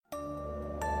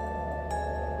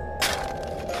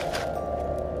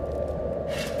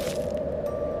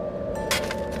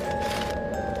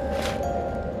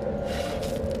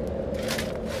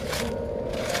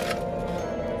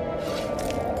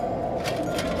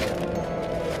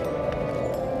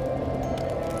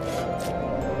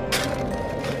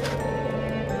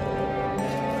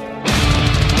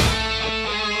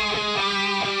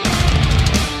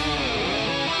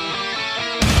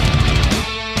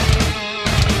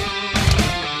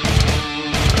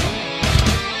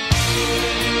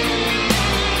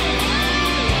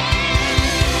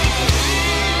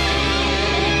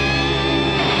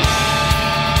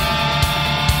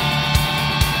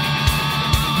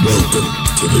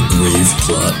to the Grave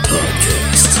Plot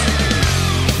Podcast.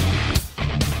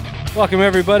 Welcome,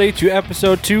 everybody, to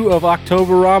episode 2 of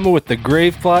Octoberama with the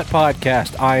Grave Plot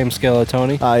Podcast. I am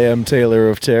Skeletoni. I am Taylor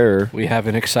of Terror. We have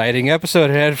an exciting episode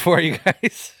ahead for you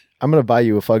guys. I'm going to buy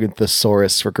you a fucking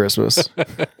thesaurus for Christmas.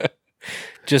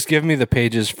 Just give me the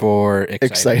pages for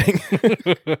exciting.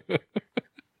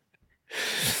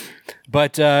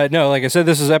 But no, like I said,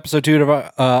 this is episode 2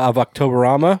 of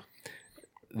Octoberama.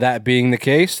 That being the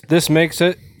case, this makes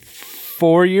it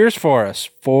 4 years for us.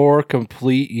 4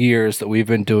 complete years that we've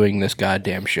been doing this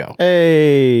goddamn show.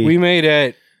 Hey. We made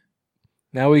it.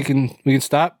 Now we can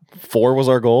stop. 4 was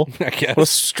our goal? I guess. What a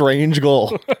strange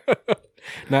goal.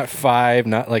 Not 5,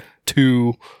 not like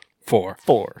 2, 4.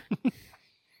 4.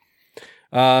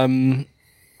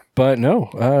 But no,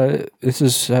 this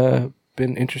has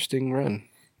been an interesting run.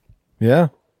 Yeah.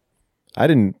 I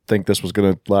didn't think this was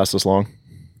going to last this long.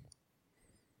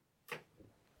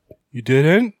 You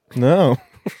didn't? No.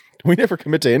 We never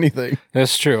commit to anything.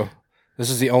 That's true. This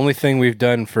is the only thing we've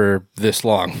done for this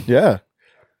long. Yeah.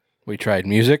 We tried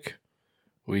music.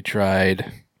 We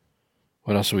tried...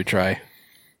 What else did we try?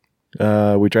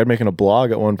 We tried making a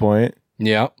blog at one point.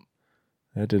 Yeah.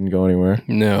 That didn't go anywhere.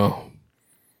 No.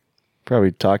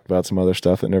 Probably talked about some other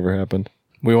stuff that never happened.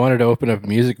 We wanted to open up a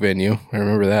music venue. I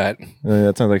remember that.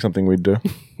 That sounds like something we'd do.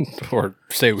 Or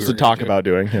say we were to talk about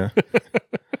doing, yeah.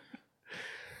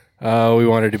 We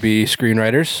wanted to be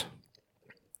screenwriters,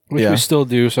 which we still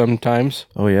do sometimes.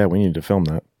 Oh, yeah, we need to film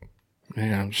that.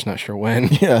 Yeah, I'm just not sure when.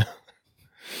 Yeah.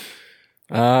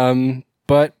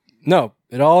 But no,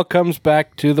 it all comes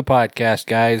back to the podcast,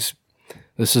 guys.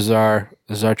 This is our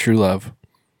true love.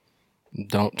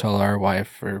 Don't tell our wives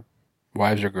or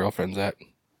girlfriends that.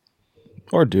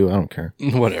 Or do, I don't care.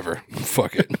 Whatever.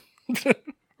 Fuck it. I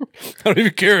don't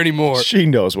even care anymore. She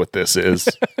knows what this is.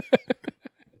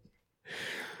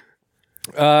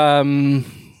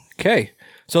 Okay.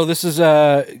 So this is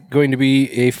going to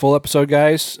be a full episode,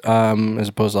 guys, as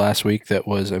opposed to last week that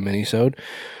was a mini-sode.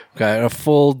 Got a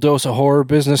full dose of horror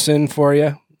business in for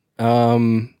you. Yeah.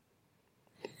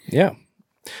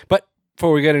 But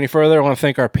before we get any further, I want to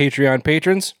thank our Patreon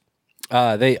patrons.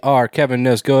 They are Kevin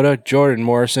Nesgoda, Jordan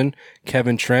Morrison,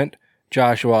 Kevin Trent,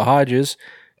 Joshua Hodges,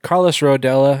 Carlos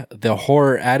Rodella, The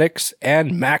Horror Addicts,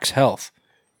 and Max Health.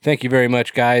 Thank you very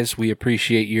much, guys. We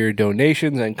appreciate your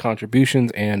donations and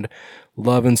contributions and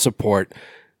love and support.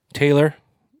 Taylor,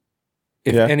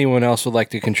 if anyone else would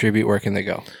like to contribute, where can they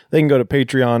go? They can go to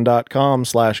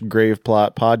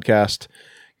patreon.com/graveplotpodcast.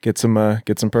 Get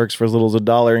some perks for as little as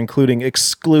 $1, including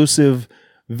exclusive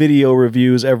video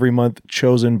reviews every month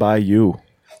chosen by you.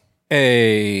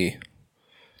 Hey.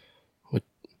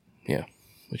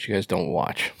 Which you guys don't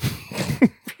watch.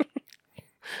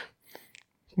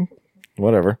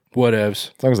 Whatever.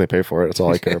 Whatevs. As long as they pay for it, that's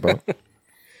all I care about.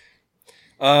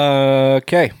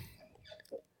 Okay.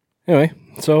 Anyway,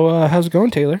 so how's it going,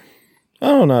 Taylor?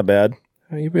 Oh, not bad.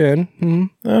 How you been? Mm-hmm.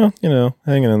 Oh,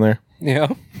 hanging in there. Yeah.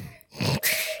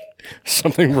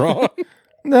 Something wrong?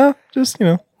 No, just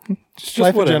Just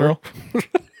life whatever. in general.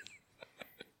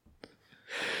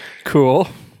 Cool.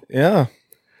 Yeah.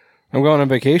 I'm going on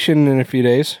vacation in a few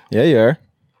days. Yeah, you are.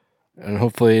 And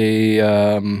hopefully, You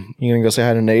gonna go say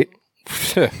hi to Nate?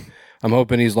 I'm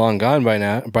hoping he's long gone by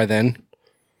then.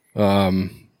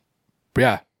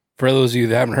 Yeah, for those of you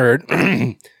that haven't heard,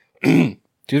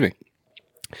 excuse me.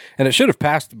 And it should have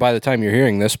passed by the time you're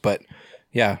hearing this, but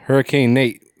yeah, Hurricane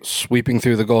Nate sweeping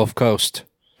through the Gulf Coast.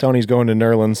 Tony's going to New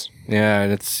Orleans. Yeah,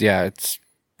 and it's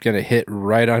gonna hit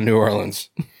right on New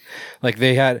Orleans. Like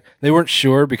they weren't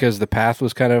sure because the path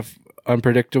was kind of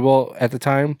unpredictable at the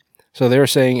time. So they were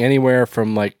saying anywhere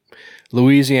from like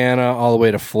Louisiana all the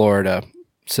way to Florida,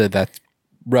 said that's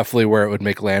roughly where it would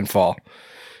make landfall.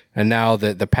 And now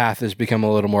that the path has become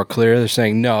a little more clear, they're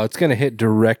saying, no, it's going to hit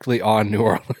directly on New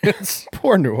Orleans.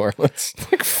 Poor New Orleans.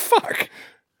 Like, fuck.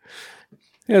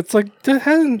 Yeah, it's like,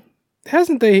 haven't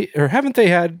they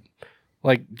had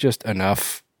like just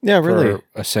enough really. for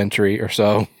a century or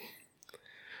so?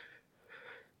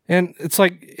 And it's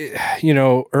like,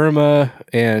 Irma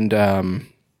and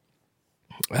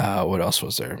what else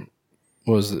was there?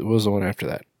 What was the one after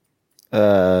that?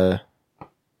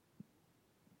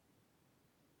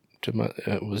 It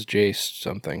was Jace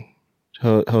something.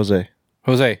 Jose.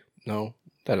 Jose. No,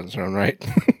 that doesn't sound right.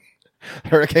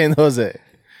 Hurricane Jose. It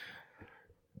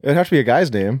would have to be a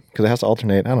guy's name because it has to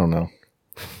alternate. I don't know.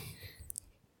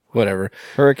 Whatever.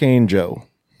 Hurricane Joe.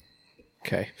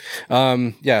 Okay.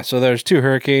 Yeah, so there's 2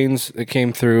 hurricanes that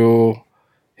came through,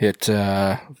 hit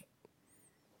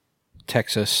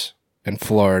Texas and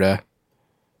Florida.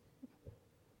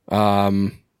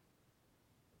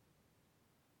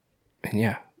 And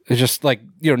yeah, it's just like,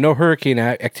 no hurricane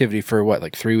activity for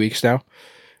like 3 weeks now.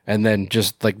 And then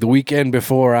just like the weekend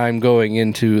before I'm going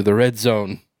into the red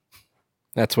zone,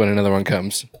 that's when another one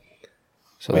comes.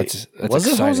 So that's was exciting.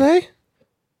 it Jose?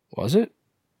 Was it?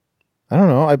 I don't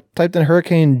know. I typed in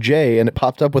Hurricane J and it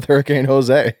popped up with Hurricane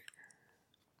Jose.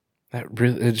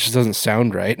 It just doesn't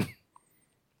sound right.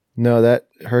 No, that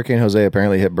Hurricane Jose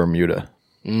apparently hit Bermuda.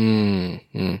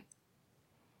 Mm-hmm.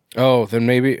 Oh, then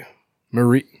maybe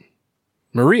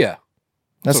Maria.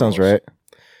 That sounds right.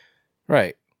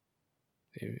 Right.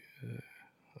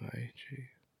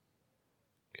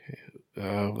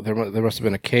 There must have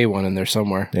been a K one in there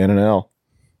somewhere. And an L.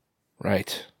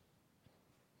 Right.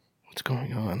 What's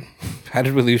going on? How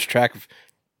did we lose track of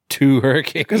 2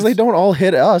 hurricanes? Because they don't all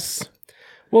hit us.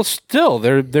 Well, still,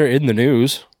 they're in the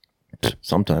news.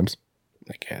 Sometimes.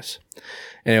 I guess.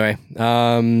 Anyway,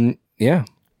 yeah.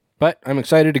 But I'm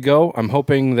excited to go. I'm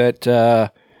hoping that,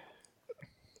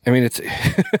 it's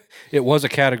it was a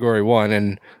Category 1,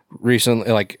 and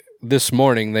recently, like this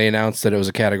morning, they announced that it was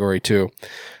a Category 2.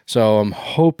 So I'm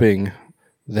hoping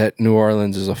that New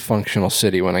Orleans is a functional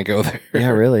city when I go there. Yeah,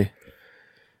 really.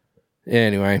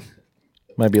 Anyway.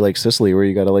 Might be like Sicily, where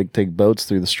you got to like take boats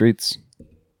through the streets.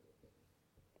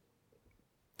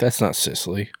 That's not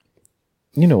Sicily.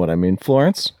 You know what I mean.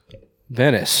 Florence?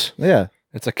 Venice. Yeah.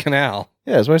 It's a canal.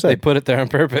 Yeah, that's what I said. They put it there on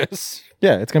purpose.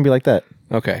 Yeah, it's going to be like that.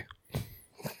 Okay.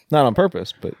 Not on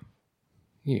purpose, but...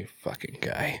 You fucking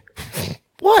guy.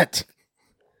 What?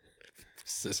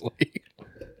 Sicily.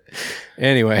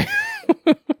 Anyway.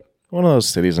 One of those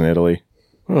cities in Italy.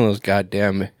 One of those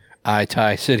goddamn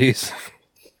eye-tie cities.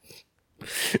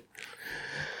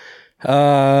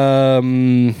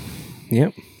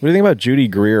 Yep. What do you think about Judy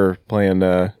Greer playing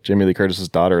Jamie Lee Curtis's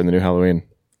daughter in the new Halloween?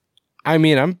 I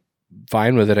mean, I'm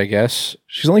fine with it, I guess.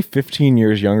 She's only 15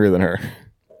 years younger than her.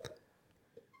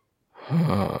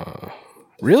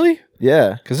 Really?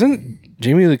 Yeah. Because isn't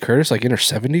Jamie Lee Curtis like in her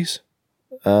 70s?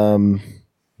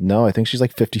 No, I think she's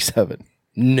like 57.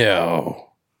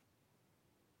 No.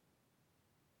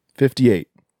 58.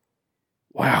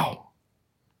 Wow.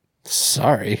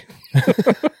 Sorry.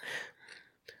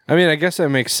 I mean, I guess that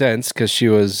makes sense because she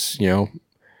was,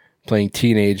 playing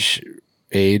teenage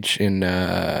age in,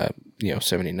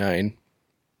 79.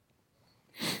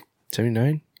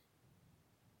 79?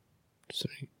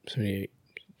 78.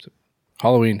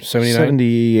 Halloween, 79?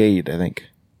 78, I think.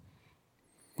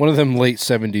 One of them late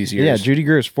 70s years. Yeah, Judy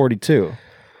Greer is 42.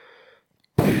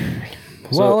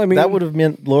 Well, I mean... that would have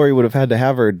meant Laurie would have had to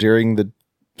have her during the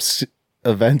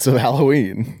events of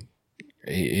Halloween.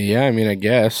 Yeah, I mean, I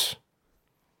guess.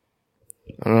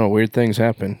 I don't know. Weird things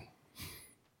happen.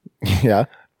 Yeah,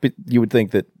 but you would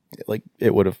think that like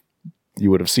you would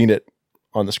have seen it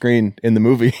on the screen in the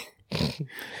movie.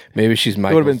 Maybe she's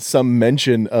Michael. There would have been some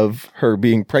mention of her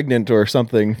being pregnant or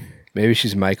something. Maybe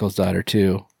she's Michael's daughter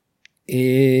too.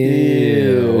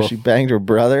 Ew. She banged her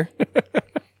brother.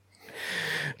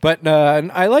 But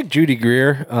I like Judy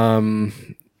Greer.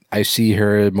 I see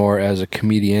her more as a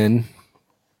comedian.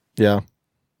 Yeah.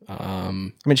 I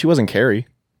mean, she wasn't Carrie.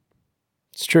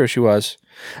 It's true, she was.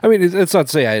 I mean, it's not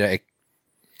to say I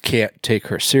can't take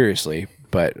her seriously,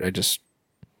 but I just,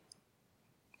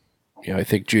 I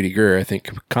think Judy Greer, I think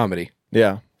comedy.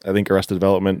 Yeah. I think Arrested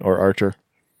Development or Archer.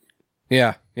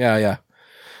 Yeah. Yeah.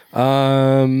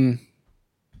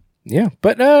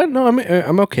 But no,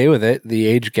 I'm okay with it. The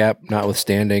age gap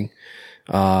notwithstanding.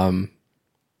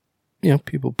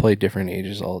 People play different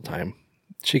ages all the time.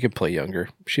 She could play younger.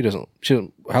 She doesn't.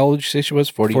 How old did you say she was?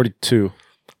 40? 42.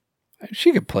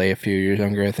 She could play a few years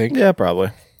younger, I think. Yeah,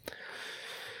 probably.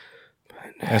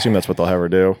 I assume that's what they'll have her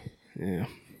do. Yeah.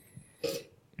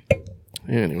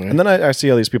 Anyway. And then I see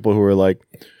all these people who are like,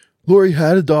 Laurie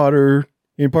had a daughter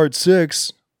in part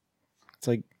 6. It's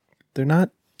like, they're not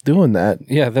doing that.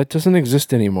 Yeah, that doesn't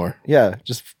exist anymore. Yeah,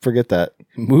 just forget that.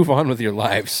 Move on with your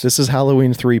lives. This is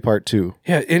Halloween 3 part 2.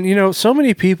 Yeah, and so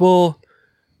many people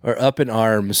are up in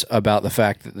arms about the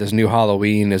fact that this new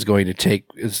Halloween is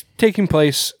taking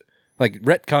place, like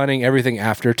retconning everything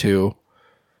after 2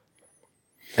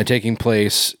 and taking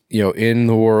place, in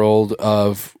the world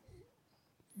of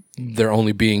there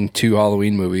only being 2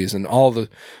 Halloween movies and all the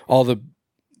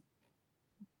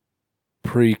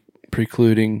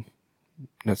precluding,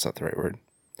 that's not the right word.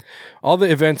 All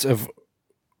the events of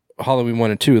Halloween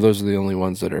 1 and 2, those are the only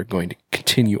ones that are going to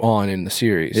continue on in the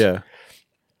series. Yeah.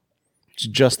 It's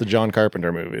just the John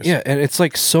Carpenter movies. Yeah, and it's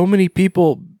like so many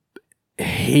people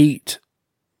hate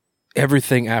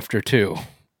everything after 2.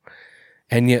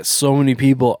 And yet so many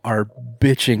people are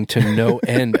bitching to no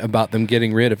end about them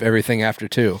getting rid of everything after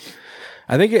 2.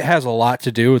 I think it has a lot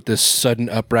to do with this sudden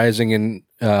uprising in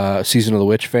Season of the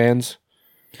Witch fans.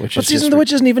 But Season of the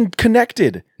Witch isn't even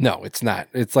connected. No, it's not.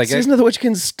 It's like Season of the Witch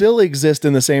can still exist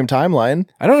in the same timeline.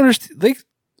 I don't understand.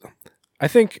 I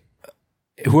think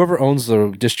whoever owns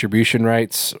the distribution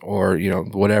rights or,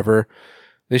 whatever,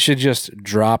 they should just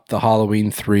drop the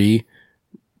Halloween 3,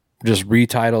 just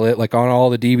retitle it like on all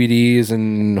the DVDs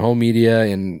and home media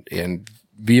and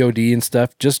VOD and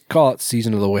stuff. Just call it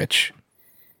Season of the Witch.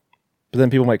 But then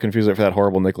people might confuse it for that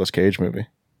horrible Nicolas Cage movie.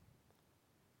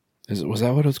 Was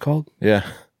that what it was called? Yeah.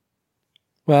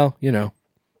 Well,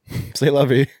 C'est la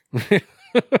vie.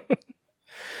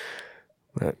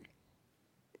 But,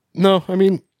 no, I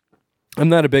mean, I'm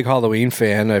not a big Halloween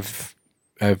fan.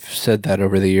 I've said that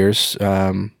over the years,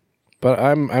 but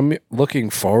I'm looking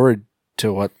forward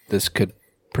to what this could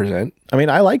present. I mean,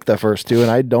 I like the first two,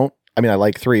 and I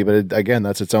like 3, but again,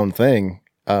 that's its own thing.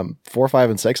 4, 5,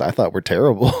 and 6, I thought were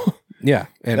terrible. Yeah,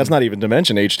 and that's not even to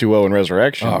mention H2O and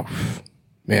Resurrection. Oh,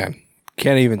 man,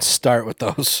 can't even start with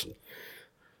those.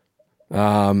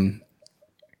 God,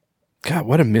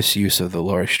 what a misuse of the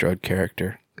Laurie Strode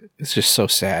character. It's just so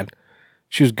sad.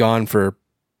 She was gone for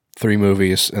 3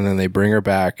 movies, and then they bring her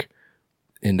back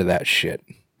into that shit.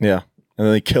 Yeah, and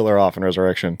then they kill her off in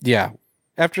Resurrection. Yeah,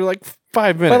 after like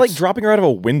 5 minutes. By like dropping her out of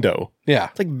a window. Yeah.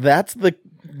 It's like that's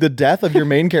the death of your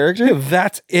main character?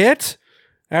 That's it?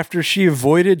 After she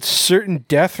avoided certain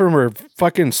death from her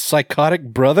fucking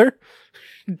psychotic brother?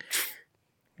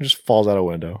 Just falls out a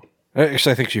window.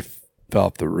 Actually, I think she fell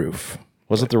off the roof.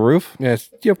 Was it the roof? Yeah,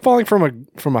 falling from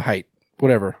a height.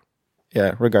 Whatever.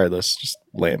 Yeah, regardless. Just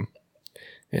lame.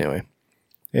 Anyway.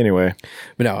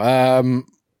 But no,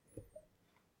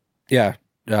 yeah,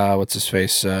 what's his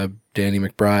face? Danny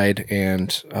McBride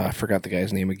and I forgot the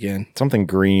guy's name again. Something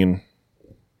Green.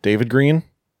 David Green?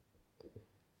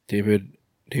 David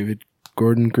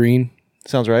Gordon Green?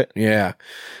 Sounds right. Yeah.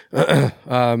 No,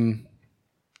 I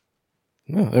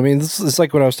mean, this is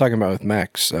like what I was talking about with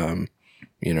Max.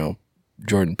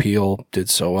 Jordan Peele did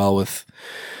so well with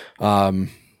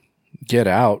Get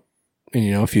Out.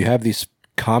 And, if you have these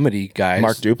comedy guys.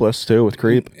 Mark Duplass, too, with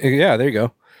Creep. Yeah, there you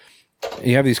go.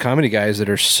 You have these comedy guys that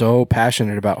are so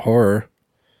passionate about horror.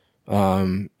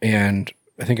 And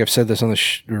I think I've said this on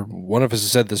or one of us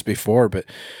has said this before, but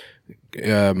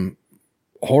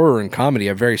horror and comedy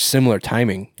have very similar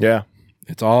timing. Yeah.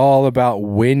 It's all about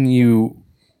when you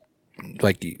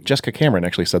Jessica Cameron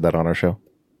actually said that on our show.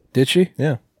 Did she?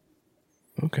 Yeah.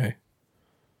 Okay.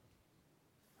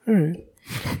 All right.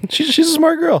 She's a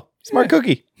smart girl. Smart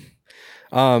cookie.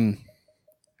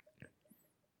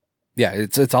 Yeah,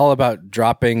 it's all about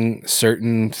dropping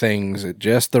certain things at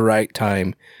just the right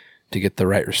time to get the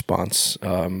right response.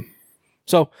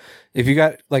 So if you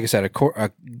got, like I said, a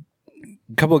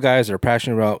couple of guys that are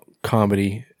passionate about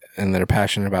comedy and that are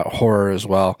passionate about horror as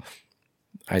well,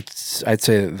 I'd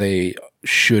say that they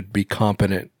should be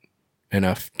competent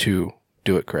enough to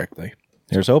do it correctly.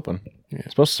 Here's hoping. Yeah.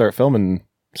 It's supposed to start filming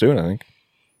soon, I think.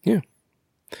 Yeah.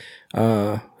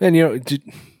 And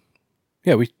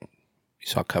we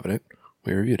saw Covenant.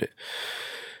 We reviewed it.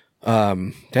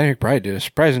 Danny McBride did a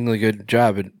surprisingly good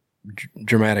job at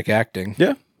dramatic acting.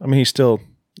 Yeah. I mean, he still,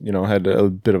 had a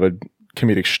bit of a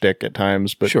comedic shtick at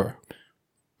times, but sure.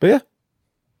 But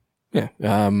yeah.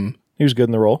 He was good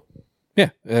in the role.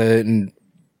 Yeah. And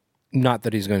not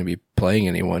that he's going to be playing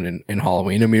anyone in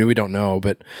Halloween. I mean, we don't know,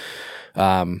 but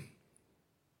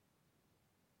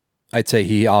I'd say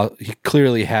he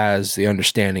clearly has the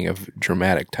understanding of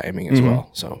dramatic timing as well.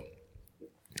 So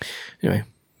anyway,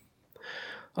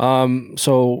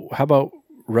 so how about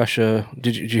Russia?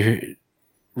 Did you hear?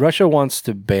 Russia wants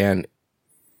to ban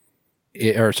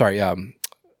it, or sorry,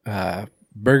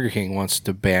 Burger King wants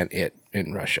to ban it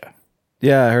in Russia.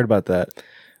 Yeah, I heard about that.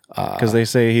 Because they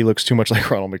say he looks too much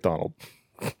like Ronald McDonald.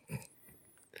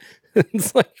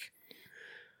 It's like,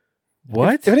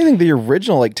 what? If anything, the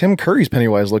original, like Tim Curry's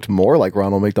Pennywise looked more like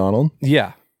Ronald McDonald.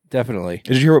 Yeah, definitely.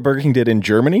 Did you hear what Burger King did in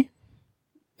Germany?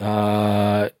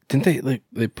 Didn't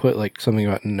they put something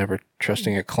about never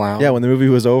trusting a clown? Yeah, when the movie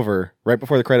was over, right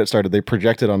before the credits started, they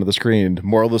projected onto the screen,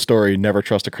 moral of the story, never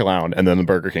trust a clown, and then the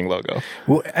Burger King logo.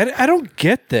 Well, I don't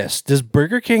get this. Does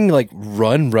Burger King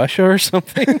run Russia or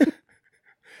something?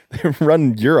 They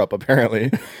run Europe,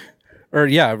 apparently. Or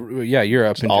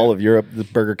Europe. All of Europe, the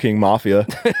Burger King mafia.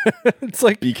 It's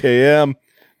like BKM.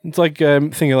 It's like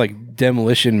I'm thinking like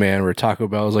Demolition Man, where Taco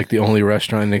Bell is like the only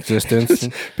restaurant in existence.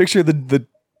 Picture the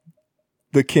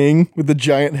king with the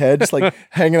giant head, just like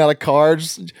hanging out of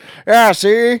cars. Yeah,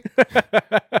 see,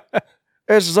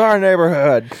 this is our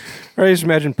neighborhood. Or I just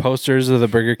imagine posters of the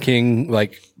Burger King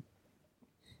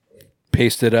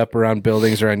pasted up around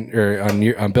buildings or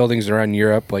on buildings around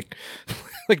Europe, like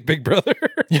like Big Brother.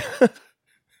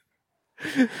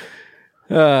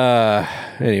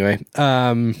 Anyway,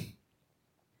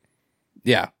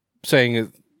 yeah,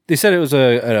 saying they said it was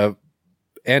a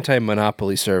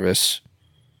anti-monopoly service,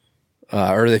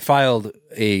 or they filed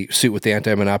a suit with the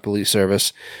anti-monopoly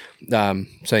service,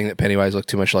 saying that Pennywise looked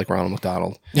too much like Ronald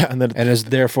McDonald. Yeah, and is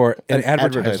therefore an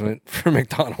advertisement for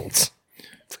McDonald's.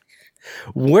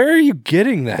 Where are you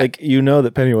getting that? Like, you know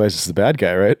that Pennywise is the bad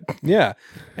guy, right? Yeah,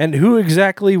 and who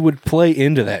exactly would play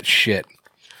into that shit?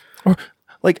 Or,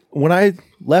 like, when I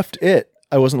left it,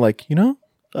 I wasn't like,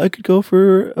 I could go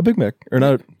for a Big Mac. Or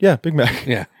not, Big Mac.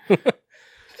 Yeah.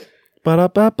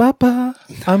 Ba-da-ba-ba-ba.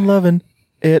 I'm loving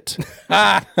it.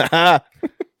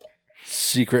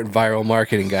 Secret viral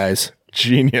marketing, guys.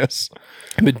 Genius.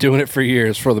 I've been doing it for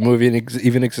years before the movie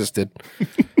even existed.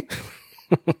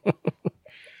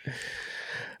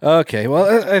 Okay,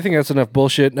 well, I think that's enough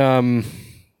bullshit. You want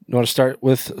to start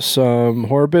with some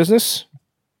horror business?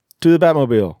 To the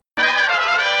Batmobile.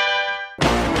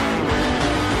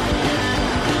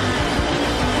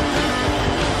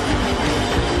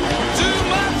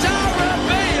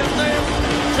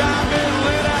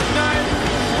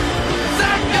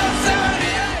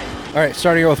 All right,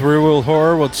 starting with Real World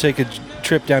Horror, we'll take a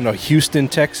trip down to Houston,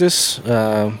 Texas.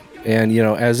 And,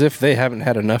 as if they haven't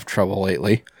had enough trouble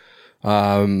lately,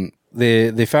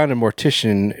 they found a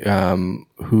mortician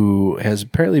who has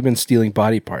apparently been stealing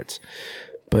body parts,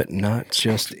 but not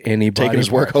just any body Taking his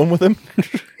part. work home with him?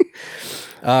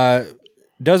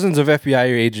 Dozens of FBI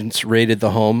agents raided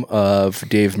the home of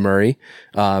Dave Murray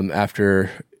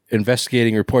after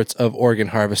investigating reports of organ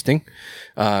harvesting.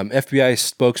 FBI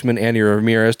spokesman Andy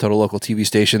Ramirez told a local TV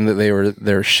station that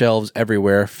there were shelves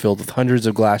everywhere filled with hundreds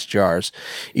of glass jars.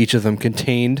 Each of them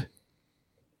contained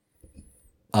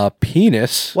a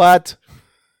penis. What?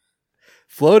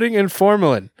 Floating in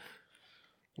formalin.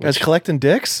 Guys collecting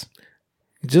dicks?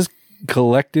 Just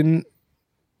collecting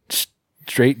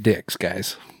straight dicks,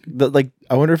 guys.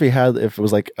 I wonder if it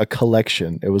was like a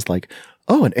collection. It was like,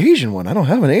 oh, an Asian one. I don't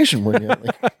have an Asian one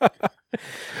yet.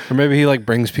 Or maybe he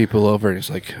brings people over and he's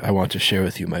like, I want to share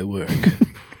with you my work.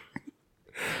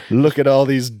 Look at all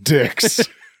these dicks.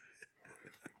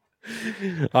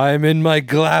 I'm in my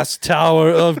glass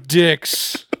tower of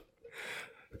dicks.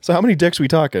 So how many dicks we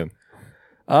talking?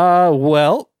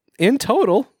 Well, in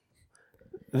total,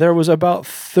 there was about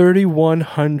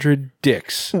 3,100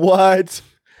 dicks. What?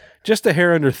 Just a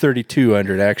hair under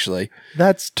 3,200, actually.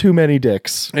 That's too many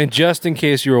dicks. And just in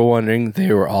case you were wondering,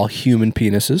 they were all human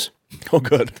penises. Oh,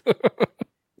 good.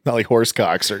 Not like horse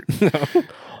cocks or...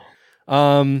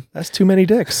 No. That's too many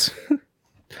dicks.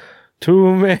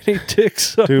 Too many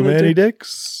dicks. Too many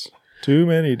dicks. Too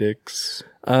many dicks.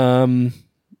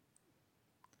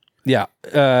 Yeah.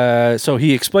 So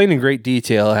he explained in great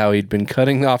detail how he'd been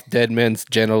cutting off dead men's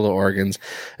genital organs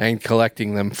and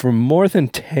collecting them for more than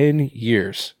 10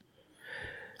 years.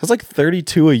 That's like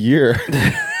 32 a year.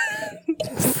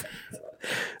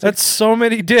 That's so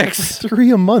many dicks. 3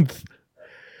 a month.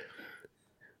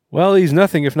 Well, he's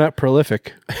nothing if not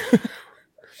prolific.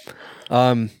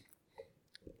 I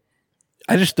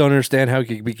just don't understand how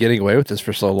he could be getting away with this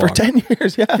for so long. For 10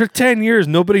 years, yeah. For 10 years,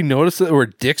 nobody noticed that there were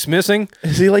dicks missing.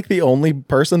 Is he like the only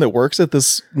person that works at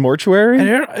this mortuary?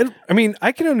 I mean,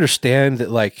 I can understand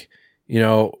that,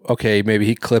 okay, maybe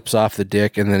he clips off the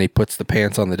dick and then he puts the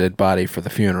pants on the dead body for the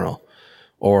funeral.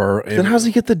 Then how does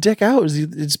he get the dick out? Is he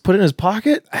just put it in his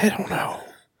pocket? I don't know.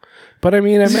 But I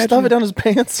mean, Does he stuff it down his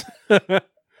pants?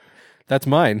 That's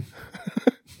mine.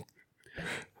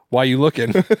 Why you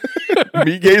looking?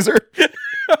 Meat gazer?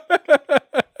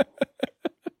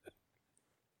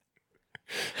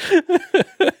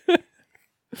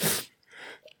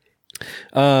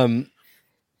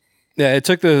 Yeah, it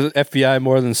took the FBI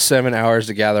more than 7 hours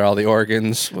to gather all the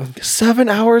organs. 7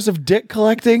 hours of dick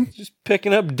collecting? Just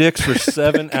picking up dicks for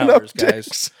 7 hours,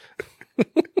 guys. It's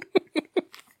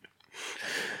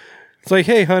like,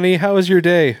 hey, honey, how was your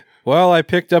day? Well, I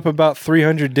picked up about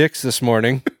 300 dicks this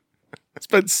morning.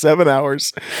 Spent 7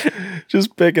 hours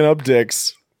just picking up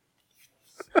dicks.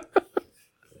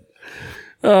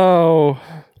 Oh,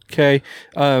 okay.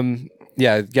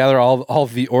 Yeah, gather all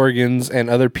the organs and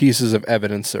other pieces of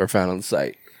evidence that were found on the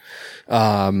site.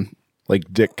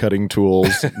 Like dick cutting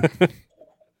tools.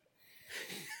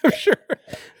 I'm sure.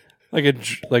 Like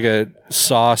a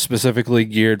saw specifically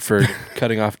geared for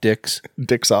cutting off dicks.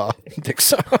 Dick saw. Dick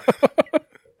saw.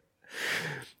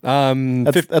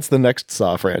 That's the next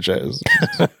Saw franchise.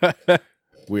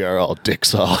 We are all Dick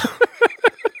Saw.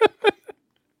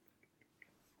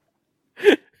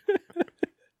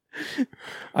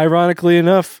 Ironically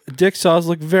enough, dick saws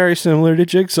look very similar to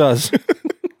jigsaws.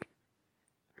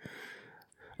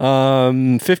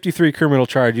 53 criminal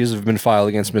charges have been filed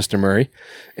against Mr. Murray,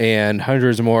 and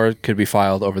hundreds more could be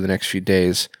filed over the next few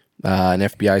days. An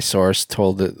FBI source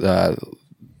told the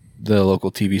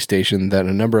local TV station that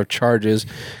a number of charges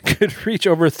could reach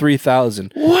over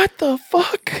 3,000. What the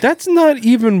fuck? That's not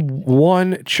even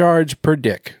one charge per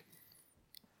dick.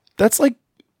 That's like,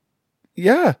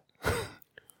 yeah.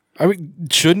 I mean,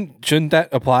 shouldn't that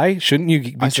apply? Shouldn't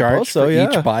you be charged so, for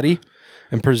yeah. each body?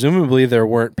 And presumably there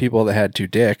weren't people that had two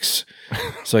dicks,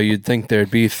 so you'd think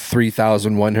there'd be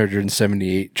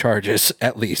 3,178 charges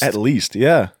at least. At least,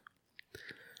 yeah.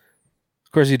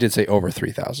 Of course, he did say over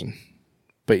 3,000,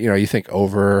 but you think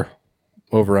over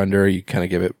under, you kind of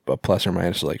give it a plus or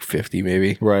minus like 50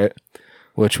 maybe, Right.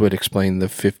 which would explain the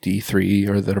 53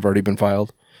 or that have already been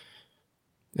filed.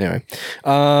 Anyway,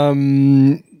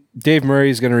 Dave Murray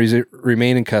is going to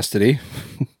remain in custody.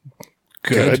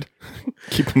 Good.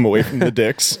 Keep him away from the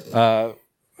dicks.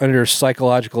 Under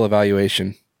psychological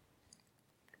evaluation.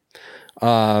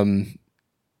 And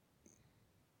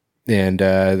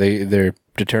they're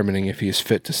determining if he is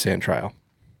fit to stand trial.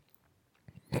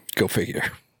 Go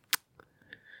figure.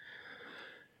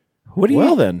 What do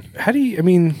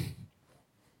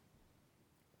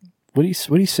you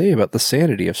say about the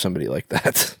sanity of somebody like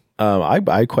that?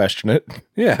 I question it.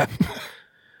 Yeah.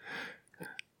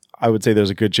 I would say there's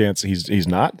a good chance he's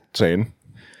not sane.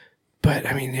 But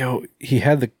I mean, he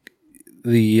had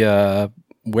the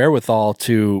wherewithal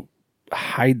to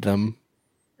hide them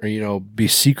or be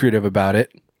secretive about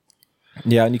it.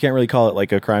 Yeah, and you can't really call it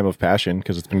like a crime of passion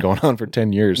because it's been going on for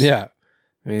 10 years. Yeah.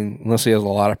 I mean, unless he has a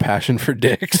lot of passion for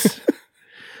dicks.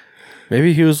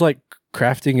 Maybe he was like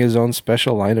crafting his own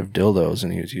special line of dildos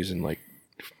and he was using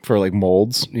for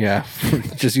molds. Yeah,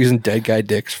 just using dead guy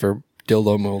dicks for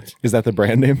dildo molds. Is that the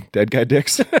brand name? Dead Guy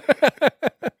Dicks?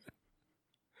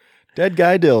 Dead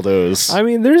Guy Dildos. I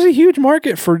mean, there's a huge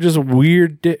market for just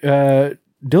weird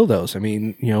dildos. I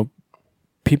mean,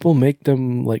 people make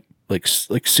them like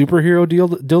superhero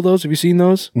dildos. Have you seen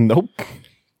those? Nope.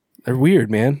 They're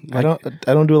weird, man. I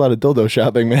don't do a lot of dildo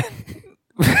shopping, man.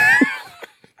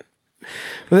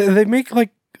 They make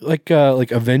like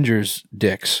Avengers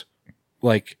dicks.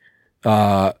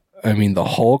 I mean, the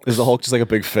Hulk. Is the Hulk just like a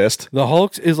big fist? The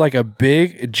Hulk is like a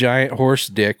big, giant horse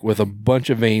dick with a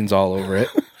bunch of veins all over it.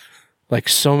 Like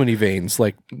so many veins.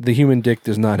 Like the human dick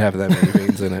does not have that many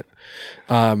veins in it.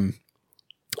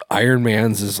 Iron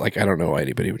Man's is I don't know why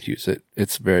anybody would use it.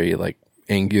 It's very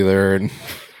angular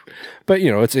but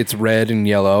it's red and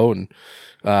yellow and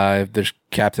there's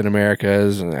Captain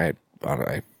America's and I don't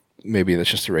know, maybe that's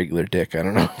just a regular dick. I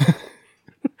don't know.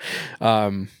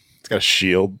 It's got a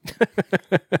shield.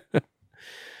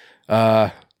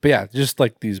 But yeah, just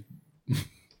these,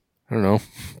 I don't know,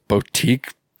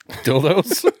 boutique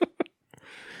dildos.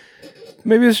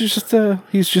 Maybe it's just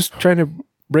he's just trying to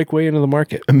break way into the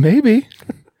market. Maybe.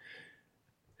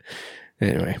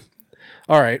 Anyway,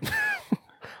 all right,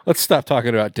 let's stop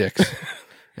talking about dicks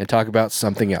and talk about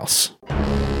something else.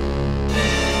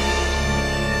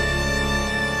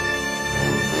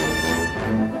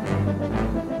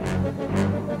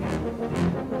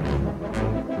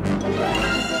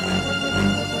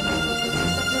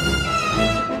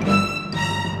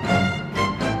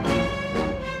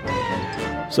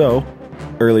 So,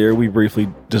 earlier we briefly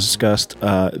discussed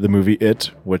the movie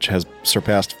It, which has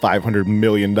surpassed $500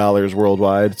 million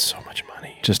worldwide. So much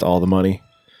money. Just all the money.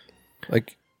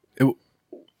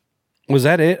 Was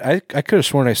that it? I could have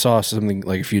sworn I saw something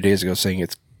a few days ago saying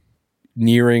it's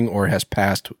nearing or has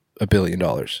passed $1 billion.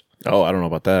 Oh, I don't know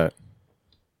about that.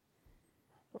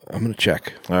 I'm going to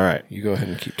check. All right. You go ahead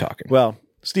and keep talking. Well,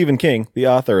 Stephen King, the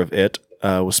author of It,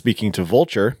 was speaking to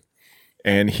Vulture,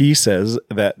 and he says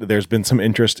that there's been some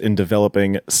interest in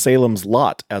developing Salem's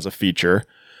Lot as a feature,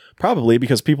 probably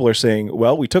because people are saying,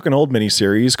 well, we took an old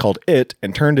miniseries called It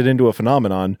and turned it into a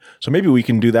phenomenon, so maybe we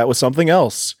can do that with something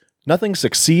else. Nothing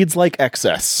succeeds like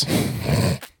excess.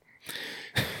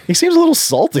 He seems a little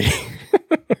salty.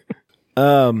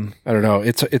 I don't know.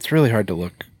 It's really hard to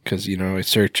look because, I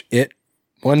search It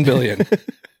 1 billion.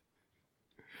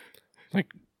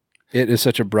 It is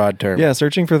such a broad term. Yeah,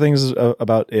 searching for things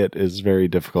about it is very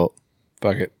difficult.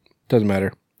 Fuck it. Doesn't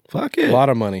matter. Fuck it. A lot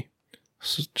of money.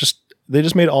 They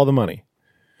just made all the money.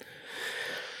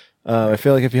 I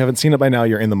feel like if you haven't seen it by now,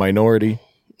 you're in the minority.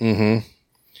 Mm-hmm.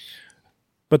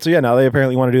 But so yeah, now they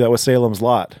apparently want to do that with Salem's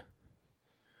Lot,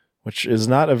 which is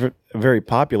not a very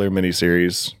popular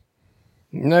miniseries.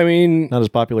 I mean, not as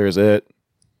popular as It.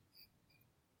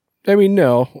 I mean,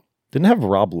 no. Didn't have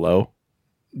Rob Lowe.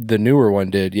 The newer one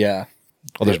did, yeah.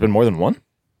 Oh, there's been more than one?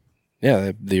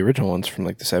 Yeah, the original one's from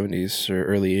the 70s or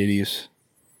early 80s.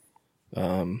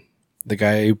 The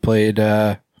guy who played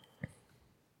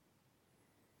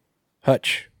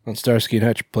Hutch on Starsky and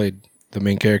Hutch played the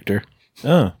main character.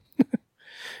 Oh.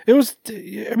 It was.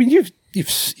 I mean, you've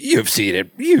seen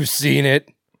it. You've seen it.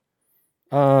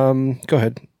 Go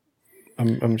ahead.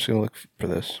 I'm just gonna look for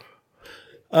this.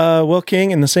 Well,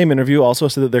 King, in the same interview, also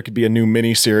said that there could be a new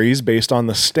miniseries based on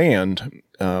The Stand.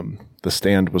 The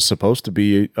Stand was supposed to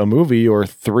be a movie or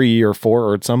 3 or 4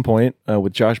 or at some point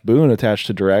with Josh Boone attached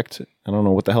to direct. I don't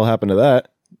know what the hell happened to that.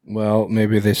 Well,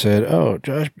 maybe they said, "Oh,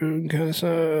 Josh Boone kind of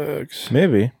sucks."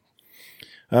 Maybe.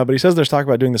 But he says there's talk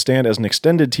about doing The Stand as an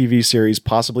extended TV series,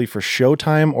 possibly for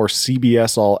Showtime or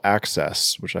CBS All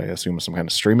Access, which I assume is some kind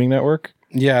of streaming network.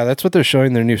 Yeah, that's what they're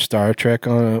showing their new Star Trek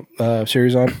on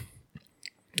series on.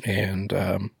 And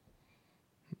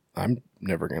I'm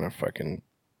never going to fucking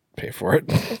pay for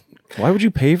it. Why would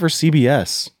you pay for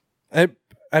CBS? I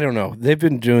don't know. They've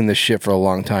been doing this shit for a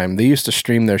long time. They used to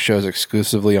stream their shows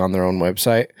exclusively on their own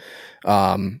website.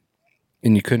 And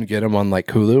you couldn't get them on like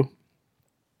Hulu.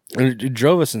 And it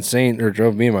drove us insane, or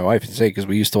drove me and my wife insane, because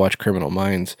we used to watch Criminal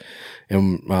Minds.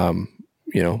 And,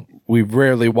 we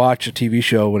rarely watch a TV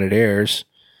show when it airs.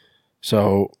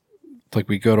 So, like,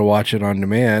 we go to watch it on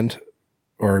demand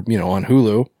or, on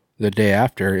Hulu the day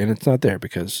after, and it's not there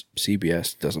because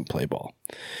CBS doesn't play ball.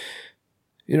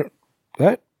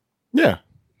 That? Yeah.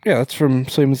 Yeah, that's from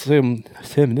Salem's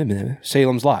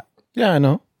Lot Yeah, I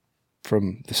know.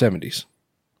 from the 70s.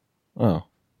 Oh.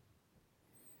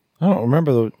 I don't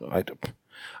remember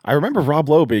I remember Rob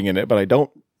Lowe being in it, but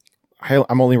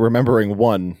I'm only remembering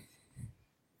one.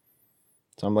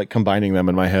 So I'm like combining them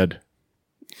in my head.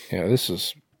 Yeah, the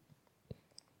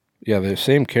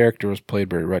same character was played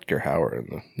by Rutger Hauer in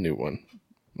the new one.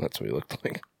 That's what he looked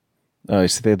like. Oh, you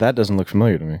see, that doesn't look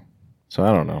familiar to me. So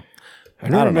I don't know. I've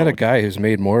never met a guy who's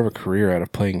made more of a career out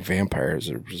of playing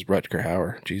vampires as Rutger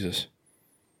Hauer. Jesus.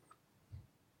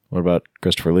 What about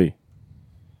Christopher Lee?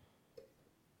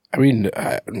 I mean,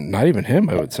 not even him,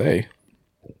 I would say.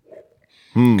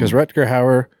 Because Rutger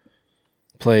Hauer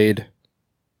played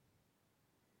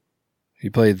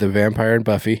the vampire in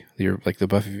Buffy. The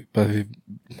Buffy.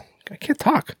 I can't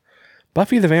talk.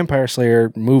 Buffy the Vampire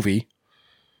Slayer movie.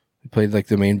 He played like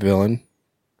the main villain.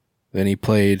 Then he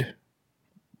played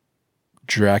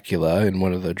Dracula in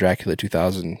one of the Dracula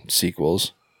 2000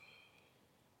 sequels.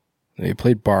 And he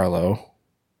played Barlow.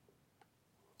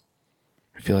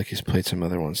 I feel like he's played some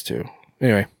other ones too.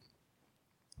 Anyway,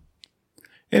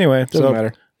 doesn't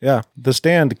matter. Yeah, The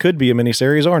Stand could be a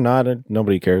miniseries or not.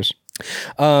 Nobody cares.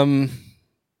 Like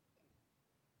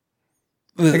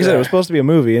I said, it was supposed to be a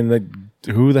movie, and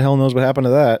who the hell knows what happened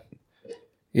to that?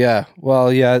 Yeah,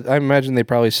 well, yeah, I imagine they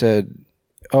probably said,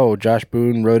 "Oh, Josh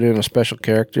Boone wrote in a special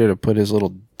character to put his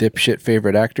little dipshit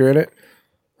favorite actor in it."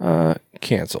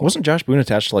 Cancel. Wasn't Josh Boone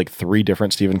attached to like 3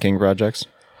 different Stephen King projects?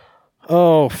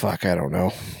 Oh, fuck, I don't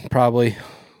know. Probably.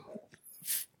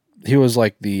 He was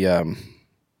like the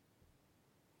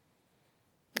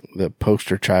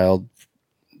poster child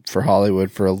for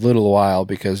Hollywood for a little while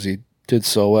because he did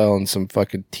so well in some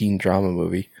fucking teen drama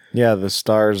movie. Yeah, The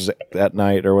Stars at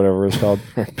Night or whatever it's called.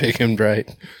 Big and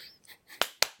Bright.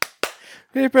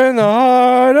 Deep in the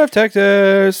heart of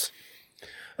Texas.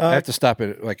 I have to stop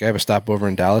it. Like, I have a stopover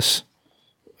in Dallas.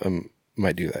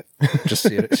 Might do that. Just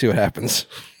see what happens.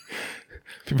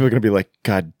 People are going to be like,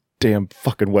 God damn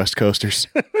fucking West Coasters.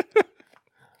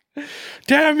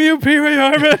 Damn you, Pee Wee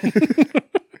Herman.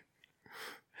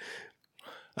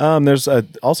 There's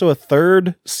also a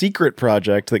third secret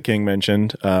project that King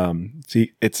mentioned.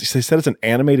 He said it's an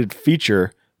animated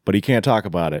feature, but he can't talk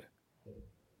about it.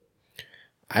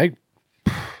 I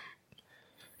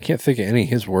can't think of any of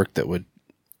his work that would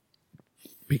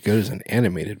be good as an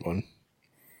animated one.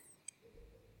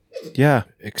 Yeah.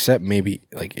 Except maybe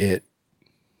like It.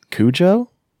 Cujo?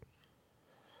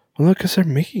 Well, no, because they're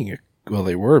making it. Well,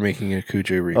 they were making a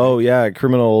Cujo remake. Oh, yeah.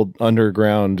 Criminal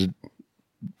Underground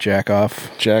Jack Off.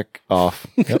 Yep.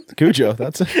 Cujo.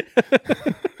 That's it.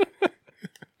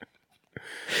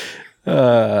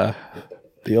 The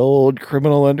old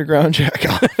Criminal Underground Jack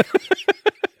Off.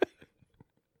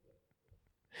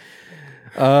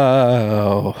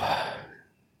 Oh,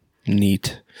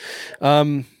 neat.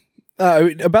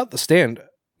 About The Stand,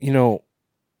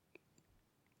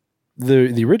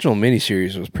 the original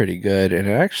miniseries was pretty good, and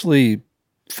it actually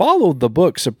followed the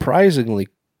book surprisingly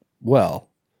well.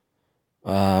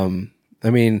 I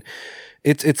mean,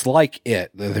 it's like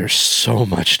It. There's so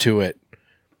much to it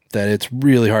that it's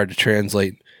really hard to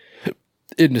translate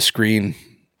into screen.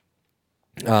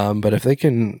 But if they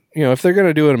can, if they're going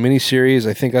to do it a miniseries,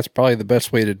 I think that's probably the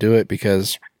best way to do it,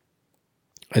 because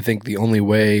I think the only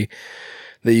way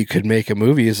that you could make a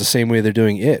movie is the same way they're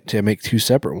doing it, to make two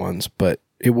separate ones, but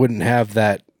it wouldn't have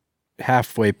that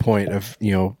halfway point of,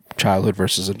 childhood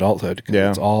versus adulthood. Yeah.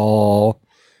 It's all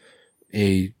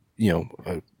a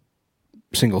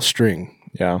single string.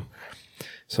 Yeah.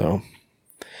 So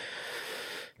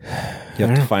you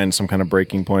have to find some kind of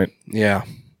breaking point. Yeah.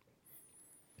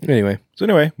 Anyway,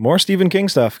 more Stephen King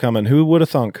stuff coming. Who would have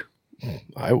thunk?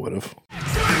 I would have.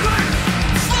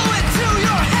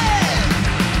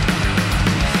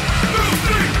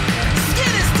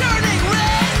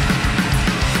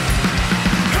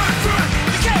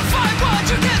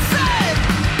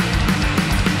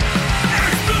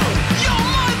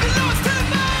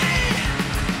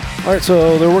 All right,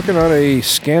 so they're working on a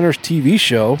Scanners TV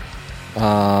show.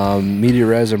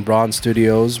 MediaRes and Braun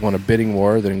Studios won a bidding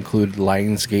war that included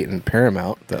Lionsgate and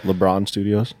Paramount. That LeBron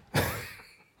Studios.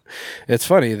 It's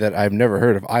funny that I've never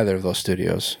heard of either of those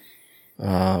studios.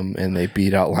 And they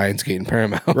beat out Lionsgate and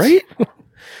Paramount. Right?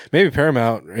 Maybe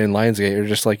Paramount and Lionsgate are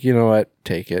just like, you know what?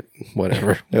 Take it.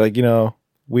 Whatever. They're like,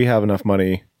 we have enough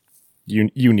money.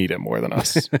 You need it more than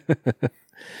us.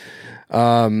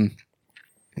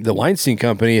 The Weinstein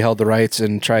Company held the rights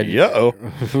and tried. The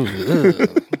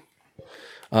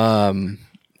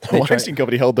Weinstein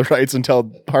Company held the rights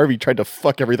until Harvey tried to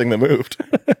fuck everything that moved.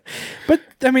 But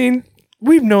I mean,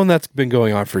 we've known that's been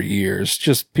going on for years.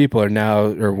 Just people are now,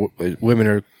 or women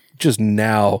are just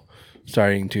now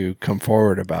starting to come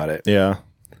forward about it. Yeah,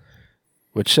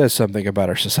 which says something about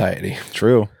our society.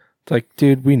 True. It's like,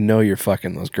 dude, we know you're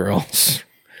fucking those girls,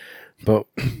 but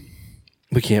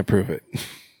we can't prove it.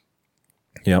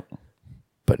 Yep.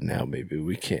 But now maybe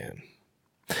we can.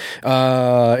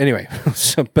 Anyway,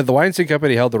 but the Weinstein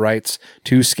Company held the rights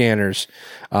to Scanners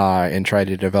and tried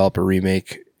to develop a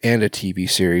remake and a TV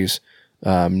series.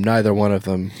 Neither one of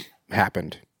them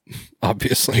happened,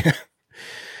 obviously.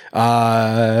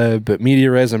 But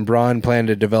MediaRes and Braun plan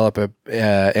to develop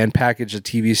and package a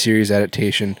TV series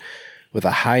adaptation with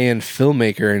a high-end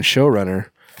filmmaker and showrunner.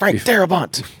 Frank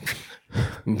Darabont.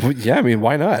 Yeah, I mean,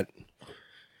 why not?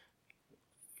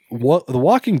 The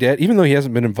Walking Dead, even though he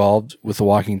hasn't been involved with The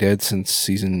Walking Dead since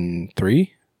season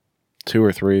 3? 2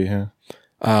 or 3, yeah.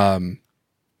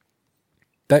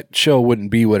 That show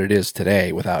wouldn't be what it is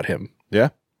today without him. Yeah.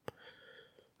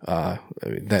 I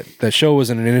mean, that show was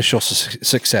an initial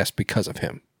success because of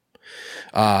him.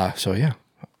 So yeah,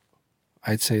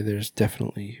 I'd say there's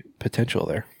definitely potential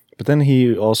there. But then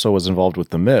he also was involved with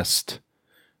The Mist,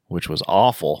 which was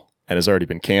awful and has already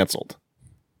been canceled.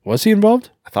 Was he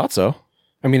involved? I thought so.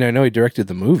 I mean, I know he directed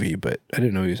the movie, but I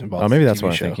didn't know he was involved. Oh, maybe that's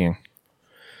what I'm thinking.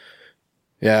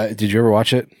 Yeah, did you ever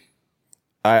watch it?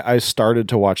 I started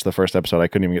to watch the first episode. I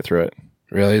couldn't even get through it.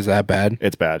 Really? Is that bad?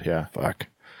 It's bad, yeah. Fuck.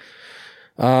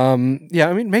 Yeah,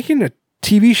 I mean, making a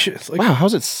TV show. Like, wow,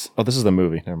 how's it? Oh, this is the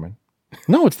movie. Never mind.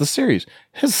 No, it's the series.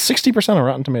 It has 60% on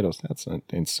Rotten Tomatoes. That's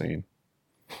insane.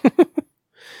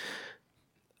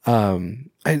 I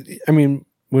mean,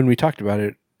 when we talked about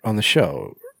it on the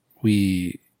show,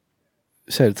 we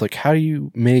said it's like, how do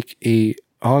you make a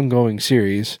ongoing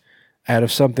series out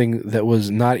of something that was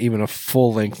not even a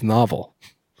full-length novel?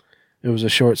 It was a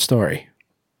short story.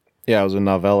 Yeah, it was a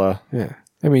novella. Yeah.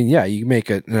 I mean, yeah, you make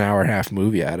an hour and a half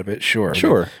movie out of it, sure.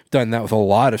 Sure. We've done that with a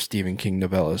lot of Stephen King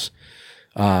novellas.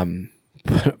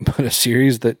 But a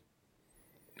series that,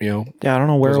 yeah, I don't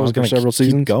know where it was going to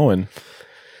keep going.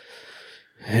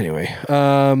 Anyway,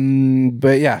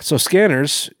 but yeah, so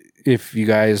Scanners, if you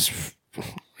guys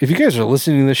are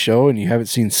listening to this show and you haven't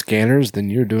seen Scanners, then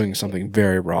you're doing something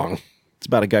very wrong. It's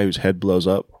about a guy whose head blows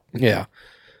up. Yeah.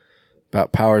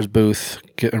 About Powers Booth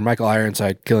or Michael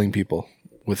Ironside killing people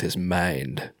with his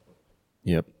mind.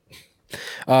 Yep.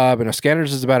 But no,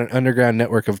 Scanners is about an underground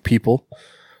network of people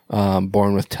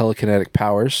born with telekinetic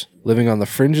powers, living on the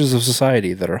fringes of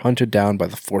society that are hunted down by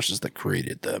the forces that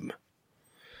created them.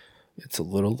 It's a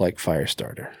little like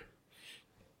Firestarter.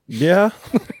 Yeah.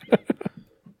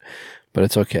 But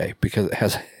it's okay because it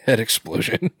has a head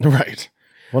explosion. Right.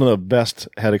 One of the best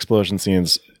head explosion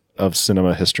scenes of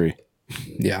cinema history.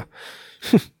 Yeah.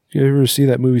 You ever see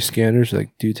that movie Scanners?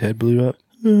 Like, dude's head blew up?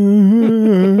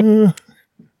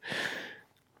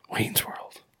 Wayne's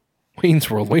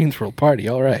World party.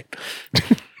 All right.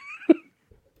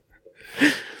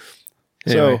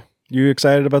 Anyway. So, you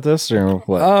excited about this or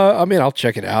what? I mean, I'll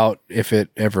check it out if it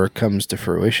ever comes to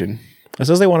fruition. It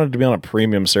says they wanted it to be on a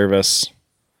premium service.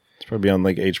 It's probably on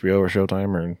like HBO or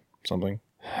Showtime or something.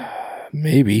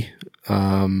 Maybe.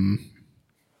 Or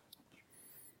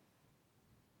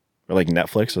like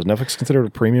Netflix. Is Netflix considered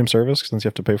a premium service since you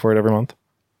have to pay for it every month?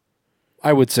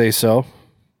 I would say so.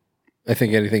 I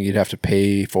think anything you'd have to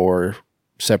pay for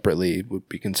separately would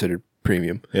be considered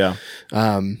premium. Yeah.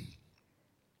 I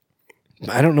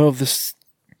don't know if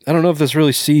this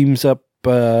really seems up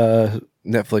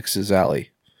Netflix's alley.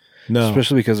 No.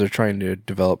 Especially because they're trying to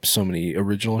develop so many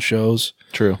original shows.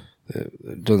 True.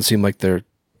 It doesn't seem like they're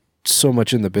so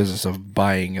much in the business of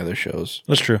buying other shows.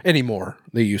 That's true. Anymore.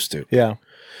 They used to. Yeah.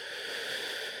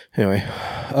 Anyway.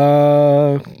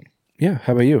 Yeah,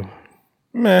 how about you?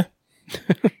 Meh.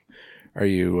 Are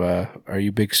you a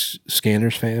big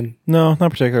Scanners fan? No,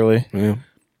 not particularly. Yeah.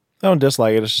 I don't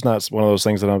dislike it. It's just not one of those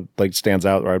things that I'm, like stands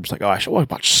out where I'm just like, oh, I should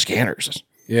watch Scanners.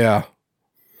 Yeah.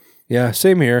 Yeah,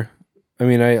 same here. I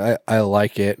mean, I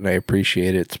like it and I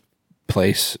appreciate its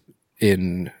place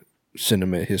in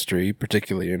cinema history,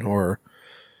 particularly in horror.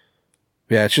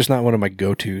 Yeah, it's just not one of my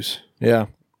go-tos. Yeah.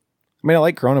 I mean, I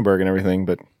like Cronenberg and everything,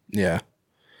 but yeah.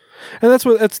 And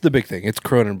that's the big thing. It's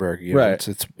Cronenberg. You know? Right.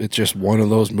 It's just one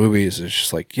of those movies. It's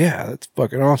just like, yeah, that's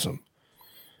fucking awesome.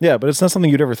 yeah, but it's not something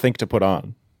you'd ever think to put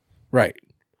on. Right.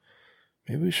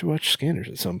 Maybe we should watch Scanners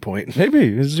at some point.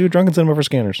 Maybe. Let's do Drunken Cinema for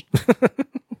Scanners.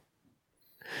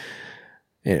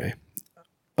 Anyway.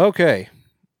 Okay.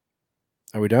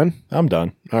 Are we done? I'm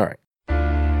done. All right.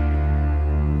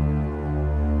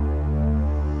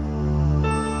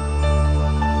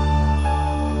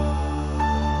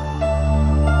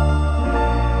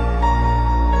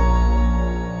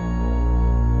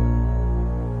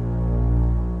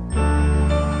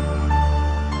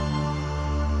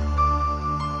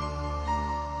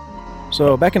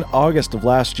 So back in August of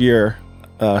last year,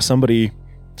 some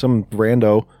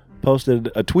rando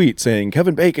posted a tweet saying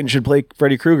Kevin Bacon should play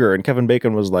Freddy Krueger, and Kevin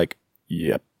Bacon was like,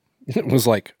 "Yep." It was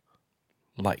like.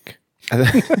 I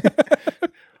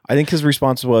think his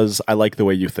response was, "I like the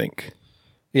way you think."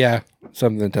 Yeah,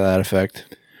 something to that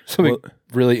effect. Something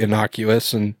really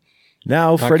innocuous and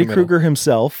Now Freddy Krueger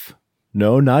himself,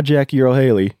 no, not Jackie Earle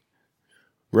Haley,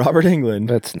 Robert Englund,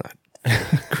 that's not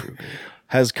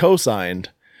has co-signed.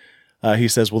 He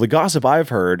says, well, the gossip I've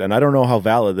heard, and I don't know how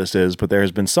valid this is, but there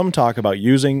has been some talk about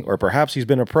using, or perhaps he's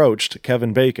been approached,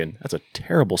 Kevin Bacon. That's a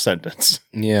terrible sentence.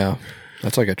 Yeah,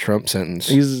 that's like a Trump sentence.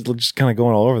 He's just kind of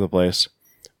going all over the place.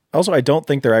 Also, I don't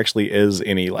think there actually is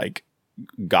any like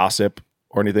gossip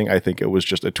or anything. I think it was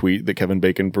just a tweet that Kevin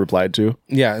Bacon replied to.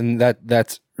 Yeah, and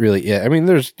that's really it. I mean,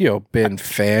 there's been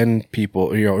fan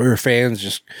people, or fans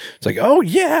just it's like, oh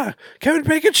yeah, Kevin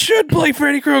Bacon should play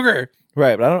Freddy Krueger.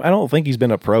 Right, but I don't think he's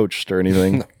been approached or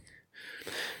anything.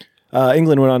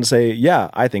 England went on to say, yeah,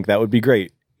 I think that would be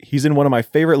great. He's in one of my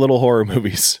favorite little horror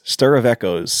movies, Stir of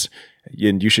Echoes.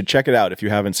 And you should check it out if you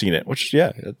haven't seen it. Which,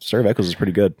 yeah, Stir of Echoes is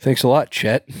pretty good. Thanks a lot,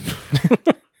 Chet.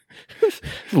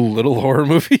 Little horror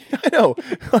movie. I know.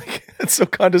 Like, that's so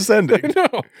condescending. I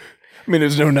know. I mean,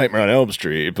 there's no Nightmare on Elm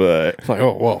Street, but... It's like,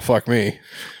 oh, well, fuck me.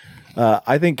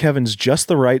 I think Kevin's just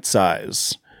the right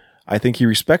size. I think he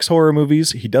respects horror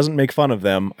movies. He doesn't make fun of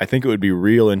them. I think it would be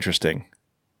real interesting.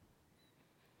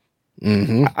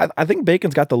 Mm-hmm. I think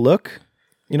Bacon's got the look.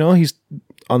 He's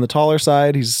on the taller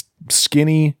side. He's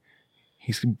skinny.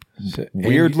 He's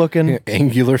weird looking.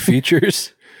 Angular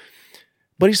features.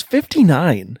 But he's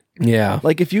 59. Yeah.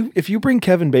 Like, if you bring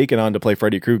Kevin Bacon on to play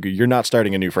Freddy Krueger, you're not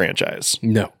starting a new franchise.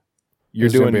 No. You're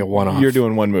It's gonna doing be a one-off. You're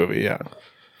doing one movie, yeah.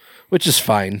 Which is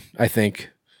fine, I think.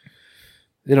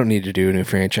 They don't need to do a new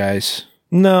franchise.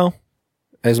 No.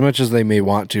 As much as they may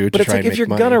want to But it's try like, and if you're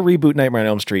make going to money. reboot Nightmare on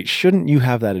Elm Street, shouldn't you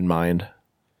have that in mind?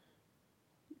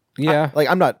 Yeah.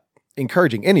 I'm not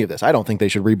encouraging any of this. I don't think they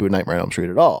should reboot Nightmare on Elm Street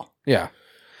at all. Yeah.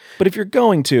 But if you're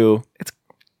going to, it's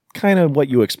kind of what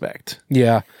you expect.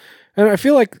 Yeah. And I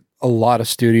feel like a lot of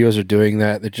studios are doing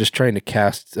that. They're just trying to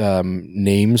cast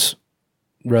names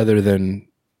rather than,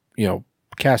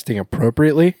 casting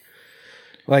appropriately.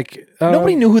 Like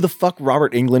nobody knew who the fuck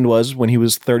Robert Englund was when he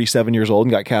was 37 years old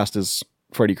and got cast as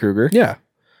Freddy Krueger. Yeah.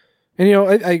 And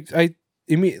I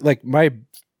mean, like, my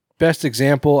best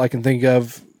example I can think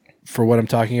of for what I'm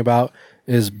talking about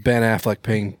is Ben Affleck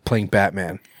playing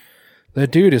Batman.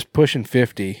 That dude is pushing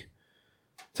 50.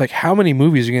 It's like, how many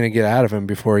movies are you going to get out of him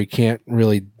before he can't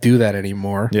really do that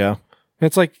anymore? Yeah.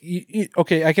 It's like,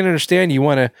 okay, I can understand you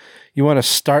want to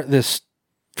start this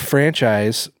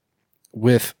franchise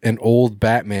with an old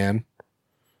Batman,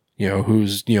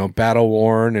 who's, battle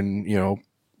worn and,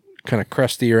 kind of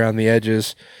crusty around the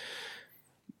edges.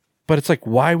 But it's like,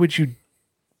 why would you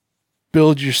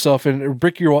build yourself in or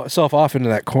brick yourself off into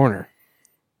that corner?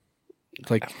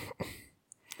 It's like,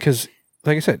 because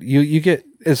like I said, you get,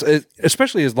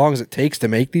 especially as long as it takes to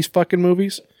make these fucking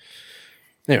movies.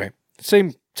 Anyway,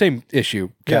 same issue,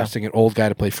 casting an old guy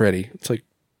to play Freddy. It's like,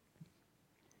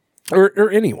 or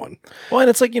anyone. Well, and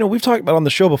it's like, we've talked about on the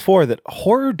show before that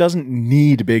horror doesn't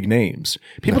need big names.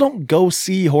 People don't go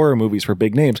see horror movies for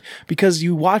big names because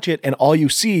you watch it and all you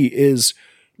see is,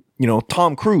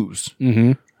 Tom Cruise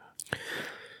Mm-hmm.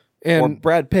 or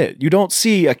Brad Pitt. You don't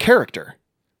see a character.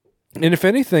 And if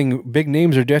anything, big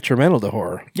names are detrimental to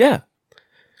horror. Yeah.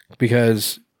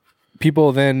 Because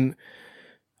people then,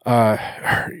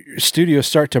 studios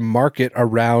start to market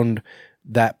around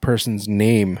that person's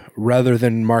name rather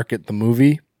than market the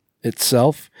movie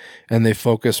itself. And they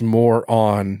focus more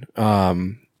on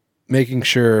making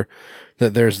sure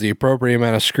that there's the appropriate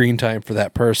amount of screen time for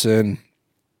that person.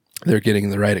 They're getting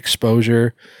the right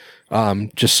exposure,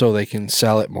 just so they can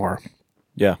sell it more.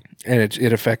 Yeah. And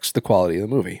it affects the quality of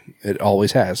the movie. It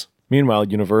always has. Meanwhile,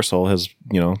 Universal has,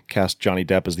 cast Johnny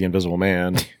Depp as the Invisible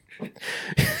Man.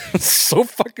 It's so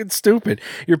fucking stupid.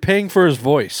 You're paying for his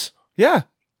voice. Yeah.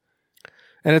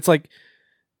 And it's like,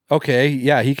 okay,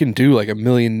 yeah, he can do like a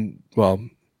million, well,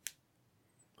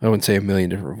 I wouldn't say a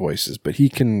million different voices, but he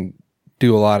can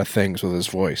do a lot of things with his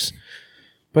voice.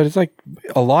 But it's like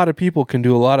a lot of people can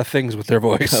do a lot of things with their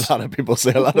voice. A lot of people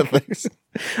say a lot of things.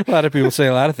 A lot of people say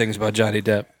a lot of things about Johnny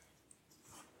Depp.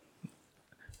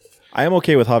 I am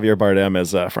okay with Javier Bardem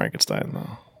as Frankenstein,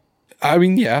 though. I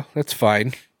mean, yeah, that's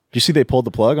fine. Do you see they pulled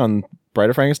the plug on Bride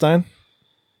of Frankenstein?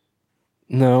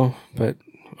 No, but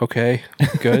okay,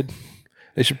 good.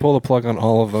 They should pull the plug on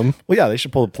all of them. Well, yeah, they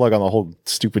should pull the plug on the whole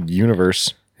stupid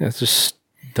universe. Yeah, it's just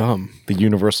dumb. The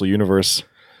Universal Universe.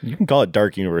 You can call it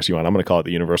Dark Universe you want. I'm going to call it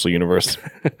the Universal Universe.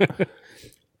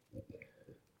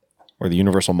 Or the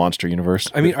Universal Monster Universe.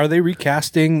 I mean, are they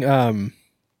recasting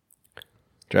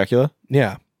Dracula?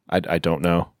 Yeah. I don't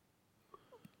know.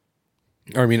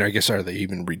 I mean, I guess, are they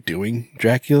even redoing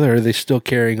Dracula, or are they still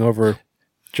carrying over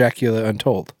Dracula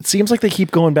Untold? It seems like they keep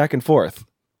going back and forth.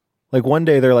 Like one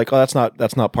day they're like, "Oh, that's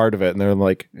not part of it," and they're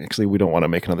like, "Actually, we don't want to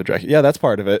make another Dracula." Yeah, that's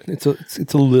part of it. It's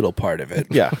a little part of it.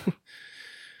 Yeah.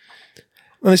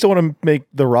 And they still want to make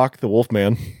The Rock the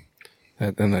Wolfman.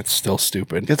 And that's still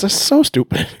stupid. It's just so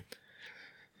stupid.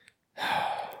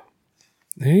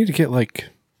 They need to get like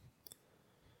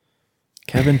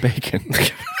Kevin Bacon.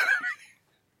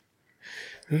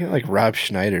 They get like Rob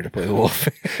Schneider to play the wolf.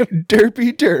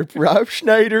 Derpy derp. Rob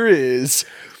Schneider is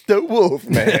the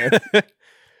Wolfman.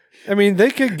 I mean,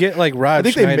 they could get like Rob I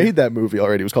think Schneider. they made that movie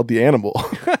already. It was called The Animal.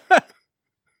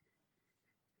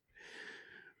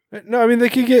 No, I mean, they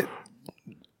could get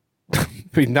I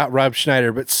mean, not Rob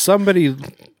Schneider, but somebody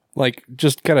like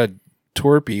just kind of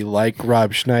twerpy like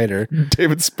Rob Schneider.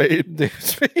 David Spade. David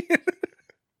Spade.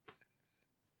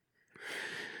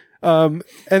 And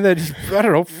then, I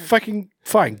don't know, fucking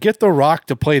fine. Get The Rock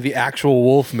to play the actual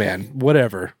Wolfman.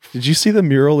 Whatever. Did you see the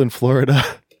mural in Florida?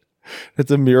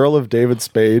 It's a mural of David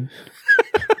Spade.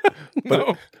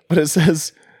 No. But it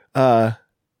says,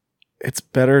 it's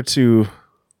better to...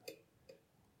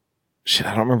 Shit,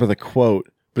 I don't remember the quote,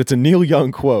 but it's a Neil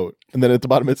Young quote. And then at the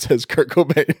bottom it says Kurt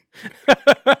Cobain.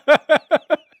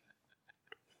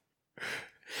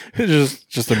 It's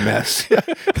just a mess. Yeah.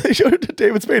 They showed it to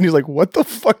David Spade and he's like, what the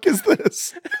fuck is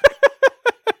this?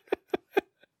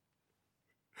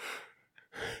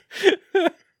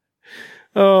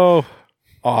 Oh,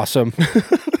 awesome.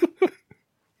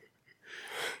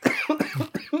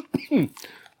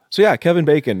 So yeah, Kevin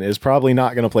Bacon is probably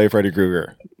not going to play Freddy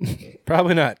Krueger.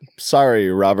 Probably not. Sorry,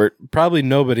 Robert. Probably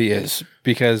nobody is,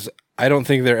 because I don't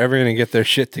think they're ever going to get their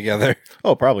shit together.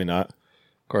 Oh, probably not.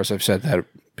 Of course, I've said that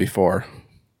before.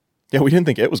 Yeah, we didn't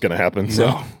think it was going to happen. So.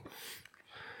 No.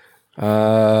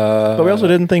 But we also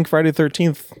didn't think Friday the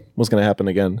 13th was going to happen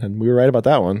again. And we were right about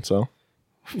that one.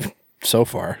 So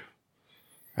far,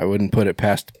 I wouldn't put it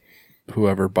past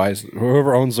whoever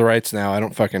owns the rights now. I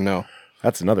don't fucking know.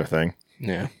 That's another thing.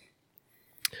 Yeah.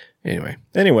 Anyway.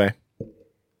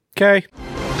 Okay.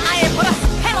 I put a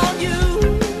spell on you,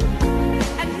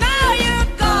 and now you're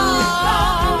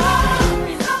gone.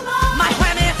 My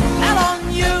whammy fell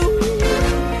on you,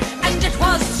 and it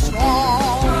was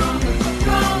strong.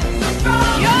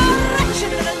 Your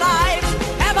wretched lives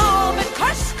have all been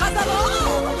cursed because of all the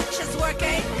witches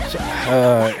working.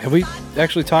 Have we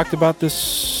actually talked about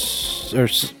this? Or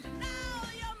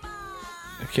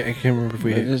I can't remember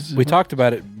if we talked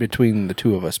about it between the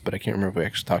two of us, but I can't remember if we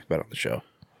actually talked about it on the show.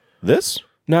 This?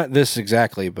 Not this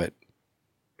exactly, but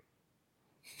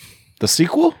The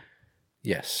sequel?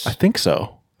 yes. I think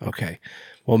so. Okay.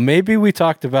 Well, maybe we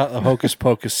talked about the Hocus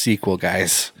Pocus sequel,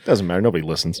 guys. Doesn't matter. Nobody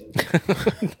listens.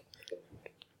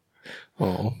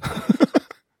 Oh.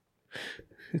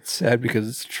 It's sad because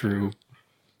it's true.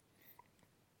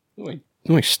 Oh,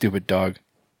 my stupid dog.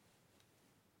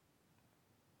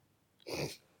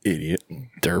 Idiot.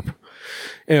 Derp.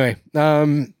 Anyway,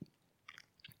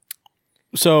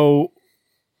 so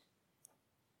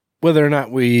whether or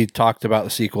not we talked about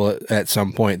the sequel at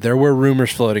some point, there were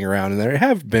rumors floating around, and there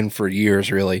have been for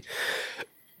years, really,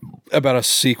 about a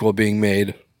sequel being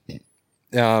made.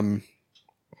 To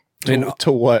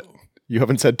what? You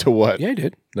haven't said to what? Yeah, I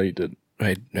did. No, you didn't.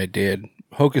 I did.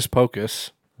 Hocus Pocus.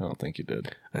 I don't think you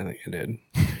did. I think I did.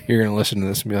 You're going to listen to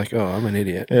this and be like, oh, I'm an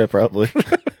idiot. Yeah, probably.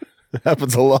 That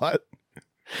happens a lot.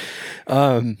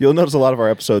 You'll notice a lot of our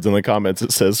episodes in the comments,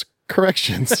 it says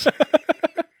corrections.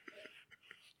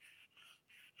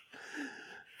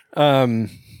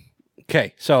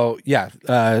 Okay, so yeah,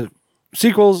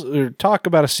 sequels or talk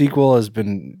about a sequel has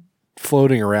been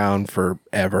floating around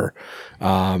forever,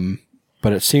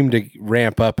 but it seemed to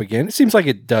ramp up again. It seems like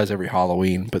it does every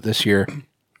Halloween, but this year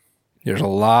there's a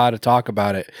lot of talk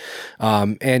about it,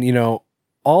 and you know,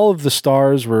 all of the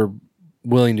stars were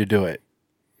willing to do it.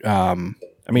 I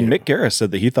mean, Mick Garris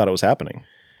said that he thought it was happening,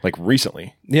 like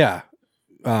recently. Yeah.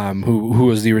 Who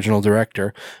was the original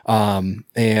director.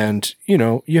 And you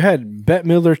know, you had Bette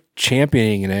Midler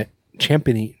championing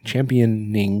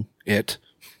it.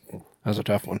 That was a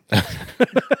tough one.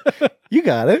 You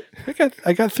got it.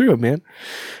 I got through it, man.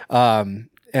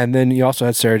 And then you also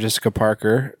had Sarah Jessica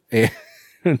Parker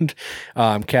and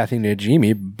Kathy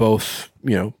Najimy, both,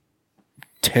 you know,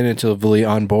 tentatively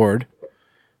on board.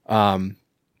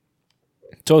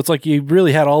 So it's like you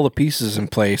really had all the pieces in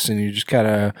place, and you're just kind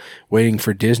of waiting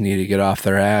for Disney to get off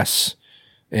their ass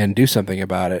and do something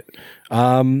about it.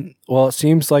 Well, it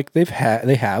seems like they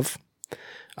have,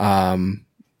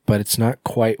 but it's not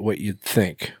quite what you'd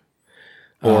think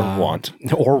Or want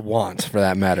for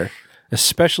that matter.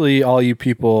 Especially all you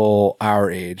people our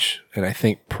age, and I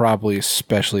think probably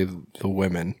especially the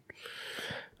women.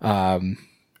 But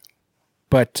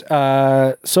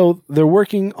so they're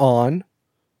working on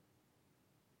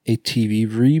a TV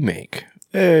remake,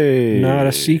 not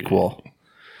a sequel,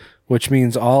 which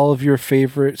means all of your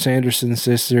favorite Sanderson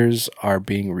sisters are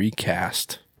being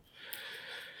recast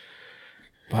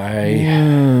by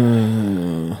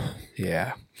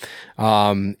yeah.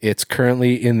 It's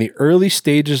currently in the early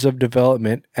stages of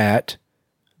development at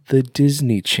the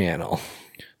Disney Channel.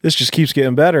 This just keeps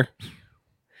getting better.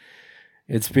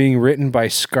 It's being written by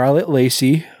Scarlett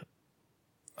Lacey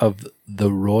of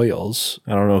The Royals.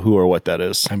 I don't know who or what that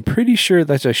is. I'm pretty sure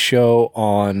that's a show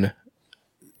on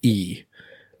E,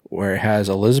 where it has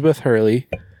Elizabeth Hurley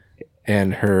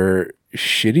and her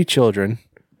shitty children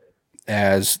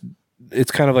as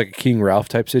it's kind of like a King Ralph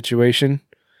type situation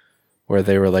where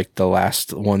they were like the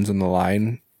last ones in the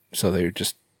line. So they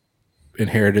just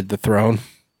inherited the throne.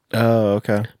 Oh,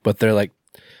 okay. But they're like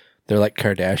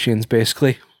Kardashians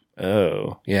basically.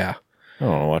 Oh, yeah. I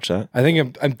don't want to watch that. I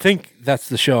think that's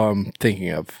the show I'm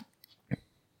thinking of,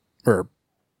 or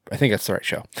I think that's the right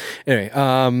show. Anyway,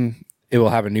 it will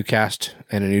have a new cast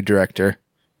and a new director,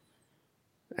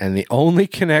 and the only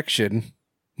connection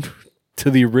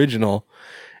to the original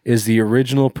is the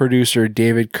original producer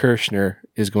David Kirshner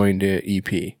is going to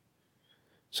EP.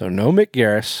 So no Mick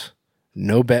Garris,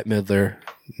 no Bette Midler,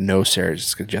 no Sarah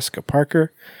Jessica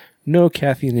Parker, no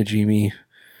Kathy Najimy.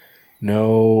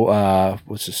 No,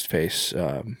 what's his face?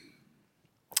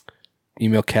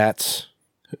 Emil Katz.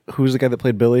 Who's the guy that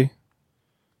played Billy?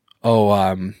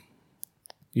 Oh,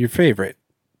 your favorite.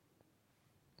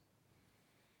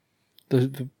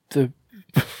 The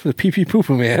pee pee poo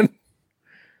poo man.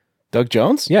 Doug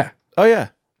Jones? Yeah. Oh, yeah.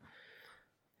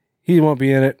 He won't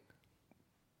be in it.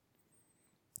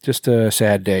 Just a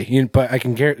sad day. But I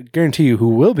can guarantee you who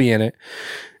will be in it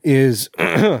is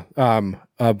a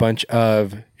bunch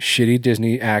of shitty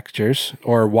Disney actors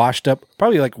or washed up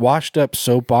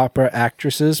soap opera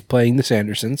actresses playing the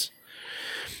Sandersons.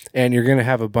 And you're going to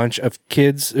have a bunch of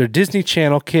kids or Disney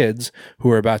Channel kids who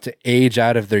are about to age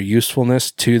out of their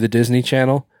usefulness to the Disney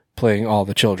Channel playing all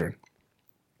the children.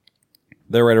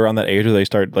 They're right around that age where they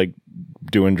start like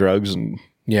doing drugs and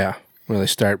yeah, where they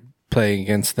start playing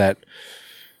against that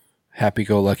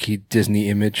happy-go-lucky Disney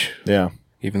image. Yeah.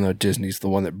 Even though Disney's the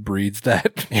one that breeds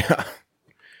that. Yeah.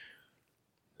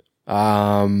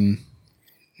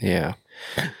 Yeah.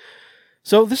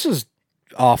 So this is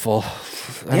awful.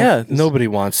 Nobody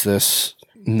wants this.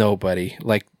 Nobody.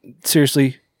 Like,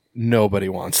 seriously, nobody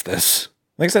wants this.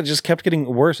 Like I said, it just kept getting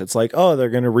worse. It's like, oh, they're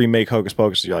going to remake Hocus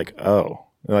Pocus. You're like, oh.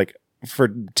 They're like, for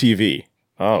TV.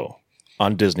 Oh.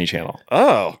 On Disney Channel.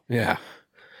 Oh. Yeah.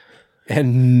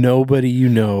 And nobody you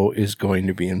know is going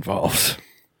to be involved.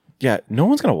 Yeah, no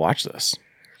one's going to watch this.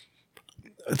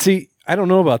 See, I don't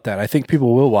know about that. I think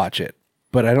people will watch it,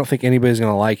 but I don't think anybody's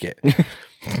going to like it.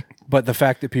 But the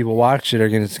fact that people watch it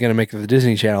it's going to make the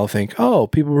Disney Channel think, oh,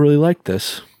 people really like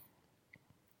this.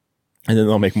 And then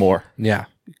they'll make more. Yeah,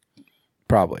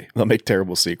 probably. They'll make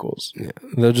terrible sequels. Yeah.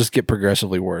 They'll just get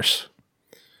progressively worse.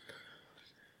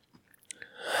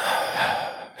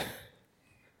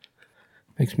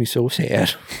 Makes me so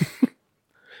sad.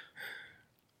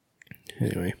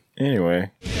 Anyway.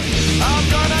 I'm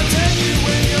gonna take you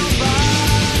where your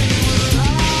body will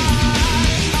hide.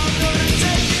 I'm gonna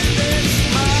take you there,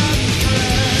 my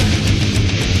friend.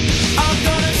 I'm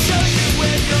gonna show you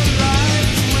where your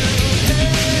life will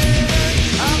end.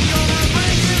 I'm gonna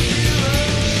bring you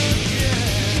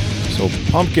again. So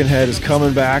Pumpkinhead is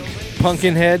coming back.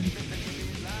 Pumpkinhead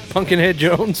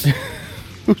Jones.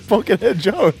 Who's Pumpkinhead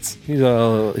Jones? He's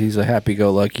a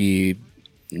happy-go-lucky,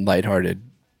 lighthearted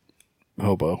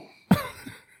hobo.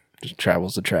 Just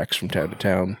travels the tracks from town to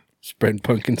town, spreading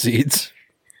pumpkin seeds.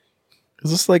 Is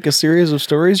this like a series of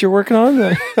stories you're working on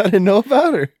that I didn't know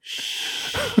about? Or?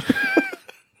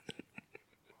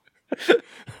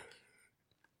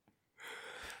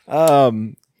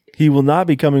 He will not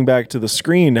be coming back to the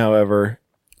screen, however,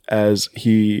 as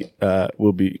he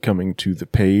will be coming to the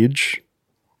page.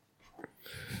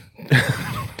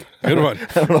 Good one.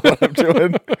 I don't know what I'm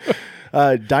doing.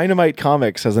 Dynamite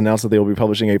Comics has announced that they will be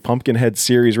publishing a Pumpkinhead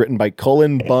series written by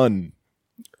Cullen Bunn,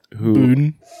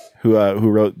 who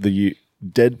wrote the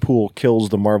Deadpool Kills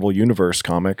the Marvel Universe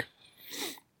comic.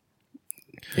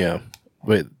 Yeah.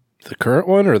 Wait, the current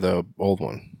one or the old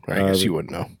one? I guess you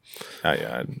wouldn't know. I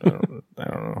don't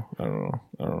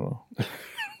know.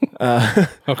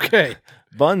 Okay.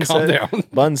 Calm down.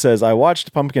 Bunn says, I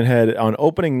watched Pumpkinhead on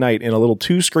opening night in a little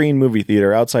 2-screen movie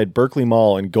theater outside Berkeley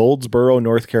Mall in Goldsboro,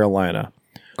 North Carolina.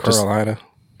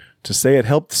 To say it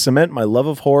helped cement my love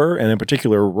of horror, and in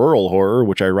particular rural horror,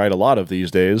 which I write a lot of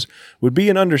these days, would be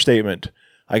an understatement.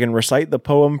 I can recite the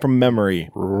poem from memory.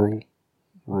 Rural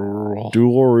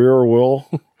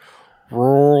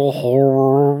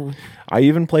horror. I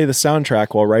even play the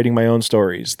soundtrack while writing my own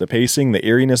stories. The pacing, the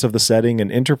eeriness of the setting, and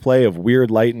interplay of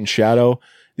weird light and shadow.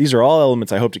 These are all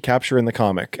elements I hope to capture in the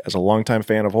comic. As a longtime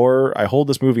fan of horror, I hold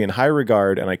this movie in high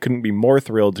regard, and I couldn't be more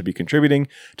thrilled to be contributing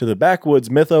to the backwoods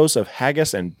mythos of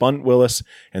Haggis and Bunt Willis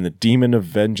and the demon of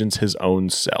vengeance his own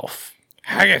self.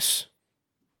 Haggis.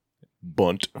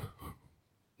 Bunt.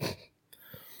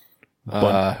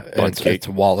 It's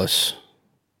Wallace.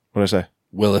 What did I say?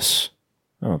 Willis.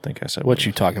 I don't think I said What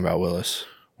you talking about, Willis?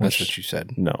 That's what you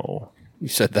said. No. You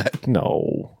said that.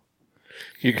 No.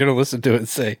 You're going to listen to it and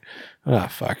say,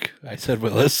 fuck. I said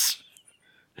Willis.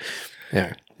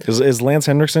 Yeah. Is Lance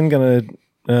Henriksen going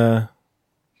to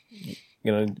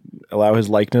allow his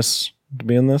likeness to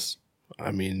be in this?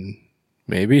 I mean,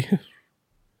 maybe. It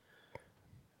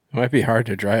might be hard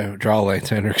to draw Lance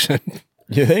Henriksen.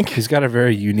 You think? He's got a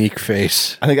very unique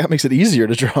face. I think that makes it easier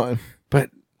to draw him.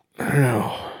 But, I don't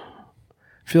know.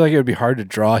 I feel like it would be hard to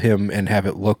draw him and have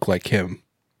it look like him.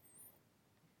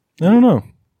 I don't know.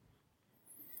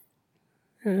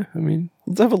 Yeah, I mean,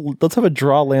 let's have a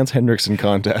draw Lance Henriksen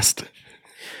contest.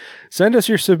 Send us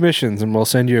your submissions and we'll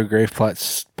send you a Grave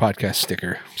Plots podcast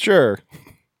sticker. Sure.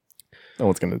 No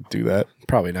one's going to do that.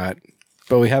 Probably not.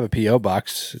 But we have a P.O.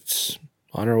 box. It's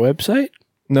on our website.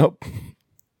 Nope.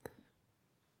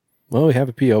 Well, we have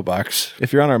a P.O. box.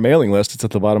 If you're on our mailing list, it's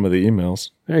at the bottom of the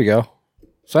emails. There you go.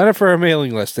 Sign up for our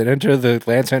mailing list and enter the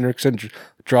Lance Henriksen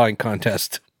drawing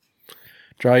contest.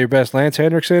 Draw your best Lance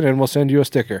Henriksen and we'll send you a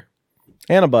sticker.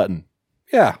 And a button.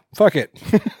 Yeah, fuck it.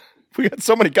 We got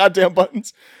so many goddamn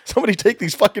buttons. Somebody take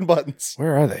these fucking buttons.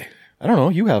 Where are they? I don't know.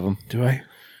 You have them. Do I?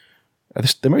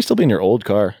 They might still be in your old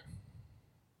car.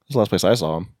 That's the last place I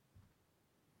saw them.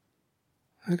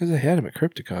 Because I had them at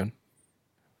Crypticon.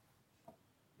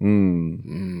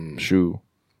 Shoo.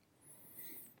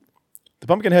 The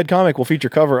Pumpkinhead comic will feature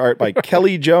cover art by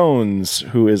Kelly Jones,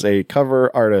 who is a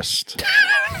cover artist.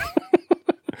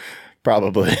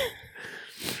 Probably.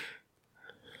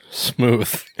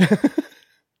 Smooth.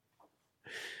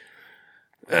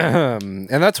 And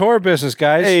that's horror business,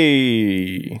 guys.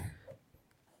 Hey.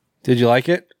 Did you like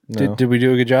it? No. Did we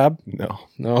do a good job? No.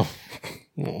 No.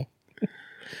 Oh.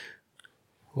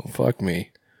 Well, fuck me.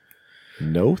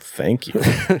 No, thank you.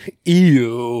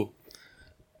 Ew.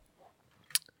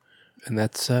 And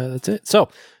that's it. So,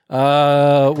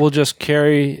 we'll just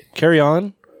carry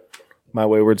on. My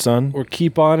wayward son. Or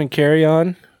keep on and carry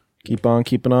on. Keep on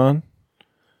keeping on.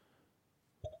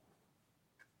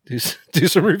 Do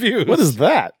some reviews. What is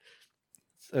that?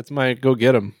 That's my go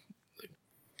get 'em.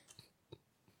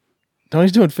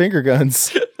 Tony's doing finger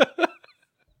guns.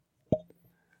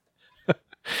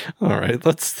 All right,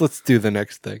 let's do the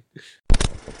next thing.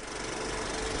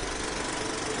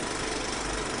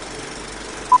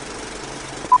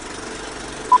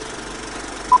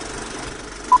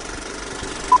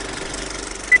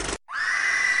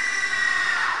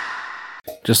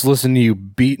 Just listen to you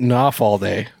beating off all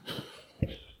day.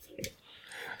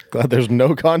 Glad there's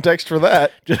no context for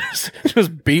that.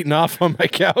 Just beating off on my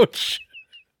couch.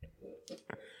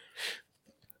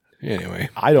 Anyway.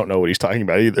 I don't know what he's talking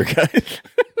about either, guys.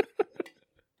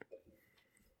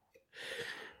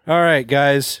 All right,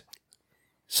 guys.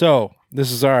 So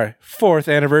this is our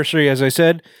 4th anniversary, as I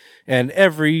said. And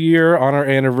every year on our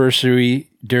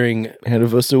anniversary during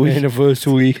anniversary,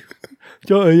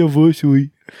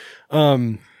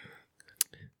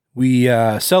 we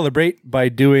celebrate by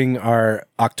doing our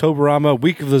Octoberama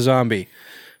Week of the Zombie.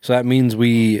 So that means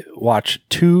we watch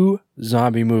 2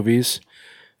 zombie movies,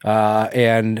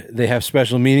 and they have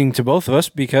special meaning to both of us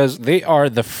because they are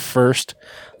the first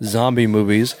zombie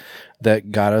movies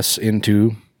that got us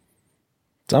into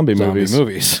zombie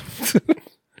movies.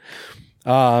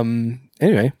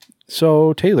 Anyway,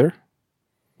 so Taylor,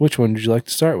 which one did you like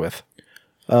to start with?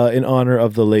 In honor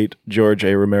of the late George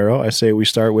A. Romero, I say we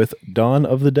start with Dawn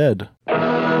of the Dead. In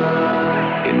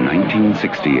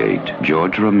 1968,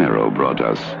 George Romero brought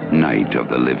us Night of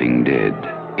the Living Dead.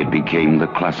 It became the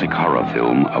classic horror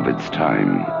film of its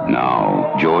time.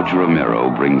 Now, George Romero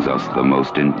brings us the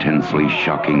most intensely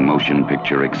shocking motion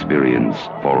picture experience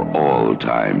for all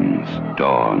times.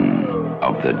 Dawn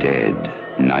of the Dead.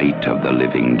 Night of the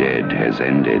Living Dead has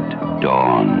ended.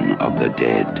 Dawn of the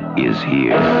Dead is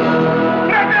here.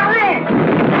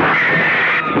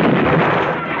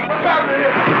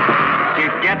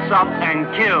 It gets up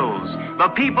and kills. The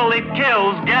people it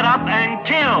kills get up and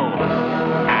kill.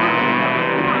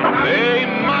 They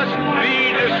must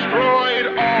be destroyed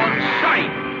on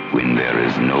sight. When there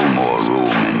is no more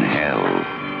room in hell,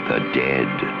 the dead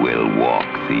will walk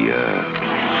the earth.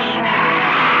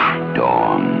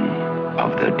 Dawn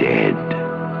of the Dead.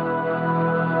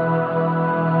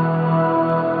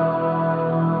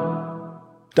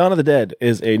 Dawn of the Dead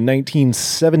is a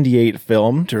 1978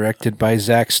 film. Directed by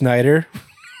Zack Snyder.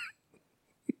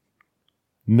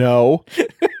 No.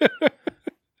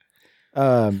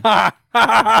 On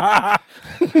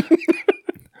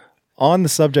the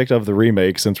subject of the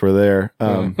remake, since we're there,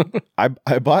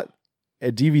 I bought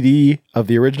a DVD of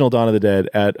the original Dawn of the Dead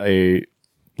at a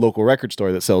local record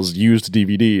store that sells used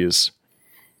DVDs.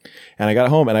 And I got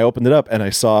home and I opened it up and I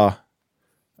saw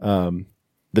the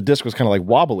disc was kind of like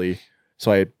wobbly.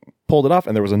 So I pulled it off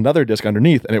and there was another disc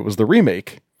underneath and it was the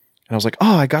remake. And I was like,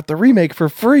 oh, I got the remake for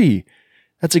free.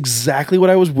 That's exactly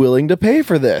what I was willing to pay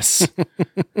for this.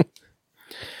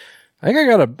 I think I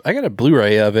got a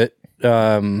Blu-ray of it.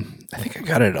 I think I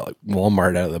got it at like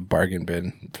Walmart out of the bargain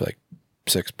bin for like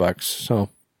 $6. So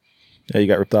yeah, you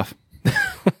got ripped off.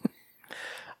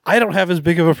 I don't have as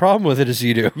big of a problem with it as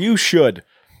you do. You should.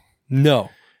 No,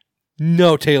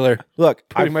 Taylor. Look,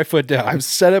 putting my foot down. I've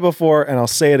said it before and I'll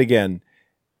say it again.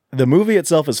 The movie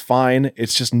itself is fine.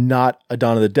 It's just not a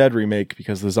Dawn of the Dead remake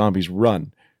because the zombies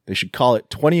run. They should call it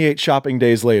 28 Shopping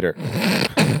Days Later.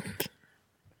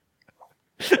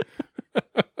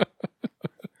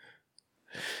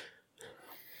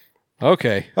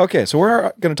 Okay, so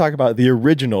we're going to talk about the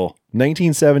original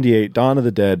 1978 Dawn of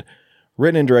the Dead,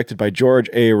 written and directed by George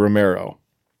A. Romero.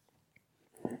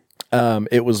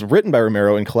 It was written by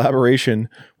Romero in collaboration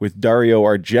with Dario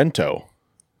Argento.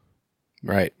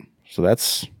 Right. So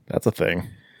that's a thing.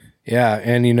 Yeah,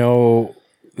 and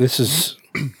this is...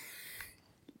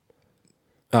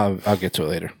 I'll get to it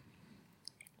later.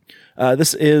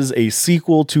 This is a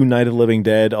sequel to Night of the Living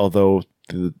Dead, although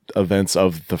the events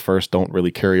of the first don't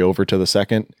really carry over to the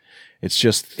second. It's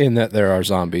just... in that there are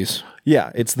zombies.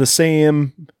 Yeah, it's the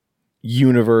same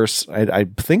universe. I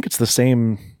think it's the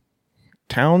same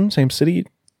town, same city.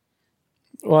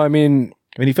 Well, I mean,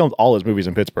 he filmed all his movies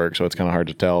in Pittsburgh, so it's kind of hard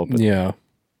to tell. But. Yeah.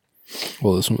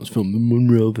 Well, this one was filmed in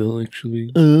Monroeville,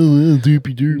 actually. Oh,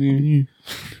 doopy doopy.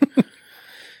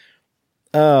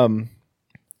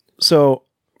 So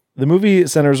the movie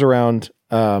centers around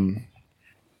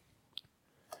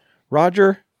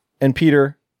Roger and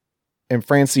Peter and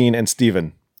Francine and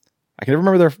Steven. I can never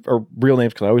remember their real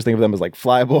names because I always think of them as like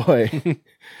Flyboy.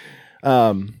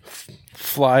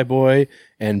 Flyboy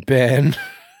and Ben.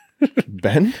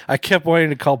 Ben? I kept wanting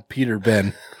to call Peter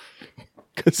Ben.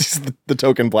 Because he's the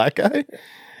token black guy?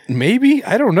 Maybe.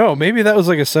 I don't know. Maybe that was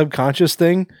like a subconscious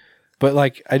thing. But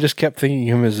like, I just kept thinking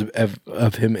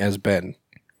of him as Ben.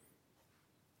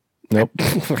 Nope.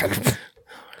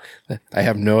 I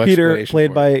have no Peter, explanation.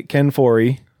 played by Ken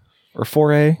Foree. Or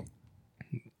Foray.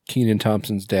 Keenan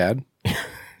Thompson's dad.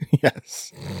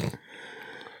 Yes.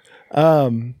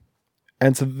 And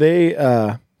so they,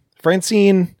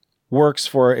 Francine works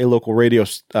for a local radio,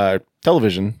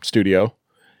 television studio.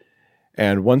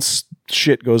 And once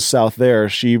shit goes south there,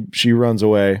 she runs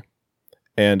away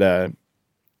and,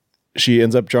 she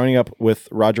ends up joining up with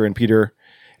Roger and Peter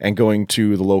and going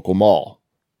to the local mall.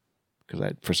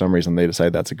 Because for some reason they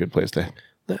decide that's a good place to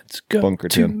Let's go bunker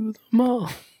to to the mall.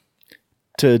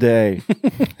 today.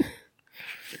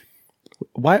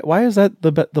 Why is that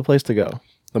the place to go?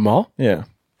 The mall? Yeah.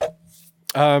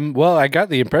 Well, I got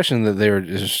the impression that they were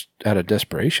just out of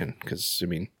desperation because, I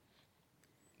mean,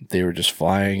 they were just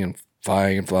flying and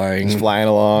flying and flying. Just flying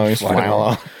along.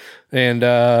 And,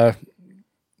 I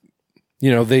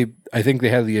think they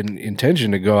had the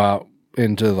intention to go out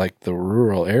into like the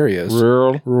rural areas.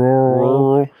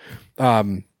 Rural.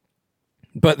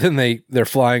 But then they're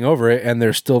flying over it and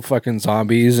there's still fucking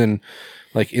zombies and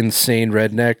like insane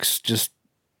rednecks just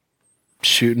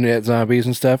shooting at zombies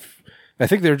and stuff. I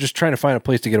think they were just trying to find a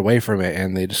place to get away from it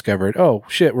and they discovered, oh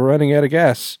shit, we're running out of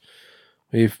gas.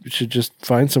 We should just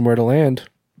find somewhere to land.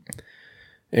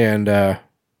 And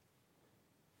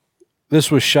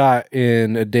this was shot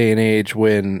in a day and age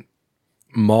when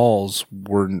malls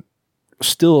were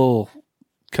still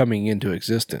coming into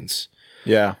existence.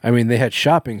 Yeah. I mean, they had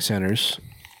shopping centers.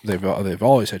 They've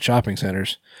always had shopping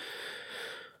centers.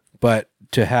 But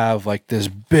to have like this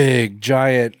big,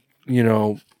 giant,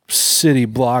 city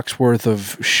blocks worth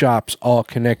of shops all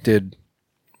connected,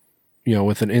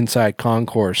 with an inside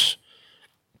concourse,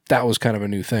 that was kind of a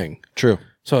new thing. True.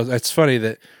 So it's funny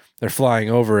that they're flying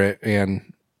over it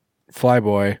and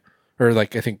Flyboy, or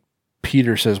like I think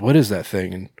Peter says, "What is that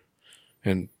thing?"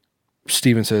 And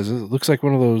Steven says, "It looks like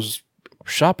one of those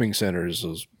shopping centers,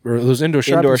 those indoor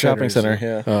shopping center,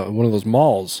 yeah, one of those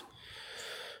malls."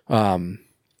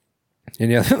 And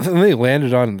yeah, they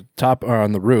landed on the top or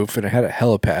on the roof, and it had a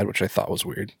helipad, which I thought was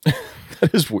weird.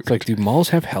 That is weird. It's like, do malls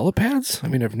have helipads? I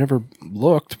mean, I've never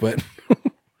looked, but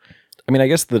I mean, I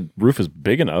guess the roof is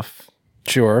big enough.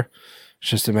 Sure, it's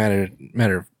just a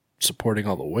matter of supporting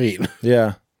all the weight.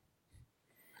 Yeah.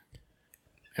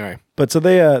 Anyway, but so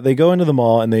they go into the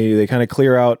mall and they kind of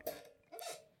clear out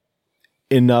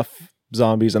enough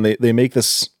zombies, and they make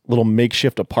this little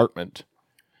makeshift apartment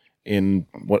in,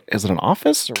 what is it, an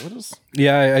office or what is?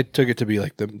 Yeah, I took it to be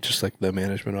like the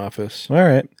management office. All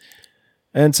right.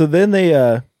 And so then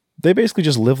they basically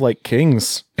just live like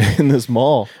kings in this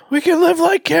mall. We can live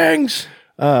like kings.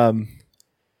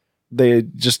 They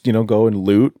just, go and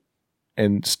loot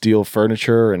and steal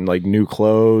furniture and like new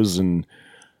clothes and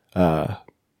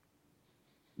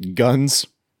guns.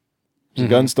 There's a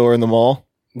gun store in the mall.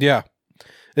 Yeah.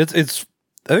 It's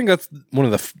I think that's one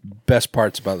of the best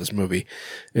parts about this movie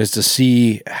is to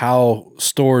see how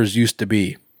stores used to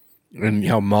be and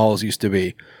how malls used to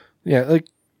be. Yeah, like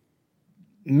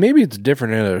maybe it's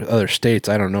different in other states,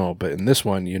 I don't know, but in this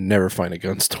one you never find a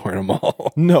gun store in a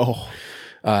mall. No.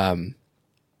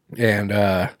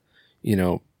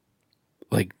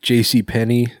 Like J.C.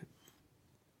 Penney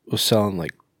was selling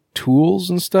like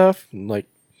tools and stuff, and like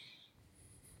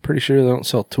pretty sure they don't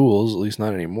sell tools, at least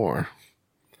not anymore.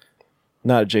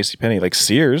 Not JCPenney, like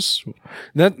Sears.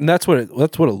 That's what it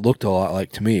looked a lot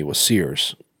like to me, was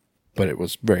Sears, but it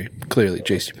was very clearly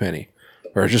JCPenney,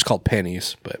 or it's just called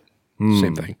Pennies, but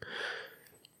same thing.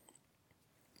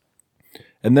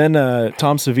 And then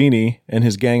Tom Savini and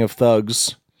his gang of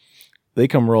thugs, they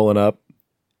come rolling up.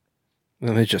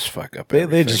 And they just fuck up They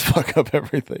everything. just fuck up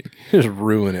everything. They just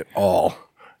ruin it all.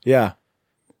 Yeah.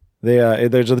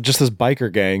 There's just this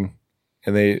biker gang,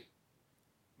 and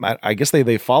I guess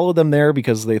they followed them there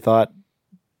because they thought,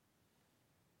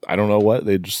 I don't know what,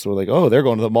 they just were like, oh, they're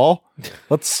going to the mall.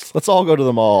 Let's all go to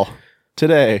the mall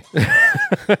today.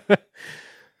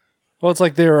 Well, it's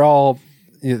like they were all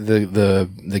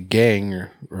the gang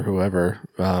or whoever.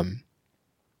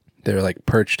 They're like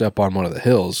perched up on one of the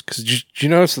hills. Because did you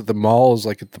notice that the mall is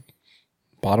like at the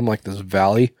bottom, like this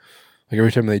valley? Like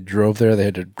every time they drove there, they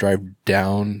had to drive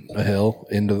down a hill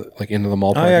into the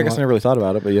mall. Oh yeah, I guess I never really thought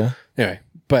about it, but yeah. Anyway,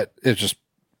 but it's just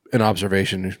an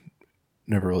observation.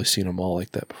 Never really seen a mall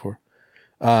like that before.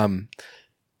 And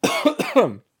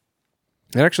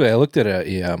actually, I looked at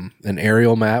an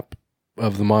aerial map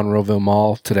of the Monroeville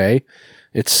Mall today.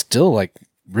 It's still like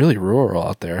really rural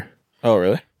out there. Oh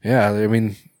really? Yeah, I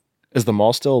mean, is the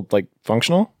mall still like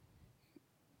functional?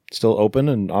 Still open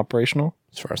and operational?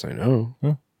 As far as I know,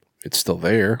 it's still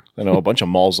there. I know a bunch of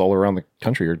malls all around the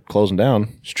country are closing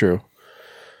down. It's true.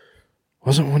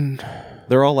 Wasn't one?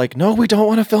 They're all like, no, we don't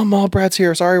want to film Mall Brats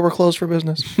here. Sorry, we're closed for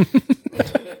business.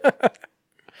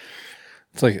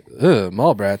 It's like,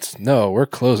 Mall Brats. No, we're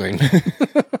closing.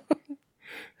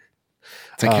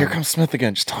 It's like, here comes Smith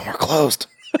again. Just tell him we're closed.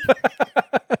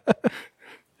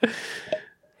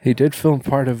 He did film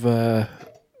part of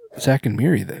Zack and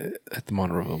Miri at the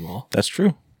Monroeville Mall. That's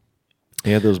true.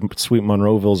 He had those sweet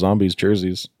Monroeville Zombies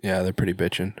jerseys. Yeah, they're pretty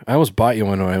bitchin'. I almost bought you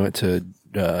one when I went to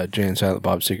Jay and Silent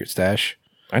Bob's Secret Stash.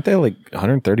 Aren't they like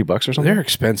 $130 or something? They're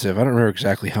expensive. I don't remember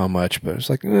exactly how much, but it's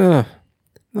like, not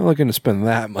looking to spend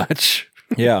that much.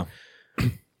 Yeah.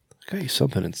 I got you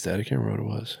something instead. I can't remember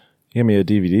what it was. He gave me a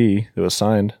DVD that was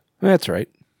signed. That's right.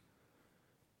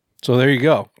 So there you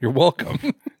go. You're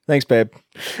welcome. Thanks, babe.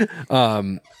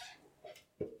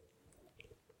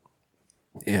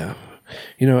 Yeah.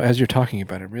 As you're talking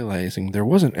about it, realizing there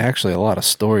wasn't actually a lot of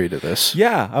story to this.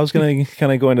 Yeah, I was going to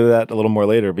kind of go into that a little more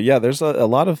later. But yeah, there's a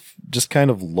lot of just kind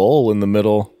of lull in the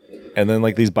middle. And then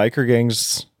like these biker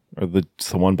gangs, or the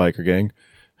one biker gang,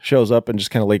 shows up and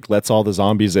just kind of like lets all the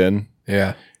zombies in.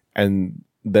 Yeah. And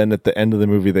then at the end of the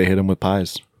movie, they hit him with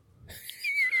pies.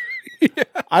 Yeah.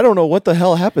 I don't know what the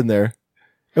hell happened there.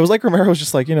 It was like Romero was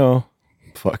just like,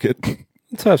 fuck it.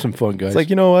 Let's have some fun, guys. It's like,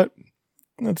 you know what?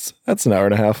 That's an hour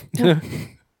and a half. Yeah.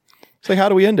 It's like, how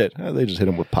do we end it? They just hit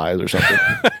him with pies or something.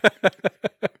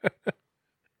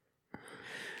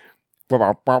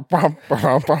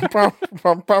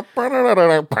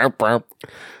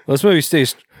 This movie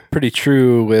stays pretty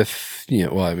true with,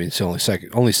 it's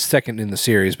only second in the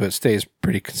series, but it stays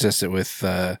pretty consistent with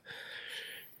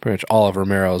pretty much all of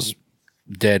Romero's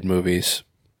dead movies,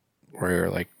 where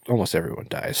like almost everyone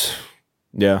dies.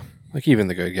 Yeah, like even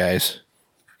the good guys.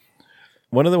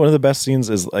 One of the best scenes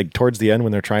is like towards the end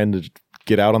when they're trying to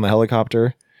get out on the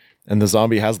helicopter, and the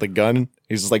zombie has the gun.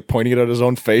 He's just like pointing it at his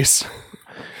own face.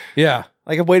 Yeah,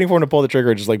 like I'm waiting for him to pull the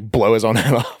trigger and just like blow his own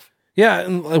head off. Yeah,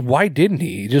 and like, why didn't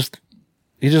he? He just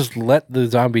let the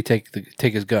zombie take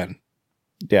his gun.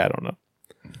 Yeah, I don't know.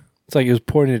 It's like it was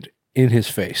pointed in his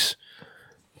face.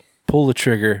 Pull the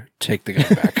trigger, take the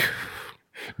gun back.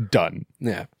 Done.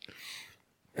 Yeah.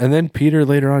 And then Peter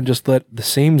later on just let the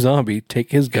same zombie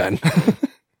take his gun.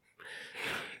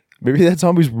 Maybe that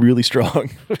zombie's really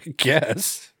strong. I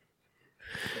guess.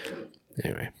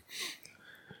 Anyway.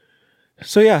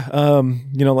 So yeah,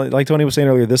 like Tony was saying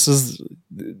earlier, this is,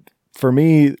 for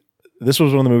me, this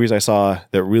was one of the movies I saw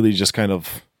that really just kind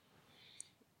of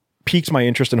piqued my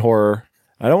interest in horror.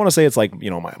 I don't want to say it's like,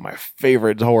 my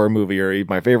favorite horror movie or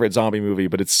my favorite zombie movie,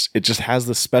 but it just has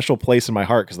this special place in my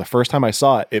heart because the first time I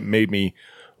saw it, it made me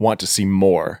want to see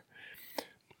more.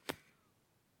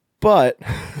 But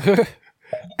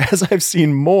as I've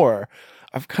seen more,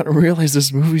 I've kind of realized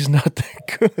this movie's not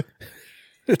that good.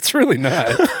 It's really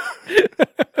not.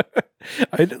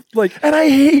 And I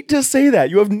hate to say that.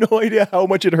 You have no idea how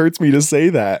much it hurts me to say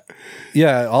that.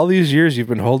 Yeah, all these years you've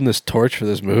been holding this torch for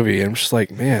this movie, and I'm just like,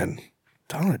 man,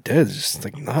 Dawn of the Dead is just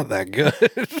like not that good.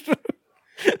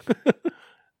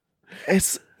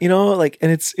 It's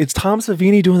and it's Tom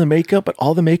Savini doing the makeup, but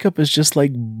all the makeup is just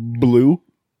like blue.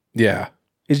 Yeah,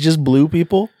 it's just blue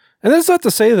people. And that's not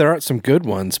to say there aren't some good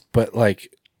ones, but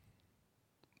like,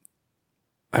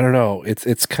 I don't know.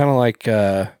 It's kind of like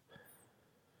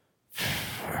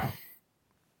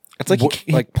it's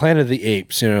like Planet of the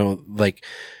Apes. Like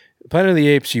Planet of the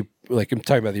Apes. I'm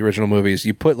talking about the original movies.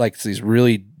 You put like these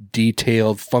really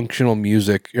detailed, functional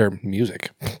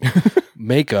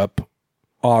makeup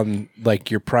on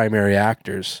like your primary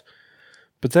actors,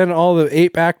 but then all the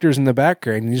ape actors in the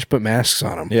background, you just put masks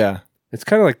on them. Yeah, it's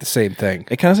kind of like the same thing.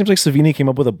 It kind of seems like Savini came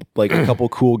up with a couple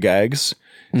cool gags.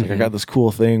 It's like, I got this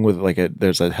cool thing with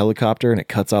there's a helicopter and it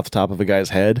cuts off the top of a guy's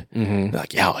head. Mm-hmm. They're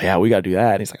like, yeah, we got to do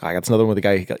that. And he's like, I got another one with a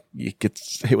guy he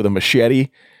gets hit with a machete.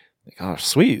 Like, oh,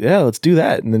 sweet, yeah, let's do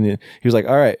that. And then he was like,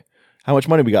 all right, how much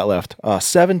money we got left?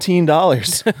 $17.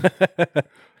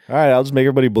 All right, I'll just make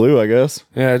everybody blue, I guess.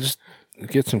 Yeah, just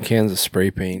get some cans of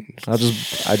spray paint. I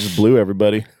just blew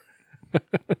everybody.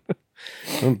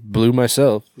 I blew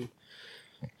myself.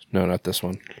 No, not this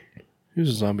one. He was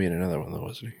a zombie in another one, though,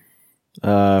 wasn't he?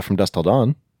 From Dusk Till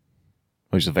Dawn.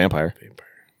 Oh, he's a vampire.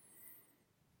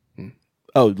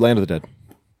 Oh, Land of the Dead.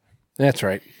 That's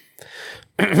right.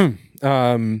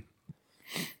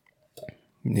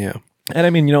 Yeah. And I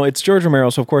mean, it's George Romero,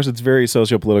 so of course it's very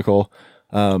sociopolitical.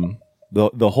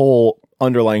 The whole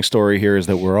underlying story here is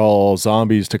that we're all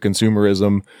zombies to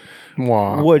consumerism,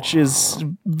 which is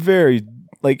very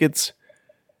it's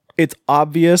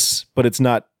obvious, but it's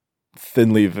not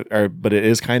but it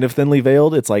is kind of thinly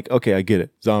veiled. It's like, okay, I get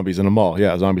it. Zombies in a mall.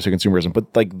 Yeah, zombies to consumerism.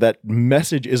 But like that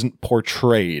message isn't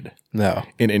portrayed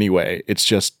in any way. It's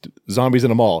just zombies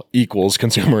in a mall equals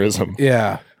consumerism.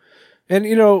 Yeah. And,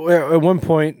 at one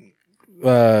point,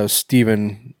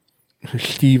 Steven,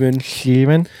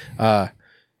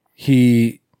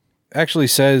 he actually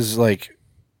says or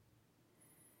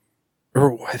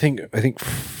I think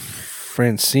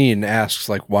Francine asks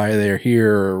why they're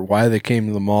here or why they came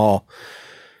to the mall,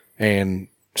 and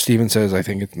Steven says, I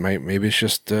think maybe it's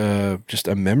just a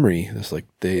memory. It's like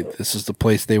this is the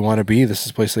place they want to be. This is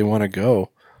the place they want to go.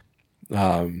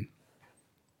 And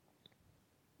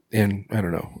I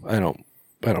don't know. I don't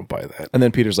buy that. And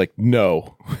then Peter's like,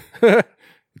 no,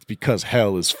 it's because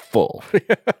hell is full.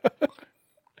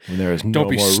 When there is no Don't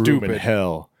be more room stupid. in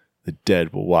hell, the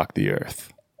dead will walk the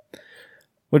earth.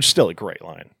 Which is still a great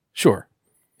line. Sure.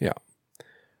 Yeah.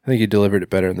 I think he delivered it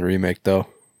better in the remake, though.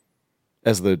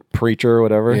 As the preacher or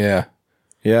whatever? Yeah.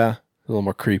 Yeah. A little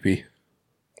more creepy.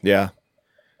 Yeah.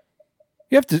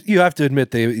 You have to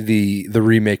admit the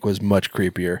remake was much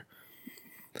creepier.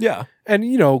 Yeah.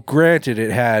 And, granted,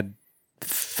 it had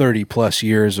 30 plus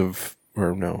years of,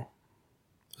 or no,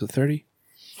 was it 30?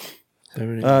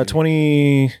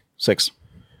 26.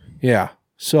 Yeah.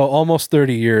 So almost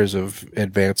 30 years of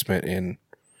advancement in,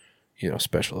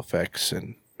 special effects.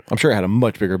 And I'm sure it had a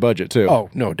much bigger budget too. oh,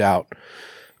 no doubt.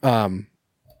 And,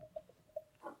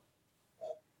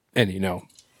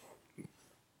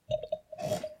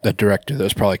 the director that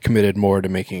was probably committed more to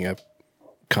making a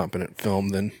competent film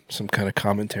than some kind of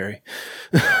commentary.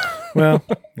 Well,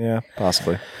 yeah,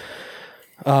 possibly.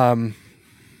 Yeah.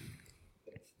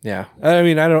 I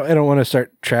mean, I don't want to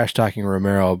start trash talking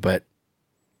Romero, but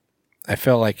I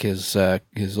felt like his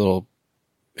little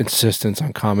insistence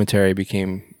on commentary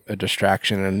became a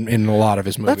distraction in a lot of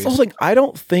his movies. That's the whole thing. I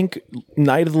don't think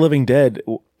Night of the Living Dead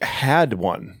had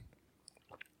one.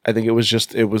 I think it was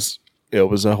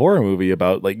a horror movie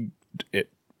about it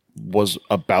was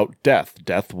about death.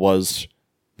 Death was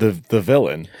the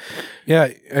villain. Yeah,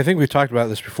 I think we've talked about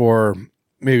this before,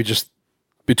 maybe just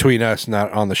between us,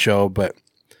 not on the show, but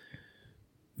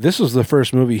this was the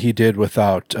first movie he did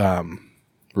without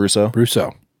Russo.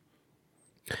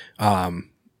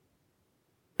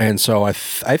 And so I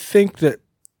think that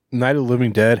Night of the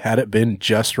Living Dead, had it been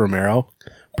just Romero,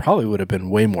 probably would have been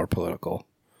way more political.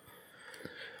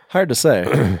 Hard to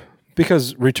say.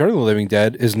 Because Return of the Living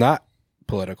Dead is not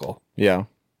political. Yeah.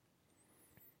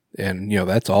 And,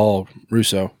 that's all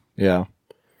Russo. Yeah.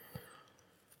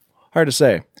 Hard to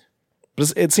say.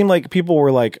 But it seemed like people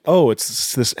were like, oh, it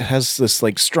has this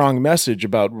strong message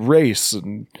about race.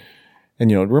 And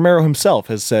Romero himself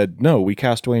has said, no, we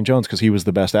cast Dwayne Jones because he was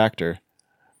the best actor.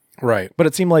 Right. But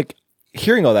it seemed like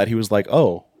hearing all that, he was like,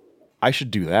 oh, I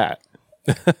should do that.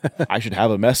 I should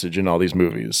have a message in all these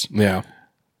movies. Yeah.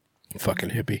 Fucking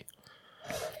hippie.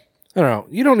 I don't know.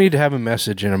 You don't need to have a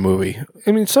message in a movie.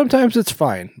 I mean, sometimes it's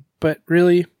fine, but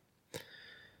really,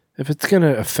 if it's going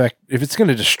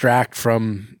to distract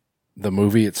from the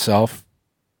movie itself,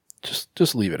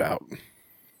 just leave it out.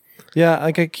 Yeah,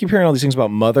 I keep hearing all these things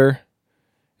about Mother,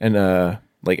 and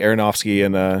Aronofsky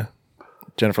and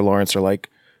Jennifer Lawrence are like,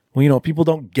 well, people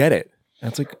don't get it.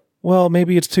 And it's like, well,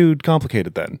 maybe it's too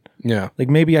complicated then. Yeah.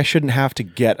 Maybe I shouldn't have to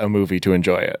get a movie to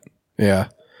enjoy it. Yeah.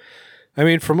 I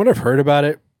mean, from what I've heard about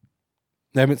it,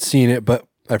 I haven't seen it, but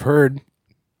I've heard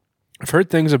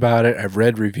things about it. I've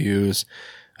read reviews.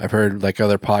 I've heard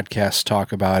other podcasts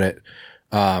talk about it.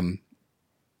 I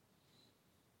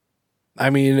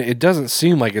mean, it doesn't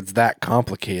seem like it's that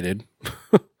complicated.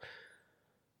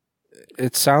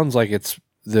 It sounds like it's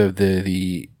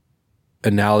the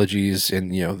analogies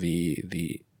and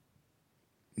the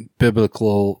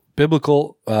biblical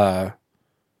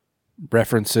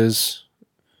references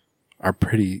are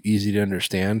pretty easy to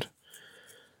understand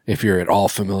if you're at all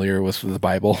familiar with the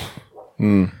Bible.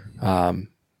 And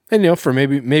for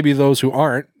maybe those who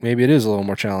aren't, maybe it is a little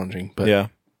more challenging, but yeah,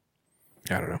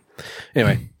 I don't know.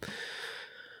 Anyway.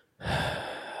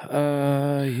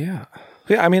 Yeah.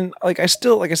 Yeah, I mean, like I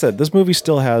said, this movie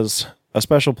still has a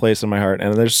special place in my heart,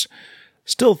 and there's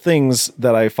still things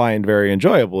that I find very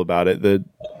enjoyable about it. The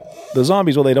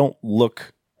zombies, well, they don't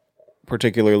look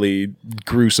particularly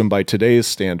gruesome by today's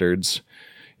standards.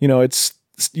 You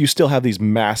still have these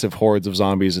massive hordes of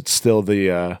zombies. It's still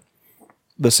the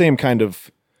same kind of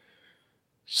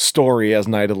story as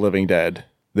Night of the Living Dead.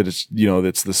 That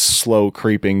it's the slow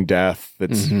creeping death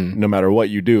that's no matter what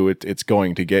you do, it's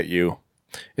going to get you.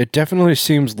 It definitely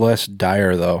seems less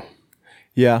dire, though.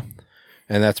 Yeah.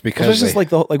 And that's because it's just like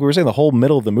we were saying, the whole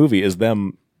middle of the movie is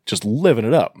them just living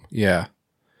it up. Yeah.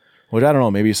 Which I don't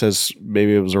know. Maybe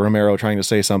it was Romero trying to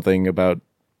say something about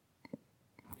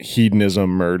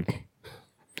hedonism or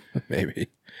maybe.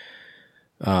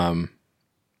 But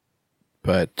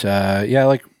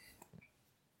yeah,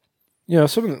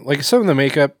 some of the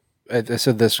makeup. I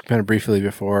said this kind of briefly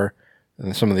before,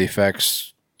 and some of the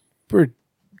effects were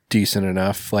decent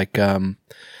enough. Like the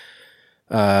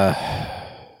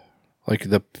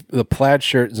plaid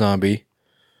shirt zombie,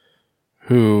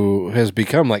 who has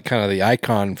become kind of the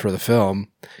icon for the film,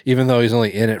 even though he's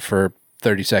only in it for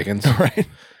 30 seconds. Right.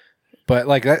 But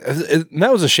like that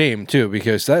was a shame too,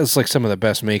 because that was like some of the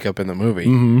best makeup in the movie.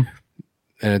 Mm-hmm.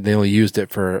 And they only used it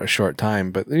for a short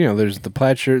time. But there's the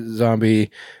plaid shirt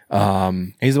zombie.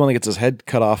 He's the one that gets his head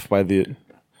cut off by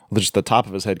just the top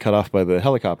of his head cut off by the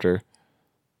helicopter.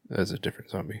 That's a different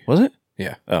zombie. Was it?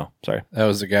 Yeah. Oh, sorry. That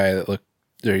was the guy that looked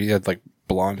there. He had like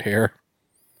blonde hair.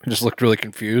 He just looked really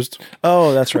confused.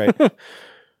 Oh, that's right.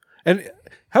 And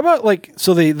how about like,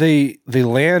 so they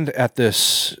land at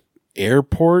this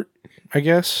airport, I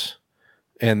guess,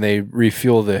 and they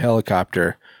refuel the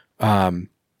helicopter. And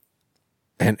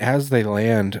as they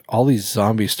land, all these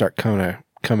zombies start coming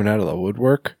out of the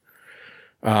woodwork.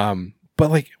 But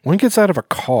like one gets out of a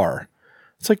car.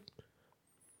 It's like,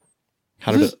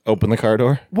 How did it open the car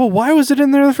door? well, why was it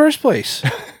in there in the first place?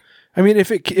 I mean,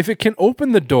 if it can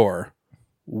open the door,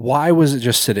 why was it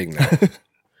just sitting there?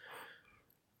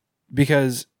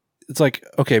 Because it's like,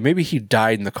 okay, maybe he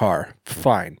died in the car.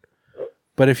 Fine.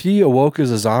 But if he awoke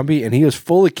as a zombie and he was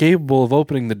fully capable of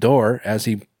opening the door as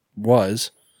he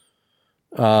was,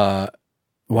 why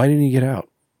didn't he get out?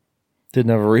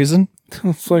 Didn't have a reason.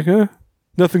 It's like,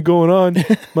 nothing going on.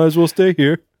 Might as well stay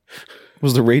here.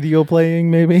 Was the radio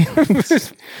playing, maybe?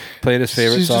 Playing his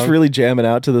favorite She's song. just really jamming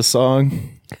out to the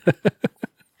song.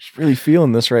 Just really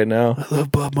feeling this right now. I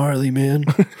love Bob Marley, man.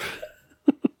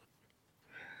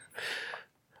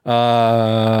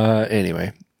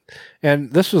 Anyway.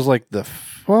 And this was like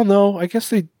well, no, I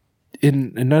guess they,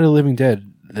 in Night of the Living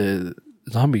Dead, the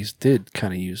zombies did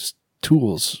kind of use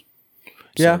tools.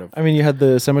 Yeah. Sort of. I mean, you had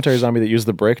the cemetery zombie that used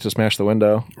the brick to smash the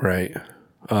window. Right.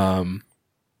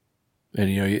 And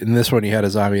in this one, you had a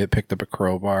zombie that picked up a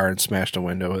crowbar and smashed a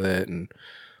window with it, and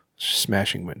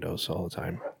smashing windows all the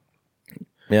time.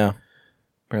 Yeah.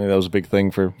 Apparently that was a big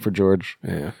thing for George.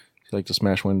 Yeah. He liked to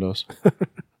smash windows.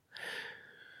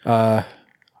 Yeah.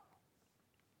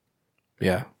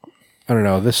 I don't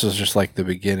know. This is just like the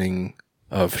beginning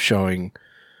of showing,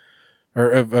 or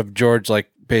of George like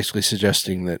basically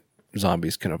suggesting that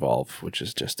zombies can evolve, which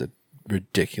is just a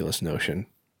ridiculous notion.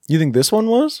 You think this one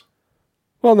was?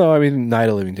 Well, no, I mean, Night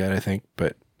of the Living Dead, I think,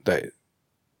 but I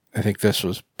think this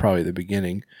was probably the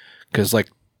beginning, because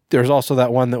like there's also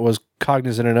that one that was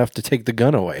cognizant enough to take the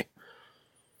gun away,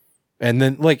 and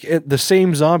then like the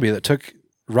same zombie that took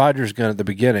Roger's gun at the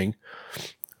beginning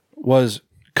was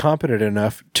competent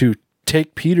enough to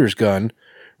take Peter's gun,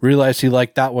 realized he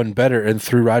liked that one better, and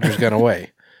threw Roger's gun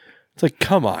away. It's like,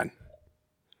 come on,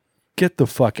 get the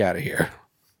fuck out of here.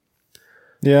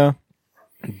 Yeah.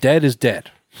 Dead is dead.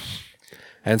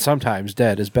 And sometimes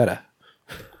dead is better.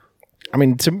 I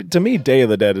mean, to me, Day of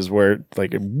the Dead is where,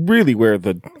 like, really where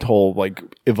the whole, like,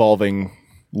 evolving,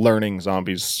 learning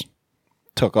zombies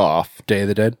took off. Day of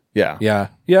the Dead? Yeah. Yeah.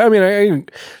 Yeah, I mean, I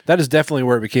that is definitely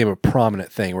where it became a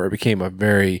prominent thing, where it became a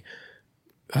very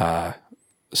front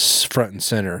and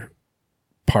center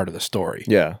part of the story.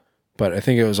 Yeah. But I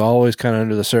think it was always kind of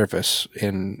under the surface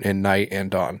in Night and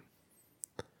Dawn.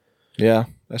 Yeah,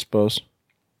 I suppose.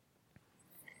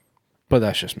 But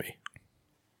that's just me.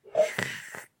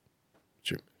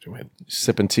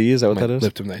 Sipping tea, is that what that is?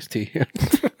 Lipton iced tea.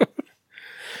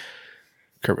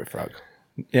 Kermit Frog.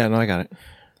 Yeah, no, I got it.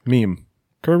 Meme.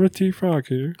 Kermit T. Frog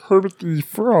here. Kermit the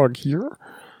Frog here.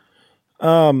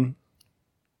 Yeah,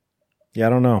 I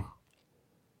don't know.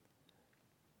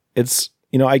 It's,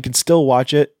 I could still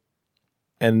watch it,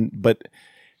 but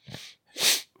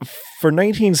for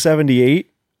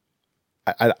 1978,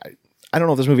 I don't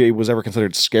know if this movie was ever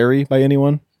considered scary by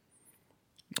anyone.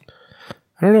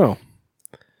 I don't know.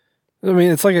 I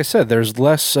mean, it's like I said, there's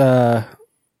less like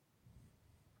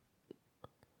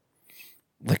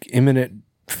imminent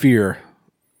fear,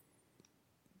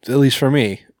 at least for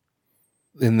me,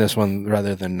 in this one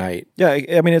rather than Night. Yeah,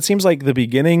 I mean, it seems like the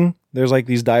beginning, there's like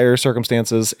these dire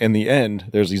circumstances, and the end,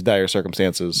 there's these dire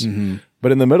circumstances. Mm-hmm.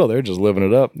 But in the middle, they're just living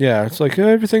it up. Yeah, it's like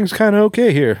everything's kind of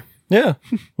okay here. Yeah,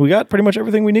 we got pretty much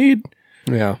everything we need.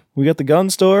 Yeah. We got the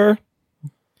gun store,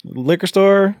 liquor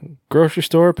store, grocery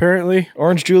store, apparently.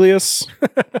 Orange Julius.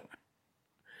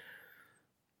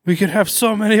 We could have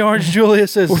so many Orange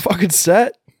Juliuses. We're fucking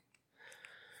set.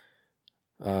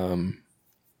 I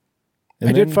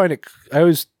did find it. I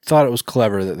always thought it was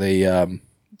clever that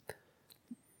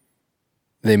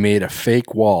they made a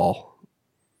fake wall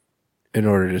in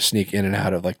order to sneak in and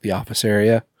out of like the office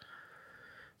area.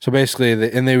 So basically,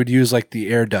 they would use like the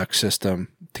air duct system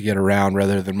to get around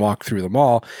rather than walk through the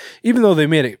mall. Even though they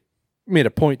made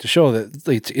a point to show that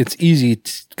it's easy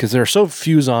because there are so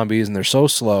few zombies and they're so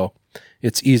slow.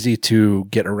 It's easy to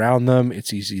get around them.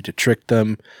 It's easy to trick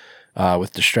them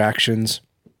with distractions.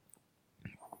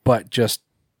 But just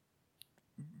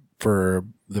for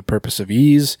the purpose of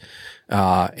ease,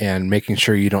 and making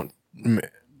sure you don't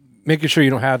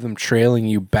have them trailing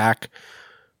you back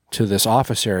to this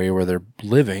office area where they're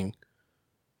living,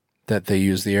 that they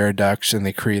use the air ducts and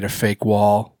they create a fake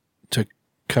wall to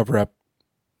cover up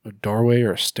a doorway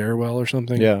or a stairwell or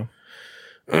something. Yeah.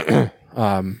 I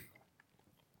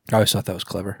always thought that was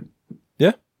clever.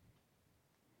 Yeah.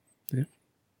 Yeah.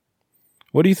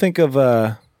 What do you think of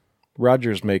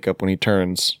Roger's makeup when he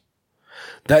turns?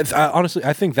 Honestly,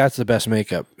 I think that's the best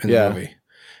makeup in the movie,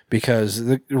 because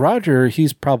Roger,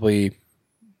 he's probably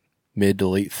mid to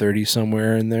late 30s,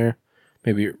 somewhere in there,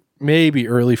 maybe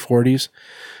early 40s,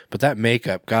 but that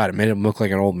makeup, God, it made him look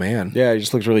like an old man. Yeah, he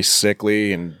just looks really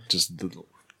sickly and just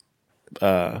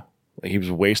like he was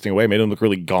wasting away. Made him look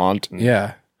really gaunt. And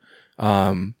Yeah.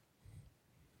 Yeah,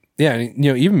 and,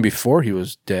 even before he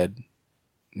was dead,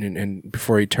 and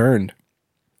before he turned,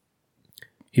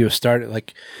 he was started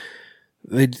like.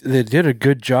 They did a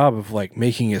good job of like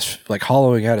making his, like,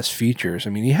 hollowing out his features. I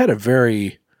mean, he had a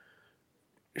very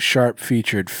sharp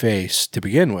featured face to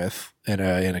begin with, and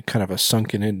a kind of a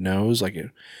sunken in nose, like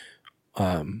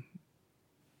almost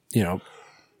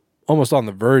on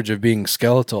the verge of being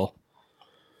skeletal.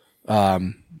 But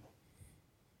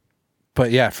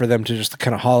yeah, for them to just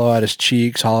kind of hollow out his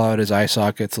cheeks, hollow out his eye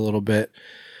sockets a little bit,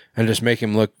 and just make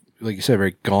him look, like you said,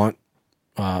 very gaunt.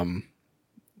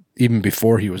 Even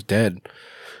before he was dead,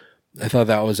 I thought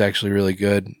that was actually really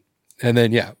good. And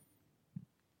then, God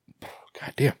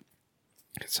damn,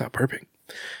 it's not perfect.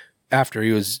 After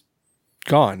he was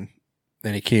gone,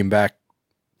 then he came back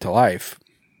to life.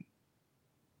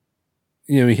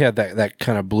 He had that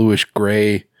kind of bluish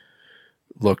gray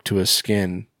look to his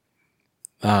skin,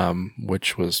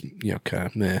 which was, kind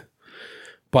of meh.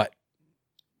 But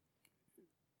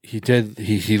he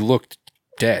looked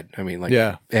dead. I mean,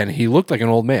 and he looked like an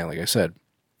old man, like I said.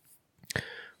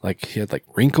 Like, he had like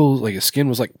wrinkles, like his skin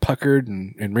was like puckered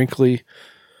and wrinkly.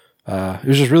 It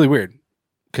was just really weird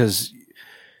because,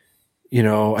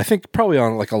 I think probably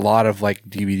on like a lot of like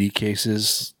DVD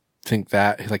cases, think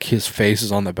that like his face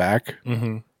is on the back.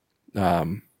 Mm-hmm.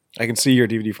 I can see your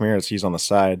DVD from here. He's on the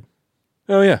side.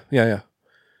 Oh yeah.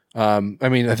 I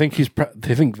mean, I think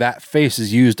I think that face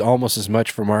is used almost as much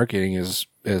for marketing as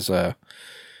the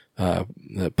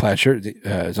plaid shirt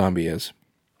zombie is.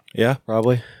 Yeah,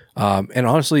 probably. And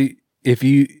honestly,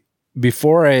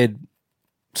 before I had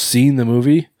seen the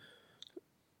movie,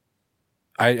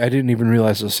 I didn't even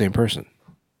realize it was the same person.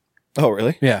 Oh,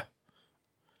 really? Yeah.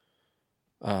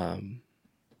 But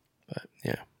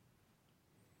yeah.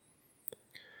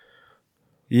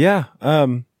 Yeah.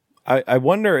 I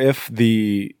wonder if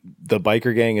the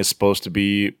biker gang is supposed to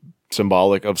be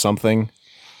symbolic of something,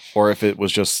 or if it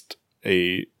was just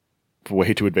a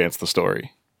way to advance the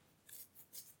story.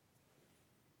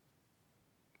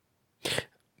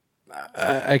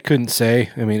 I couldn't say.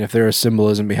 I mean, if there was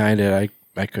symbolism behind it,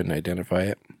 I couldn't identify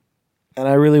it. And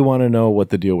I really want to know what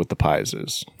the deal with the pies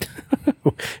is.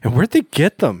 And where'd they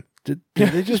get them? Did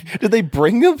they just did they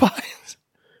bring the pies?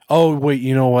 Oh wait,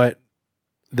 you know what?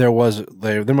 There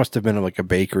must have been like a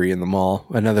bakery in the mall.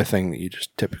 Another thing that you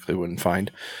just typically wouldn't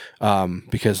find,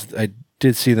 because I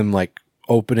did see them like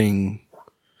opening,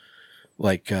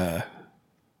 like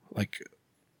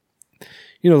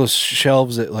those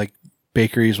shelves that like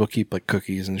bakeries will keep like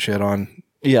cookies and shit on,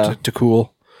 to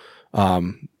cool.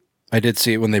 I did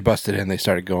see it when they busted in. They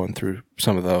started going through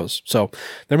some of those, so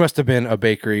there must have been a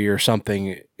bakery or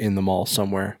something in the mall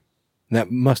somewhere. And that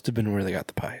must have been where they got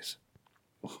the pies.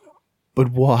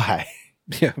 But why?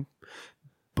 Yeah,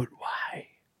 but why?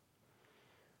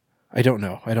 I don't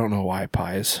know. I don't know why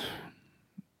pies.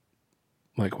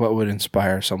 Like, what would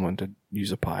inspire someone to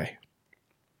use a pie?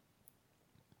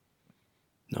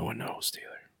 No one knows,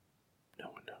 Taylor. No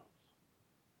one knows.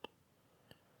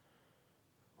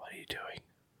 What are you doing?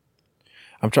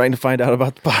 I'm trying to find out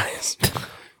about the pies.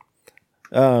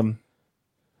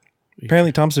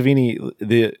 Apparently, Tom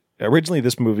Savini, originally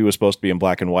this movie was supposed to be in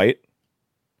black and white.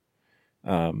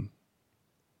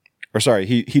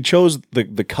 He chose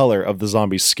the color of the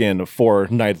zombie's skin for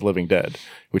Night of the Living Dead,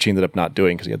 which he ended up not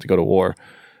doing because he had to go to war.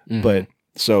 Mm-hmm. But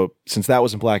so since that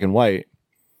was in black and white,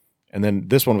 and then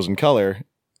this one was in color,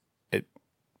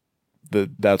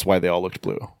 that's why they all looked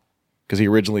blue, because he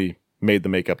originally made the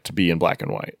makeup to be in black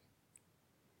and white.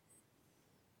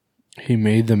 He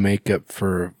made the makeup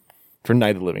for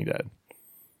Night of the Living Dead.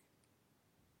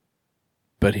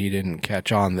 But he didn't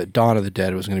catch on that Dawn of the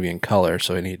Dead was going to be in color,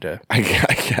 so he needed to... I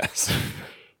guess.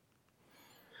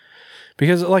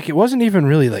 Because, like, it wasn't even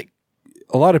really, like...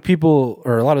 A lot of people,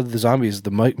 or a lot of the zombies, the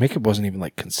makeup wasn't even,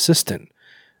 like, consistent.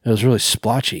 It was really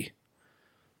splotchy.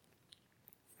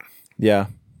 Yeah.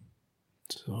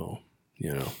 So,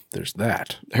 there's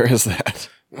that. There is that.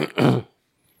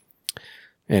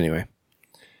 Anyway,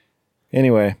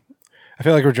 I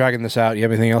feel like we're dragging this out. You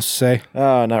have anything else to say?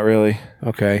 Not really.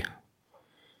 Okay.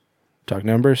 Talk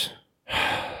numbers?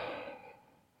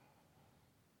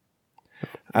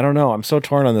 I don't know. I'm so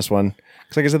torn on this one.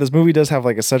 Because like I said, this movie does have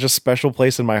like such a special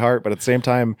place in my heart, but at the same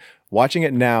time, watching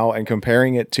it now and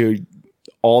comparing it to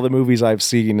all the movies I've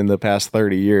seen in the past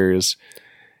 30 years.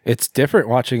 It's different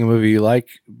watching a movie you like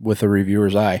with a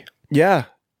reviewer's eye. Yeah,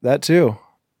 that too.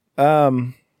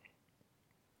 But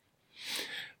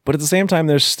at the same time,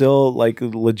 there's still like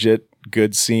legit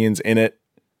good scenes in it.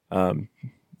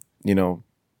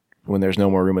 When there's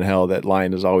no more room in hell, that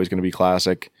line is always going to be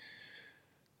classic.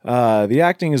 The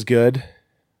acting is good.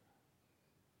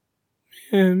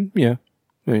 Yeah.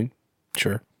 I mean,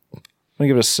 sure. I'm going to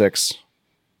give it a 6.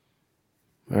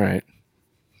 All right.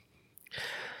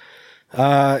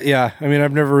 Yeah. I mean,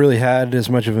 I've never really had as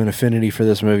much of an affinity for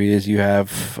this movie as you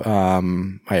have.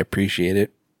 I appreciate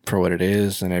it for what it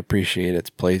is, and I appreciate its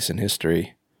place in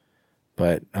history.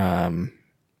 But, yeah.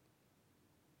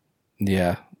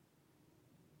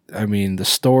 I mean, the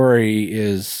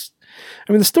story's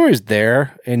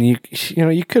there, and you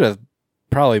could have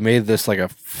probably made this like a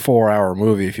 4-hour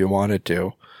movie if you wanted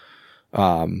to.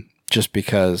 Just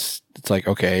because it's like,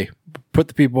 okay, put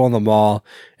the people in the mall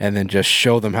and then just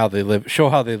show how they live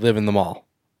in the mall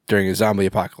during a zombie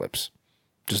apocalypse.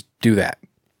 Just do that.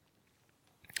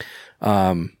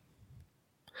 And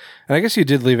I guess you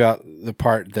did leave out the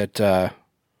part that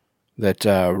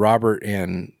Robert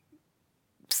and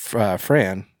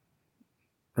Steven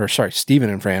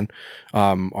and Fran,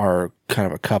 are kind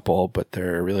of a couple, but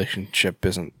their relationship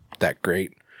isn't that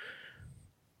great.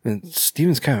 And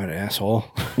Steven's kind of an asshole.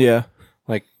 Yeah.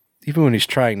 Like, even when he's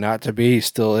trying not to be, he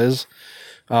still is.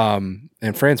 And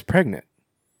Fran's pregnant.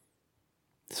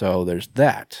 So there's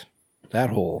that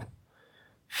whole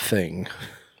thing.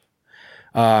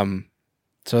 So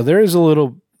there is a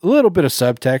little bit of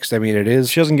subtext. I mean, it is.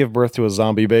 She doesn't give birth to a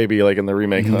zombie baby like in the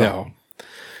remake, though.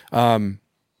 No.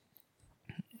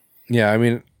 Yeah, I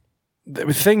mean,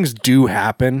 things do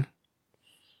happen.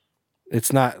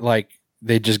 It's not like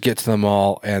they just get to the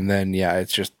mall and then,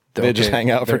 it's just... They just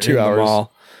hang out for 2 hours.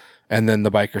 And then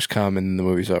the bikers come and the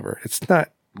movie's over. It's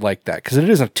not like that, because it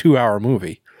is a 2-hour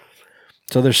movie.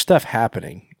 So there's stuff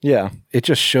happening. Yeah. It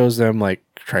just shows them, like,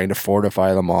 trying to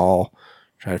fortify the mall,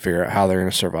 trying to figure out how they're going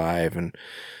to survive. And,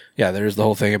 yeah, there's the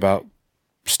whole thing about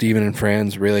Steven and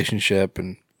Fran's relationship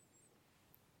and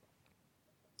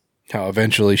how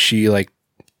eventually she, like,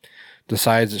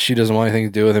 decides that she doesn't want anything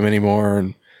to do with him anymore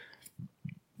and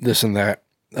this and that.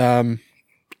 And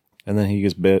then he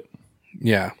gets bit.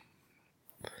 Yeah.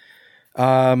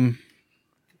 I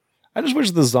just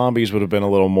wish the zombies would have been a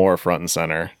little more front and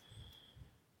center.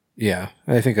 Yeah,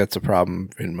 I think that's a problem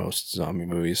in most zombie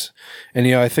movies. And,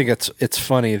 I think it's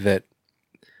funny that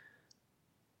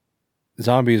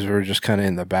zombies were just kind of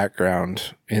in the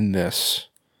background in this,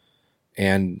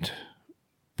 and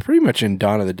pretty much in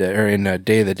Dawn of the Dead, or in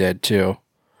Day of the Dead too.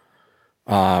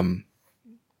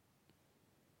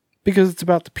 Because it's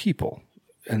about the people,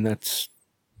 and that's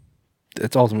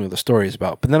ultimately what the story is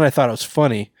about. But then I thought it was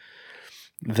funny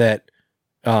that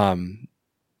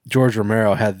George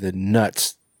Romero had the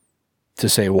nuts to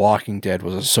say Walking Dead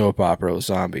was a soap opera with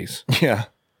zombies. Yeah.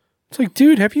 It's like,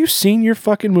 dude, have you seen your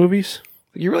fucking movies?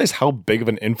 You realize how big of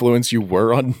an influence you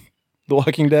were on The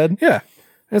Walking Dead? Yeah.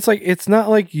 It's like, it's not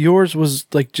like yours was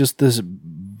like just this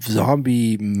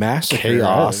zombie massacre.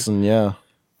 Chaos, and yeah.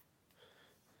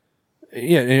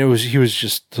 Yeah, and he was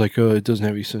just like, oh, it doesn't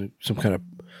have some kind of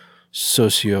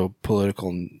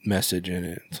socio-political message in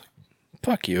it. It's like,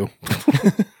 fuck you.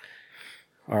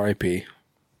 R.I.P.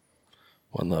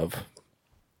 One love.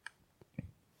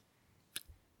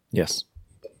 Yes.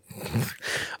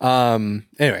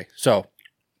 Anyway, so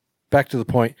back to the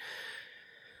point.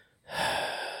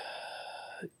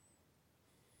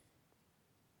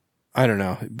 I don't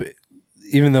know. But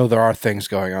even though there are things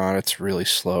going on, it's really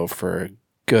slow for a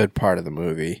good part of the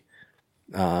movie.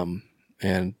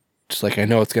 And just like, I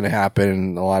know it's going to happen,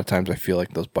 and a lot of times I feel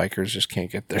like those bikers just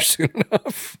can't get there soon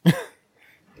enough.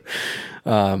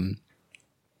 I'm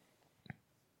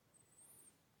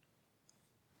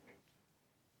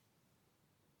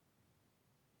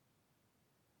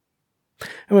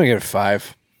going to give it a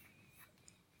 5.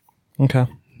 Okay.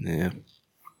 Yeah.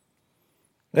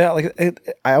 Yeah, like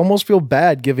I almost feel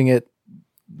bad giving it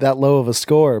that low of a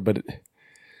score, but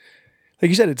like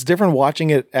you said, it's different watching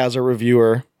it as a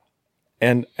reviewer,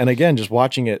 and again, just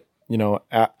watching it,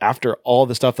 after all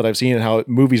the stuff that I've seen and how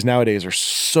movies nowadays are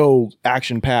so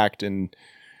action packed, and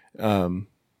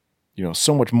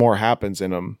so much more happens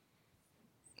in them.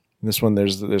 In this one,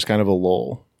 there's kind of a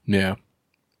lull. Yeah.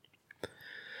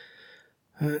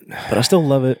 But I still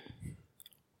love it.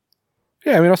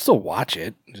 Yeah, I mean, I'll still watch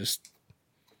it. It's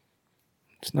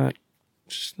not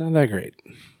that great.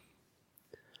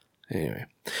 Anyway.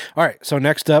 All right, so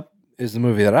next up is the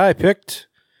movie that I picked.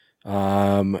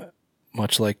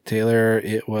 Much like Taylor,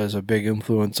 it was a big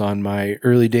influence on my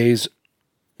early days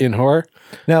in horror.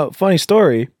 Now, funny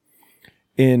story.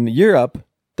 In Europe,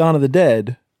 Dawn of the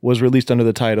Dead was released under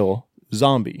the title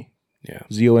Zombie. Yeah.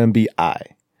 Z-O-M-B-I.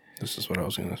 This is what I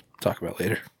was going to talk about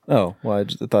later. Oh, well, I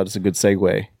thought it's a good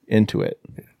segue into it.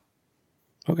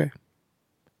 Okay.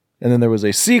 And then there was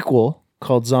a sequel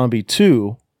called Zombie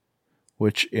 2,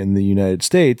 which in the United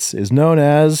States is known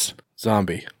as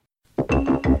Zombie.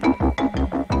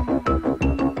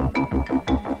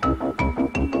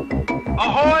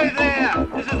 Ahoy there!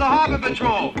 This is the Harbor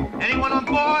Patrol. Anyone on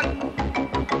board?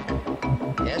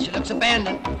 Yes, she looks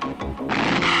abandoned.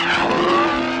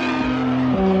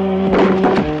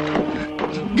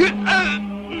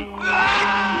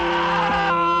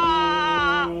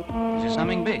 Is there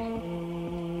something big?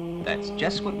 That's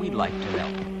just what we'd like to know.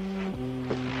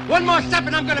 One more step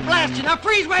and I'm gonna blast you. Now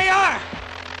freeze where you are!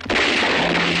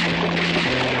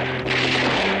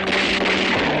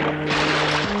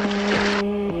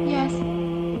 Yes,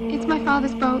 it's my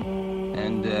father's boat.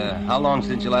 And how long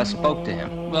since you last spoke to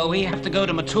him? Well, we have to go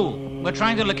to Matul. We're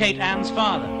trying to locate Anne's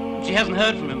father. She hasn't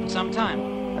heard from him for some time.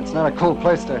 It's not a cool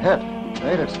place to hit.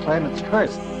 Natives claim it's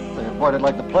cursed. They avoid it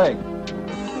like the plague.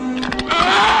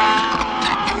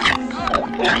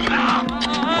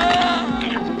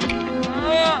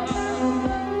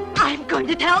 I'm going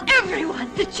to tell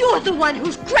everyone that you're the one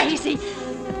who's crazy.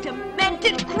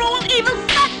 Demented, cruel, evil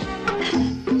son.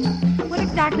 What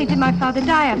exactly did my father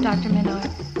die of, Dr. Minor?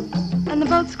 And the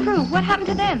boat's crew, what happened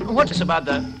to them? What's this about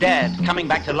the dead coming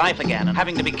back to life again and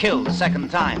having to be killed a second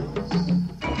time?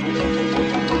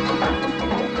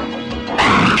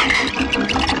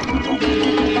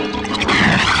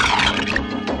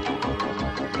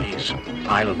 These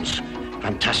islands,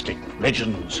 fantastic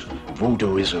legends,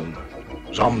 voodooism,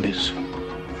 zombies,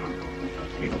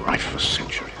 been rife for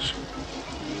centuries.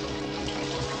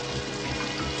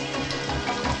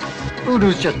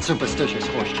 Voodoo's just superstitious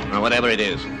horseshit. Now, whatever it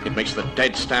is, it makes the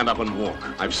dead stand up and walk.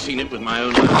 I've seen it with my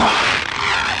own eyes.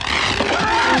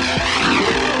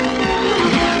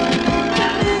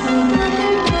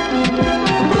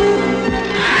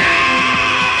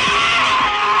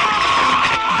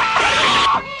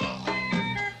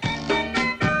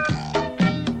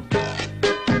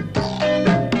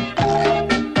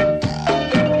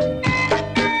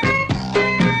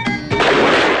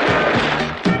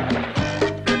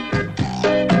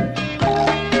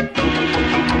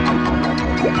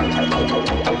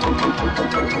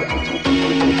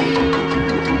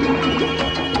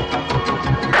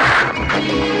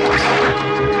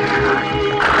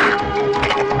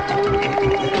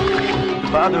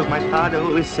 My father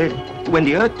always said, when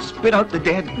the earth spit out the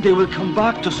dead, they will come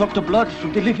back to suck the blood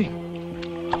from the living.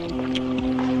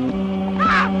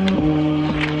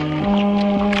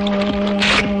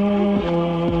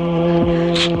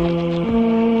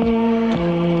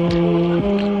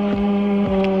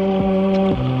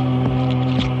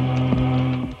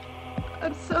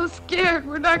 I'm so scared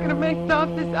we're not going to make it off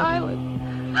this island.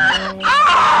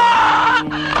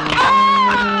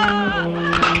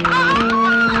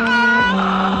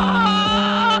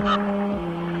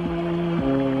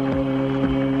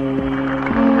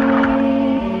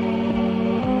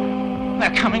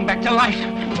 They're coming back to life.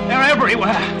 They're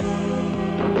everywhere.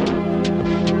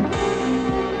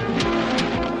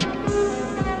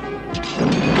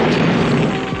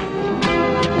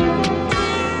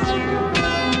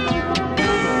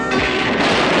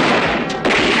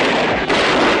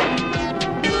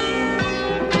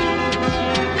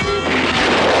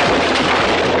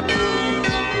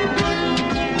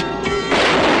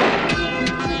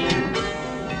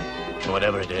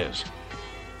 Whatever it is,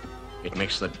 it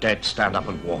makes the dead stand up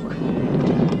and walk.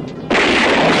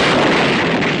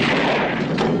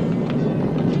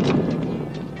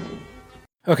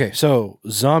 Okay, so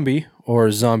Zombie,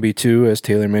 or Zombie 2, as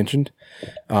Taylor mentioned,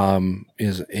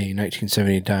 is a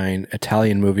 1979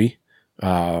 Italian movie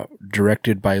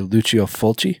directed by Lucio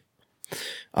Fulci.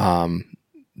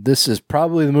 This is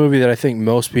probably the movie that I think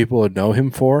most people would know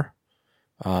him for.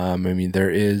 I mean,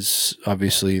 there is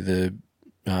obviously the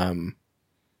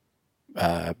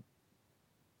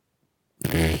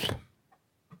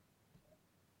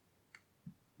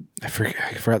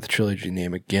I forgot the trilogy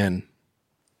name again.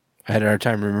 I had a hard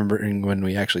time remembering when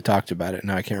we actually talked about it.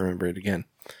 Now I can't remember it again.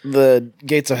 The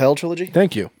Gates of Hell trilogy?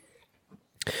 Thank you.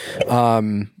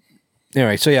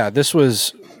 Anyway, so yeah, this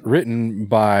was written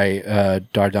by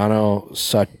Dardano.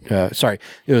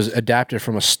 It was adapted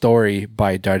from a story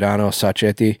by Dardano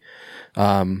Sacchetti,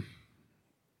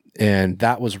 and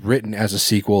that was written as a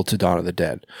sequel to Dawn of the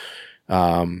Dead.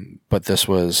 But this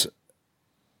was,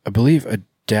 I believe,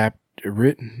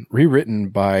 rewritten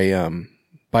by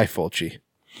Fulci.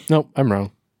 Nope, I'm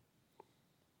wrong.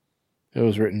 It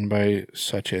was written by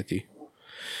Sacchetti.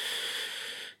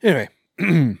 Anyway.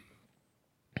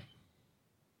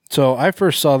 So I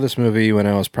first saw this movie when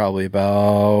I was probably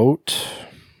about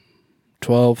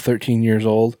 12, 13 years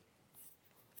old.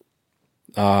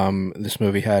 This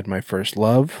movie had my first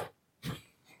love.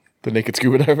 The naked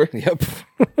scuba diver? Yep.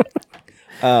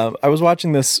 I was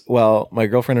watching this while my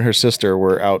girlfriend and her sister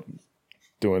were out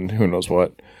doing who knows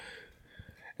what.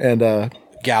 And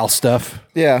gal stuff.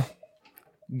 Yeah.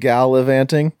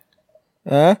 Gallivanting.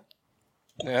 Huh?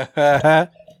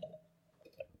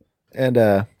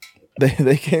 And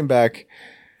they came back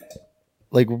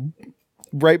like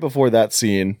right before that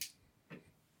scene.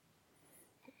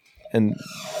 And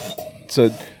so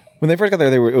when they first got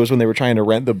there, it was when they were trying to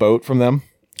rent the boat from them.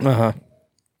 Uh-huh.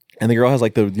 And the girl has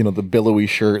like the billowy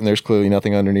shirt and there's clearly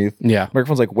nothing underneath. Yeah. My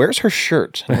girlfriend's like, "Where's her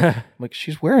shirt?" I'm like,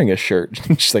 "She's wearing a shirt."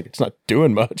 She's like, "It's not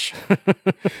doing much."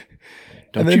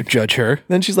 Don't you judge her.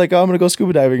 Then she's like, "Oh, I'm going to go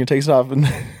scuba diving," and takes it off. And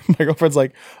my girlfriend's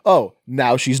like, "Oh,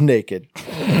 now she's naked."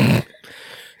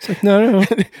 It's like, no.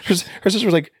 Her sister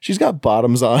was like, "She's got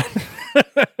bottoms on."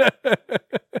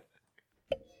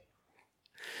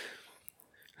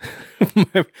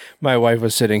 my wife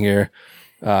was sitting here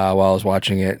while I was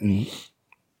watching it, and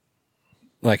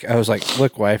like I was like,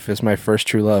 "Look, wife, it's my first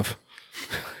true love."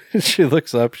 She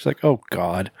looks up, she's like, "Oh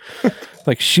God."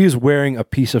 Like she's wearing a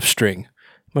piece of string.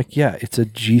 I'm like, "Yeah, it's a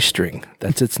G-string.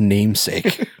 That's its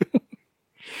namesake."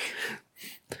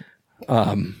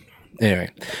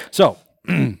 Anyway, so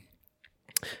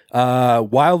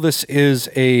while this is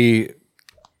a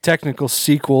technical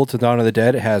sequel to Dawn of the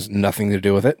Dead, it has nothing to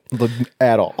do with it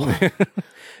at all.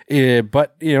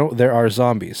 But there are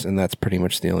zombies, and that's pretty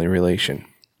much the only relation.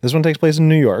 This one takes place in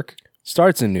New York.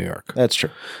 Starts in New York. That's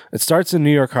true. It starts in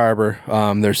New York Harbor.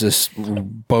 There's this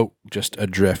boat just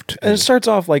adrift, and it starts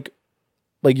off like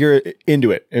you're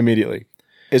into it immediately.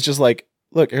 It's just like,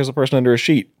 look, here's a person under a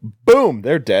sheet. Boom,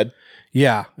 they're dead.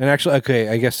 Yeah, and actually, okay,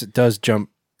 I guess it does jump.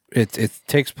 It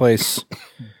takes place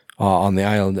on the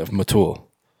island of Matul,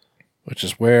 which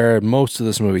is where most of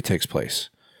this movie takes place.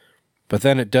 But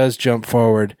then it does jump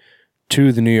forward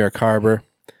to the New York Harbor.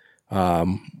 I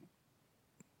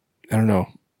don't know.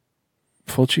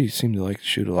 Fulci seemed to like to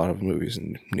shoot a lot of movies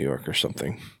in New York or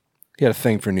something. He had a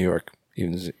thing for New York,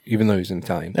 even though he's an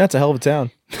Italian. That's a hell of a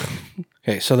town.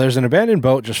 Okay, so there's an abandoned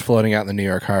boat just floating out in the New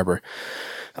York Harbor.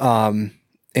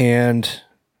 And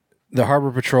the Harbor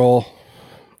Patrol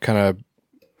kind of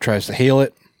tries to hail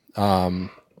it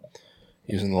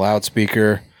using the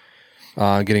loudspeaker,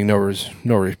 getting no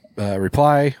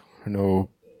reply, no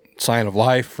sign of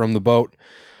life from the boat.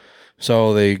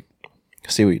 So they... I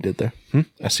see what you did there.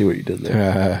 I see what you did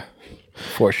there.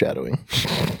 Foreshadowing.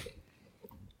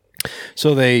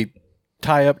 So they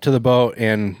tie up to the boat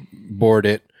and board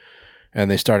it, and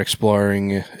they start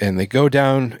exploring, and they go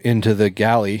down into the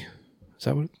galley. Is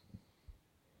that what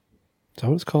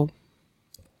it's called?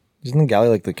 Isn't the galley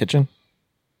like the kitchen?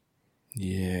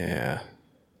 Yeah.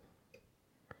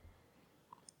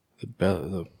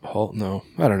 The hull? No,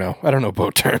 I don't know. I don't know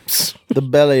boat terms. The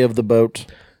belly of the boat.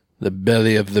 The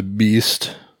belly of the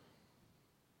beast.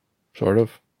 Sort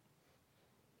of.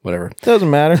 Whatever.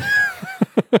 Doesn't matter.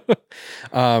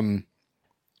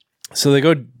 So they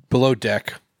go below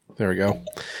deck. There we go.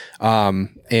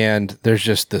 And there's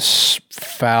just this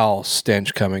foul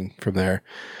stench coming from there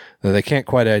that they can't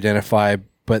quite identify,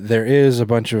 but there is a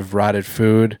bunch of rotted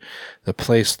food. The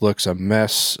place looks a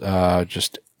mess.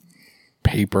 Just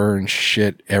paper and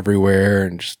shit everywhere,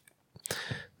 and just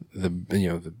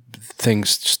the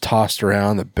things just tossed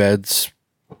around, the beds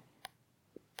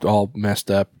all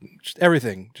messed up, just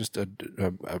everything, just a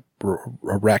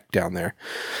wreck down there.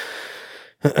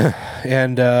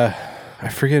 And I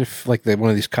forget if one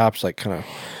of these cops kind of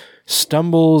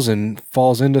stumbles and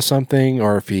falls into something,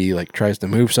 or if he tries to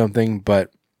move something,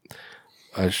 but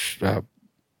a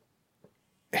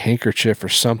handkerchief or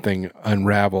something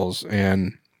unravels,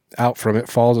 and out from it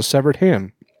falls a severed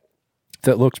hand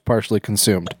that looks partially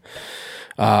consumed.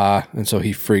 And so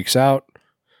he freaks out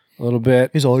a little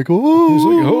bit. He's all like, "Oh!" He's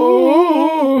like,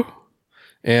 "Oh!"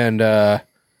 And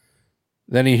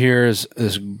then he hears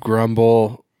this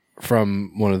grumble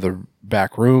from one of the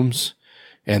back rooms,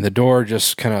 and the door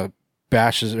just kind of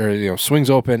bashes or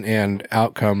swings open, and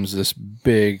out comes this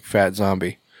big fat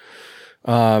zombie.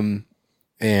 And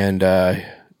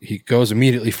he goes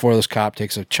immediately for this cop,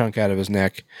 takes a chunk out of his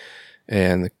neck,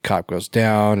 and the cop goes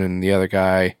down, and the other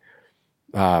guy,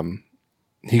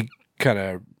 he kind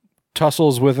of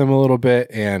tussles with him a little bit,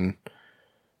 and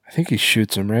I think he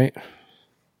shoots him, right?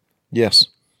 Yes.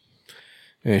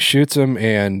 And he shoots him,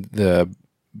 and the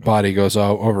body goes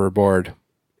overboard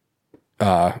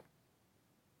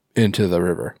into the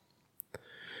river.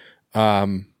 Or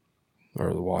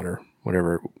the water,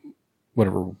 whatever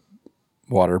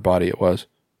water body it was.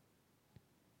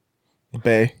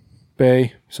 Bay,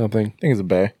 something. I think it's a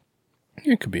bay.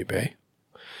 It could be a bay.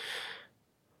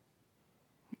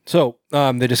 So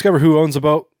they discover who owns the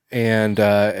boat, and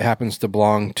it happens to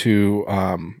belong to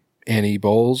Annie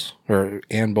Bowles, or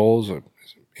Ann Bowles, or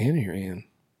Annie or Ann,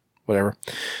 whatever.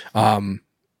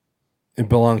 It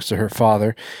belongs to her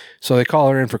father. So they call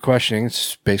her in for questioning.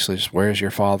 It's basically just, where's your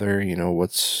father?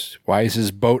 Why is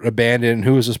his boat abandoned?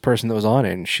 Who is this person that was on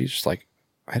it? And she's just like,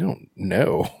 I don't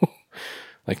know.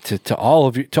 Like to all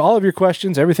of your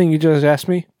questions, everything you just asked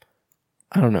me,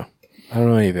 I don't know. I don't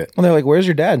know any of it. And they're like, where's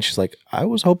your dad? And she's like, I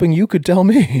was hoping you could tell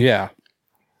me. Yeah.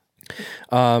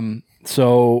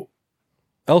 So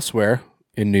elsewhere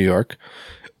in New York,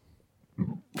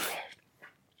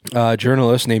 a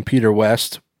journalist named Peter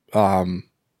West, one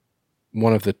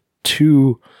of the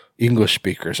 2 English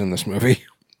speakers in this movie,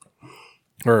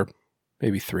 or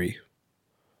maybe 3,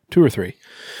 2 or 3.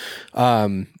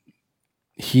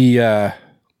 He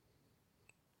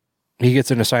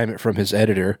gets an assignment from his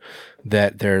editor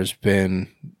that there's been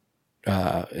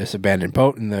this abandoned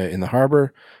boat in the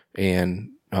harbor, and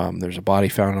there's a body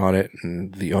found on it,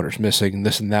 and the owner's missing, and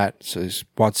this and that. So he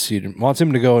wants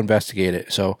him to go investigate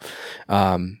it. So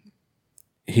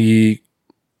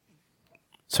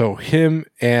him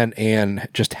and Anne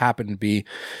just happened to be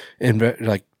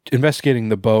investigating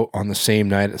the boat on the same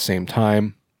night at the same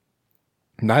time.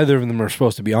 Neither of them are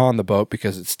supposed to be on the boat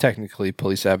because it's technically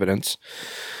police evidence.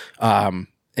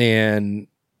 And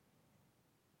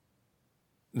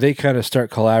they kind of start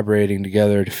collaborating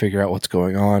together to figure out what's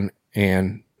going on.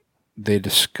 And they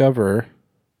discover,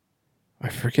 I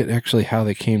forget actually how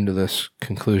they came to this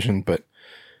conclusion, but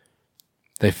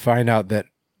they find out that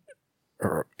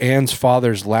Anne's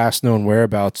father's last known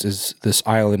whereabouts is this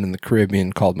island in the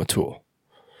Caribbean called Matul.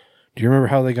 Do you remember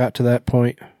how they got to that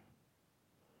point?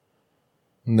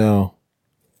 No.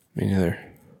 Me neither.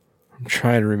 I'm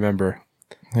trying to remember.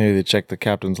 Maybe they checked the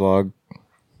captain's log.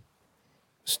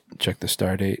 Check the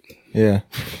star date. Yeah.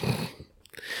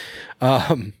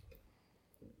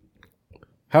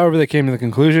 However, they came to the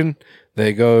conclusion,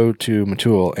 they go to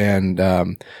Matul,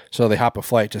 and so they hop a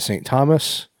flight to St.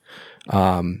 Thomas.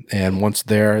 And once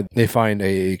there, they find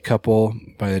a couple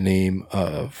by the name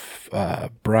of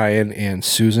Brian and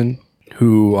Susan,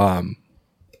 who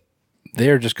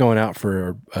they're just going out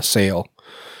for a sail,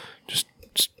 just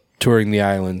touring the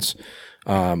islands.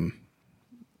 And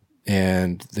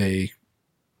they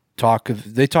talk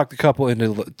the couple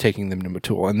into taking them to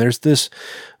Matul. And there's this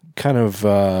kind of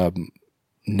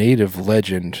native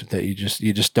legend that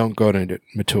you just don't go to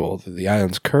Matul. The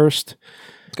island's cursed.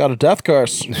 It's got a death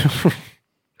curse.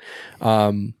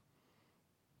 And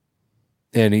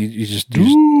he just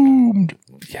doomed.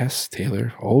 Yes,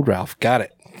 Taylor. Old Ralph. Got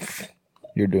it.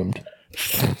 You're doomed.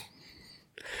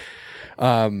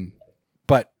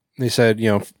 But they said,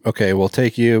 okay, we'll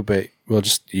take you, but we'll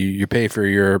just you pay for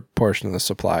your portion of the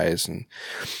supplies. And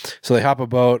so they hop a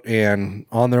boat, and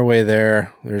on their way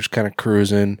there, they're just kind of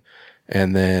cruising,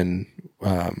 and then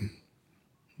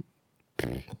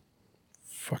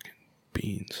fucking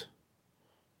beans.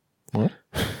 What?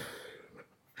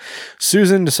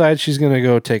 Susan decides she's going to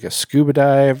go take a scuba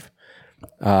dive.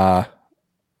 Was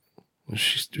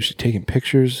she taking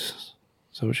pictures?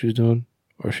 Is that what she was doing?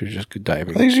 Or she was just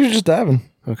diving? I think she was just diving.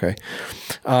 Okay.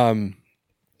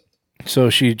 So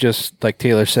she just, like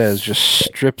Taylor says, just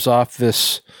strips off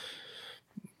this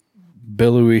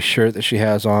billowy shirt that she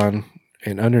has on,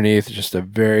 and underneath just a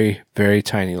very, very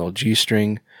tiny little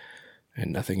G-string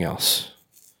and nothing else.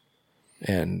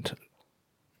 And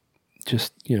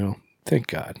just, thank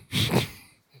God.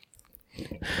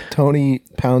 Tony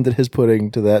pounded his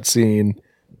pudding to that scene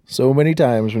so many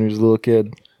times when he was a little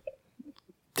kid.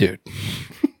 Dude,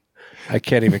 I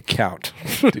can't even count.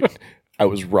 Dude, I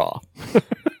was raw.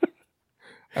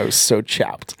 I was so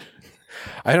chapped.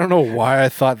 I don't know why I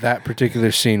thought that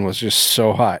particular scene was just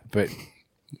so hot, but,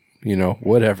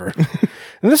 whatever.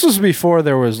 And this was before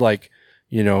there was,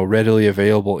 readily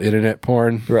available internet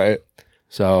porn. Right.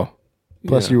 So.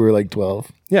 Plus you were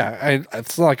 12. Yeah,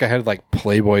 it's not like I had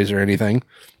Playboys or anything.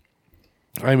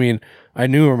 I mean, I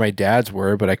knew where my dads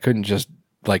were, but I couldn't just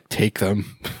like take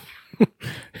them.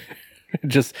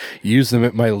 Just use them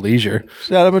at my leisure.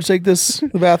 Dad, I'm gonna take this to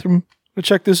the bathroom.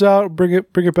 Check this out. Bring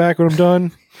it back when I'm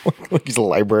done. Like he's a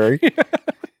library.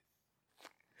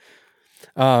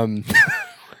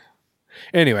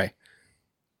 Anyway.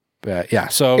 But yeah,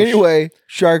 so anyway,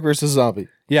 shark versus zombie.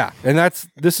 Yeah, and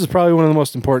this is probably one of the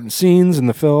most important scenes in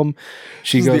the film.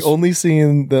 This is the only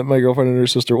scene that my girlfriend and her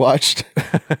sister watched.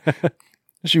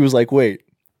 She was like, "Wait,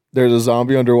 there's a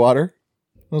zombie underwater?"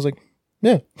 I was like,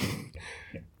 "Yeah."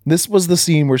 This was the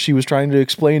scene where she was trying to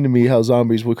explain to me how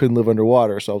zombies couldn't live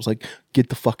underwater. So I was like, "Get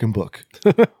the fucking book.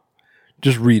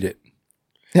 Just read it."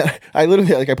 Yeah, I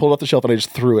literally I pulled it off the shelf and I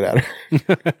just threw it at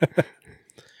her.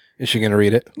 Is she gonna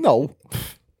read it? No.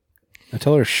 I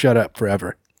tell her to shut up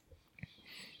forever.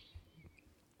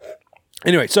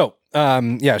 Anyway, so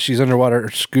she's underwater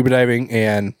scuba diving,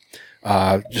 and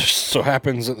just so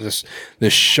happens that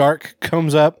this shark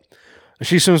comes up. And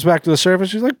she swims back to the surface.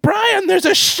 She's like, "Brian, there's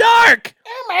a shark!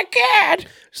 Oh my god!"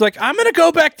 She's like, "I'm gonna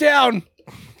go back down."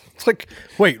 It's like,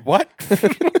 wait, what?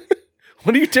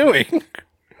 What are you doing?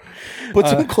 Put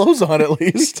some clothes on at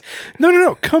least.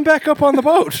 No. Come back up on the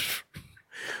boat.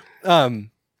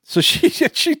 So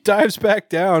she dives back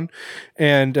down,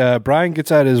 and Brian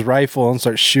gets out his rifle and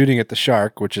starts shooting at the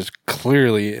shark, which is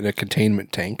clearly in a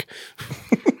containment tank.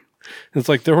 It's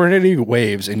like there weren't any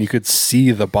waves, and you could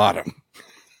see the bottom.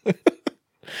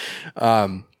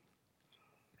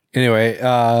 Anyway,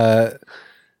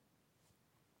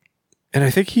 and I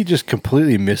think he just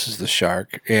completely misses the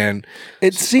shark, and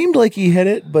it seemed like he hit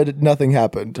it, but nothing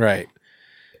happened. Right.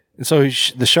 And so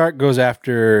the shark goes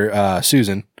after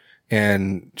Susan.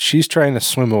 And she's trying to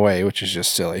swim away, which is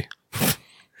just silly.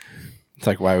 It's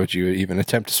like, why would you even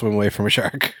attempt to swim away from a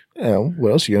shark? Yeah,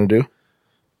 what else are you going to do?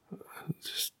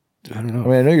 I don't know. I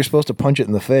mean, I know you're supposed to punch it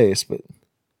in the face, but...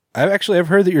 I've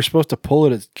heard that you're supposed to pull it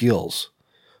at its gills.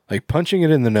 Like, punching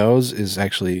it in the nose is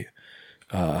actually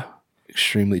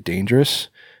extremely dangerous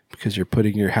because you're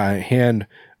putting your hand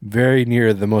very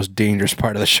near the most dangerous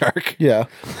part of the shark. Yeah.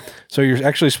 So you're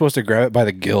actually supposed to grab it by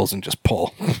the gills and just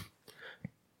pull.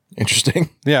 Interesting.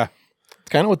 Yeah. It's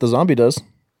kind of what the zombie does.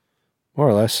 More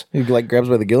or less. He like grabs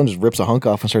by the gill and just rips a hunk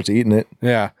off and starts eating it.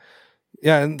 Yeah.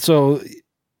 Yeah, and so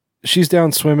she's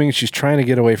down swimming. She's trying to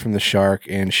get away from the shark,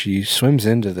 and she swims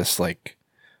into this, like,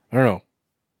 I don't know,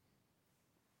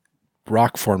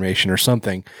 rock formation or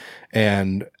something.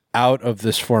 And out of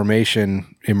this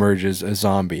formation emerges a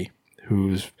zombie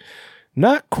who's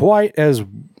not quite as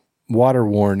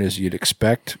water-worn as you'd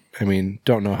expect. I mean,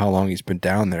 don't know how long he's been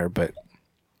down there, but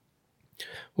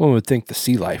one would think the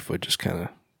sea life would just kind of,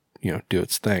 do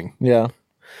its thing. Yeah.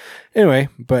 Anyway,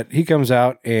 but he comes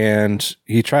out and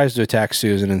he tries to attack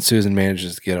Susan, and Susan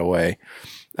manages to get away.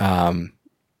 In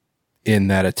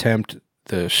that attempt,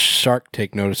 the shark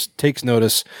takes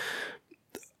notice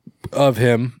of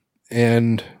him,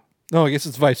 and I guess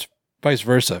it's vice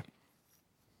versa.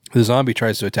 The zombie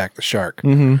tries to attack the shark.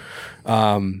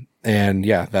 Mm-hmm. And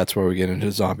yeah, that's where we get into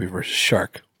zombie versus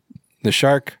shark. The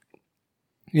shark,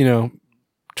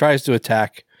 tries to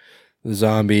attack the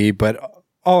zombie, but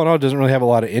all in all doesn't really have a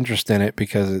lot of interest in it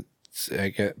because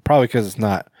probably because it's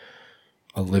not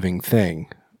a living thing.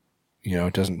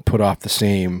 It doesn't put off the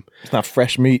same. It's not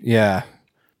fresh meat. Yeah.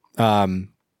 And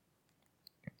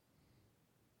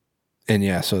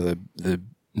yeah, so the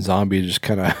zombie just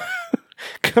kind of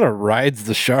rides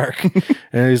the shark,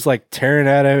 and he's like tearing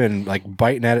at him and like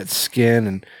biting at its skin,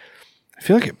 and I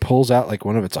feel like it pulls out like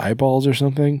one of its eyeballs or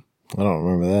something. I don't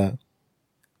remember that.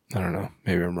 I don't know.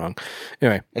 Maybe I'm wrong.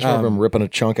 Anyway, I just remember him ripping a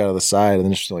chunk out of the side and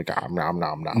then just like nom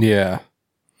nom nom. Yeah.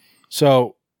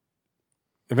 So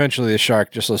eventually the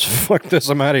shark just says, "Fuck this,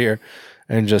 I'm out of here,"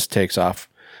 and just takes off.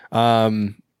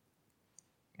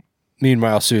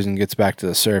 Meanwhile, Susan gets back to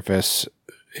the surface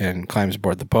and climbs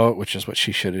aboard the boat, which is what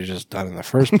she should have just done in the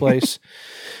first place.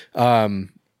 And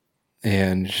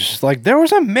she's like, "There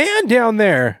was a man down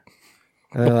there."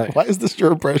 And like, why is this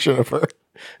your impression of her?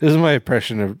 This is my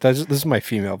impression of this is my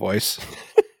female voice.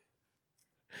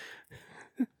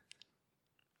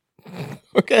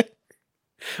 Okay.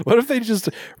 What if they just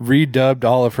redubbed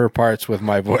all of her parts with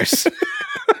my voice?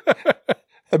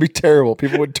 That'd be terrible.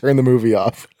 People would turn the movie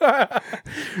off.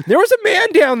 There was a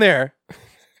man down there.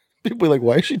 People would be like,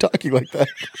 why is she talking like that?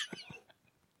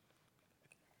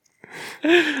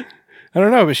 I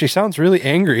don't know, but she sounds really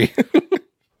angry.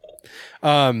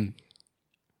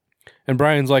 And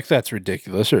Brian's like, "That's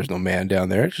ridiculous. There's no man down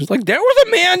there." She's like, "There was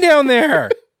a man down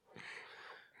there."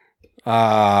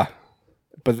 And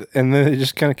then they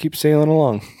just kind of keep sailing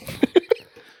along.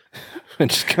 And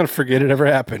just kind of forget it ever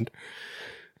happened.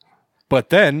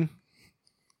 But then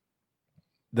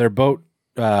their boat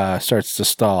starts to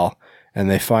stall, and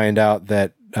they find out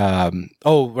that at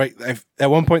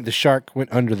one point the shark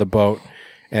went under the boat,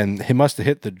 and he must have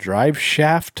hit the drive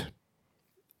shaft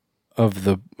of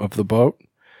the boat,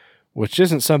 which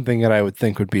isn't something that I would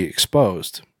think would be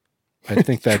exposed. I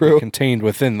think that'd be contained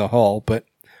within the hull, but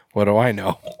what do I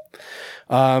know?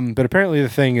 But apparently the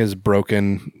thing is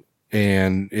broken,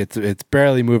 and it's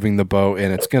barely moving the boat,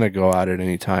 and it's going to go out at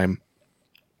any time.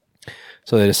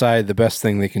 So they decide the best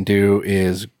thing they can do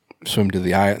is swim to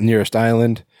the nearest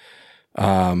island.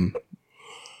 So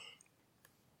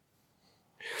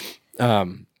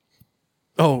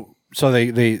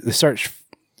they start.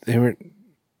 They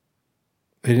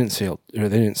didn't sail, or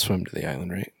they didn't swim to the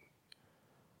island, right?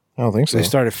 I don't think so. They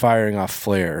started firing off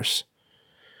flares,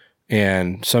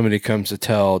 and somebody comes to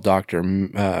tell Dr.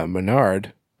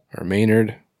 Maynard,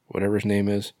 whatever his name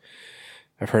is.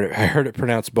 I heard it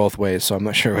pronounced both ways, so I'm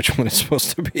not sure which one it's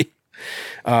supposed to be.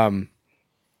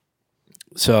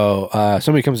 So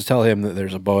somebody comes to tell him that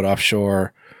there's a boat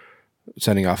offshore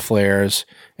sending off flares,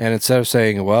 and instead of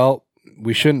saying, well,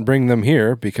 we shouldn't bring them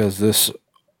here because this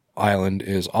island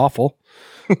is awful,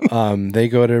 they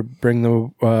go to bring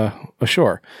them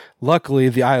ashore. Luckily,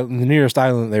 the nearest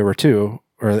island they were to,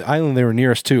 or the island they were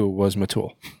nearest to, was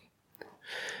Matul.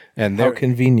 And how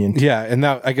convenient. Yeah, and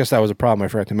I guess that was a problem I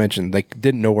forgot to mention. They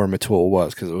didn't know where Matul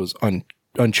was because it was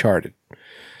uncharted.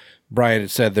 Brian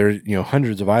had said there's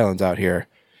hundreds of islands out here,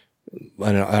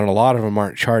 and a lot of them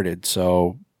aren't charted,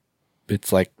 so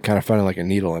it's like kind of finding like a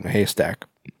needle in a haystack.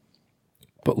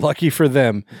 But lucky for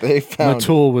them, they found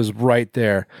Matul was right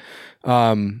there.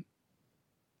 And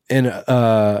on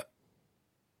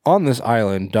this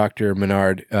island, Dr.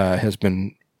 Maynard has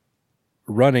been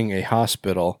running a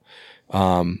hospital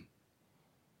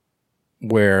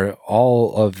where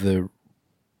all of the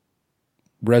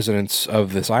residents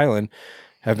of this island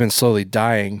have been slowly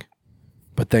dying,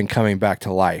 but then coming back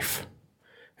to life.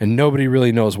 And nobody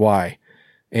really knows why.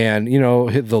 And,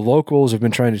 the locals have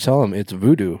been trying to tell them it's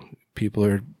voodoo. People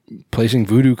are placing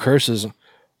voodoo curses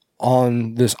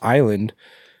on this island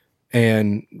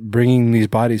and bringing these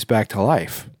bodies back to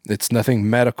life. It's nothing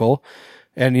medical.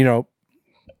 And,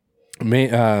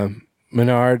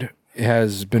 Maynard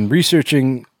has been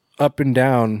researching up and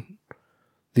down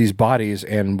these bodies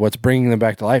and what's bringing them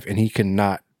back to life, and he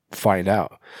cannot find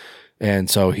out. And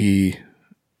so he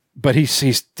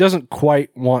doesn't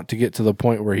quite want to get to the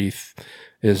point where he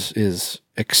is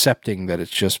accepting that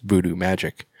it's just voodoo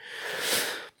magic.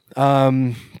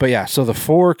 But yeah, so the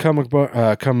four come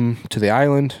to the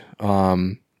island,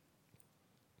 and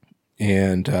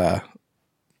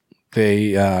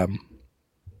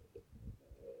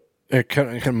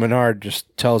Maynard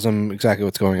just tells them exactly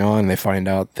what's going on. They find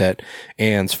out that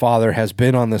Anne's father has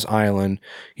been on this island.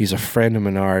 He's a friend of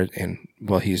Maynard, and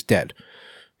he's dead.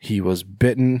 He was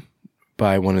bitten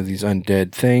by one of these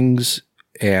undead things,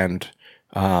 and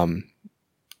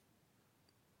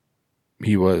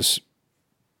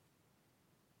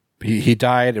he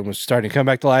died and was starting to come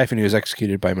back to life, and he was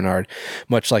executed by Maynard,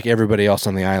 much like everybody else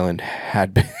on the island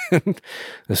had been.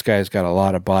 This guy's got a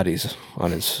lot of bodies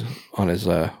on his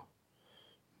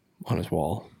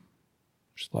wall.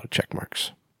 Just a lot of check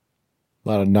marks. A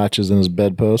lot of notches in his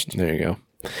bedpost. There you go.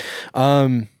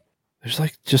 There's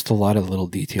just a lot of little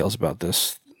details about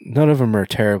this. None of them are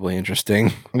terribly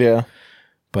interesting. Yeah.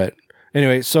 But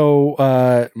anyway, so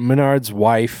Maynard's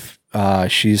wife,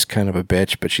 she's kind of a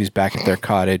bitch, but she's back at their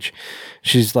cottage.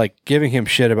 She's giving him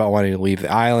shit about wanting to leave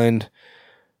the island,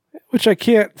 which I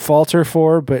can't fault her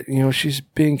for, but she's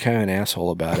being kind of an asshole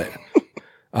about it.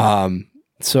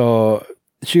 So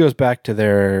she goes back to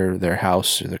their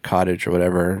house or their cottage or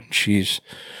whatever. She's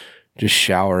just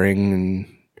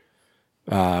showering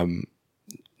and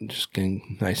just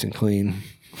getting nice and clean,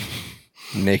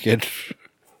 naked,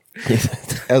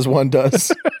 as one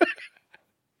does.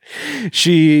 So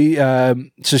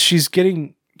she's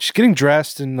getting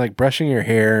dressed and brushing her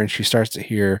hair, and she starts to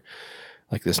hear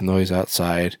this noise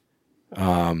outside,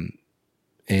 and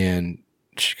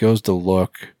she goes to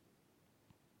look.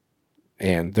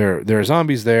 And there are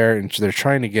zombies there, and they're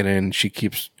trying to get in. She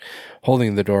keeps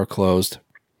holding the door closed.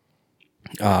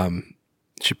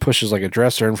 She pushes a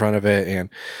dresser in front of it, and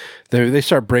they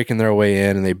start breaking their way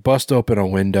in, and they bust open a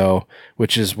window,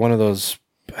 which is one of those,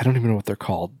 I don't even know what they're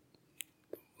called.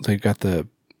 They've got the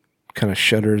kind of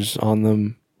shutters on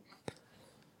them.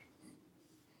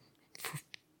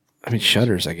 I mean,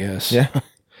 shutters, I guess. Yeah.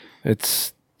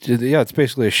 It's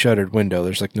basically a shuttered window.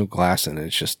 There's no glass in it.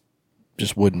 It's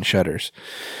just wooden shutters.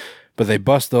 But they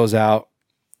bust those out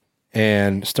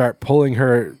and start pulling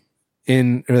her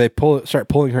in, or start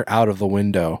pulling her out of the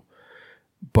window,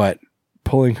 but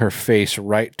pulling her face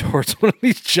right towards one of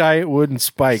these giant wooden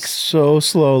spikes. So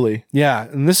slowly. Yeah,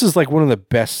 and this is like one of the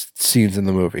best scenes in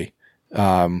the movie.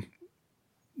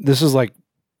 This is like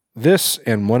this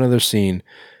and one other scene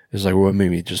is like what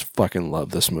made me just fucking love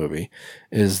this movie.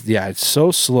 It's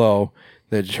so slow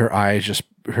that her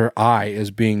eye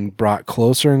is being brought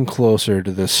closer and closer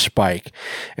to this spike,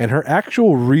 and her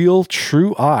actual real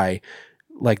true eye,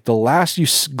 like the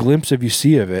last glimpse you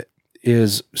see of it,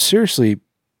 is seriously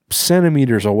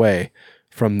centimeters away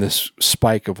from this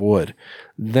spike of wood.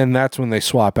 Then that's when they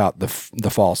swap out the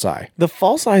false eye. The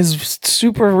false eye is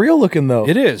super real looking, though.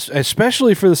 It is,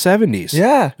 especially for the 70s.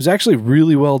 Yeah. It was actually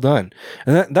really well done.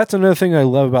 And that's another thing I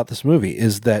love about this movie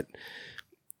is that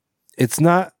it's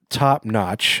not top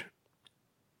notch,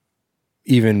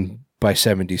 even by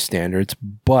 70s standards,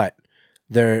 but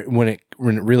when it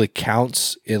really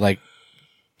counts, it like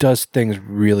does things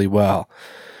really well,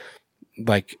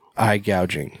 like eye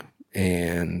gouging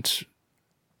and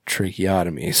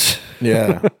tracheotomies.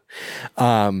 Yeah.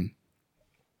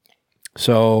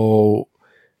 So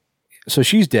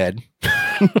she's dead.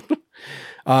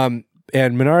 And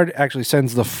Menard actually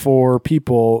sends the four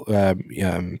people,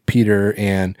 Peter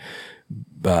and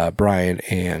Brian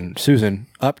and Susan,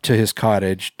 up to his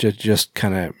cottage to just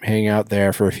kind of hang out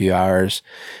there for a few hours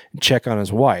and check on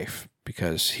his wife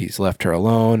because he's left her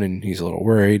alone and he's a little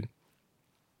worried.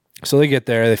 So they get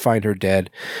there, they find her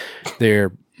dead.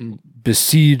 They're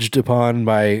besieged upon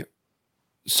by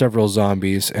several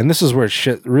zombies, and this is where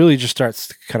shit really just starts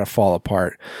to kind of fall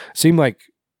apart. Seemed like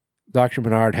Dr.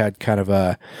 Menard had kind of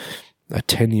a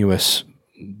tenuous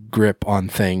grip on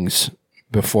things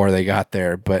before they got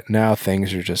there, but now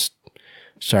things are just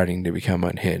starting to become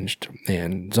unhinged,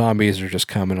 and zombies are just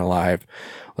coming alive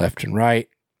left and right.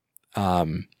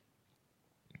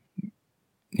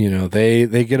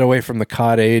 They get away from the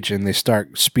cottage and they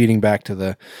start speeding back to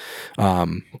the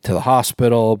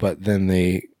hospital, but then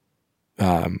they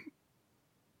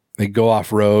go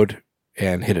off road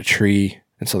and hit a tree,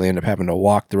 and so they end up having to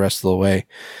walk the rest of the way.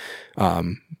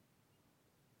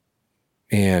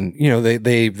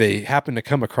 They happen to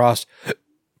come across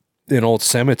an old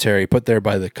cemetery put there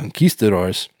by the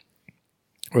conquistadors,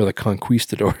 or the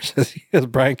conquistadors, as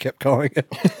Brian kept calling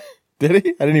it. Did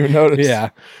he? I didn't even notice. Yeah.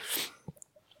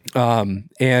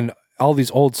 And all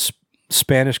these old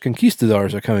Spanish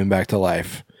conquistadors are coming back to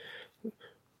life,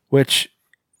 which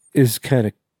is kind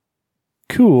of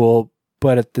cool,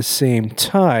 but at the same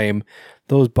time,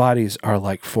 those bodies are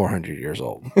like 400 years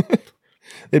old.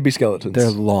 They'd be skeletons.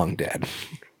 They're long dead.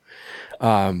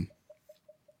 Yeah,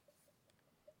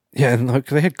 and look,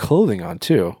 they had clothing on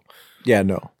too. Yeah,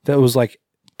 no. That was like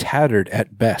tattered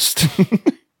at best.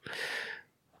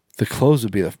 The clothes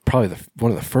would be probably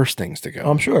one of the first things to go.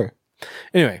 I'm sure.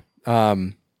 Anyway,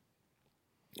 and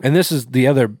this is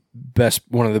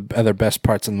one of the other best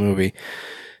parts of the movie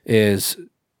is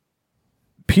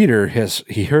Peter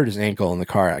he hurt his ankle in the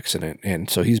car accident, and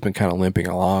so he's been kind of limping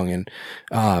along, and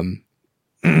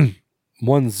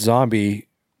one zombie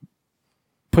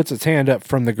puts its hand up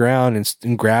from the ground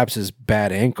and grabs his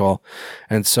bad ankle,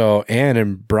 and so Anne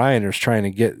and Brian are trying to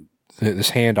get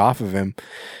this hand off of him.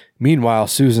 Meanwhile,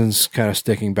 Susan's kind of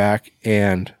sticking back,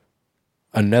 and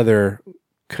another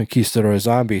conquistador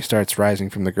zombie starts rising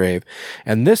from the grave.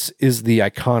 And this is the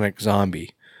iconic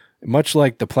zombie. Much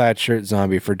like the plaid shirt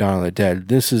zombie for Dawn of the Dead,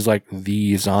 this is like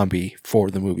the zombie for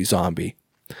the movie Zombie.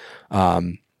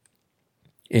 It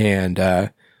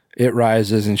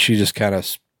rises, and she just kind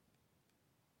of,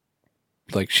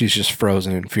 like, she's just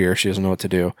frozen in fear. She doesn't know what to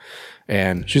do.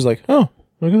 And she's like, oh,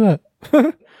 look at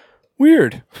that.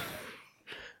 Weird.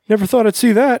 Never thought I'd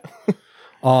see that.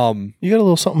 You got a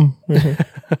little something.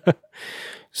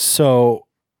 So,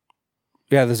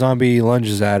 yeah, the zombie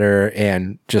lunges at her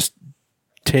and just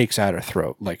takes out her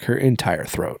throat, like her entire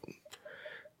throat.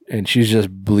 And she's just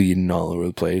bleeding all over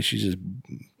the place. She's just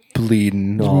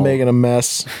bleeding. Just making a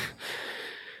mess.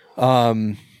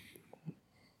 And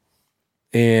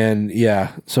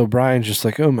yeah, so Brian's just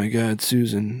like, oh my God,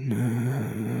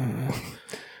 Susan.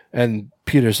 And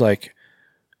Peter's like,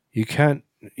 you can't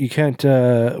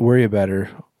worry about her,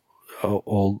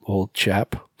 old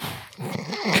chap,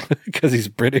 because he's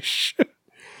British.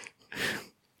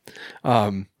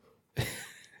 That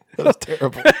was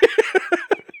terrible.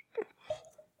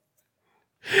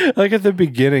 Like at the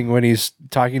beginning when he's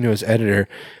talking to his editor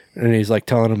and he's like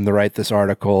telling him to write this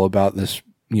article about this,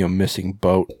 missing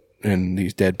boat and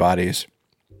these dead bodies.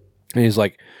 And he's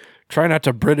like, try not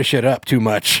to British it up too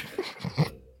much.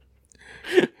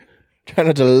 Try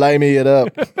not to limey it up.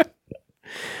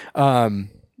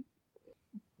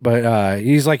 But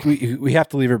he's like, we have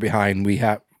to leave her behind.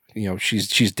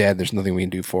 she's dead. The's nothing we can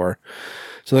do for her.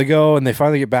 So they go and they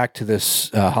finally get back to this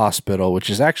hospital, which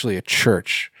is actually a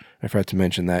church. I forgot to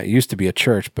mention that. It used to be a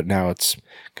church, but now it's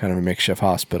kind of a makeshift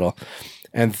hospital.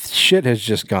 And shit has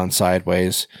just gone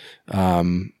sideways.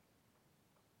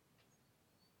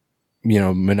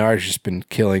 Menard's just been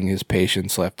killing his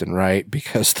patients left and right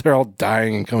because they're all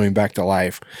dying and coming back to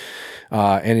life.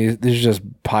 There's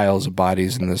just piles of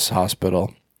bodies in this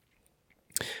hospital.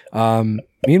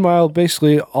 Meanwhile,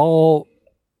 basically all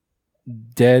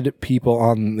dead people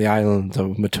on the island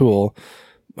of Matul,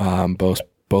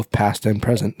 both past and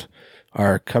present,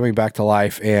 are coming back to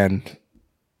life and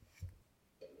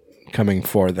coming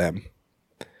for them.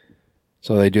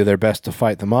 So they do their best to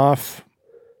fight them off.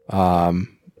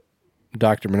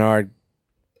 Dr. Menard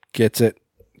gets it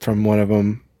from one of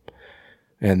them,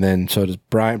 and then so does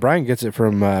Brian. Brian gets it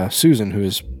from Susan,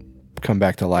 who's come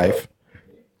back to life.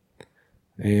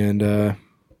 And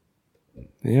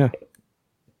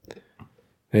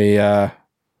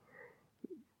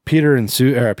Peter and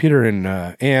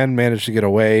Anne managed to get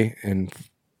away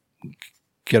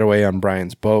on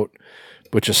Brian's boat,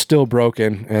 which is still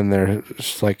broken, and they're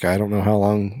just like, I don't know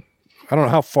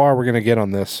how far we're gonna get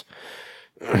on this.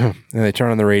 And they turn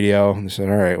on the radio and they said,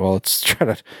 all right, well, let's try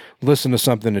to listen to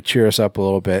something to cheer us up a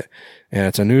little bit. And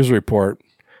it's a news report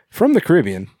from the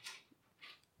Caribbean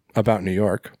about New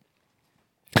York.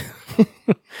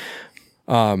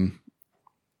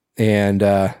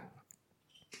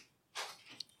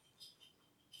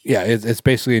 It's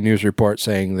basically a news report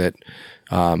saying that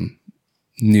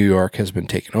New York has been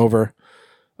taken over.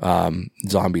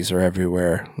 Zombies are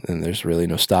everywhere and there's really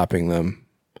no stopping them.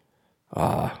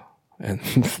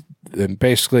 And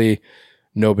basically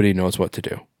nobody knows what to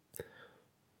do.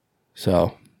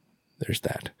 So there's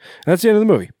that. And that's the end of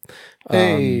the movie.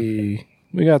 Hey,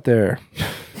 we got there.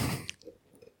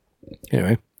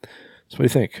 Anyway, so what do you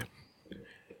think?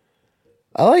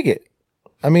 I like it.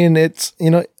 I mean, it's,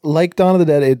 like Dawn of the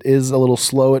Dead, it is a little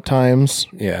slow at times.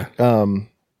 Yeah.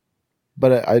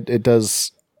 But it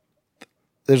does,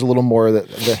 there's a little more that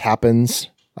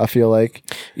happens, I feel like.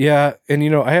 Yeah.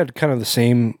 And, I had kind of the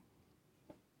same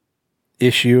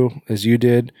issue as you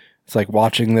did. It's like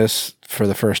watching this for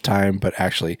the first time, but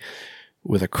actually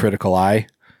with a critical eye.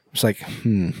 It's like,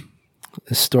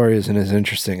 this story isn't as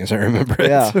interesting as I remember it.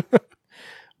 Yeah.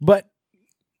 But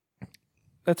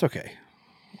that's okay.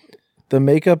 The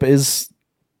makeup is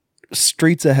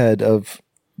streets ahead of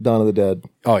Dawn of the Dead.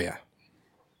 Oh, yeah.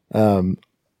 For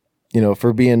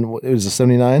being, it was a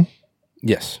 79?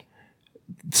 Yes.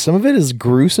 Some of it is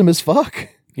gruesome as fuck.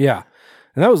 Yeah.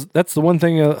 And that's the one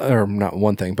thing, or not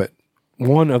one thing, but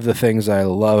one of the things I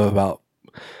love about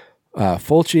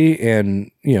Fulci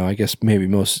and, I guess maybe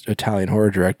most Italian horror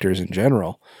directors in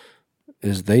general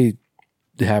is they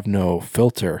have no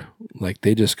filter. Like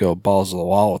they just go balls to the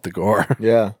wall with the gore.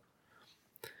 Yeah.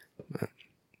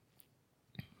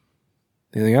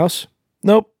 Anything else?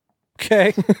 Nope.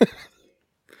 Okay.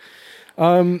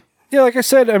 Like I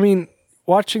said, I mean,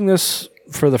 watching this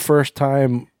for the first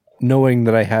time, knowing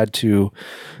that I had to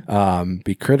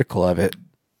be critical of it,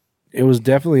 it was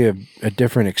definitely a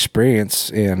different experience,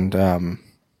 and I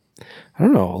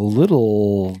don't know, a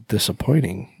little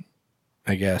disappointing,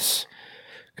 I guess,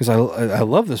 because I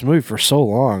love this movie for so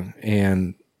long,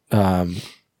 and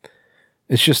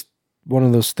it's just one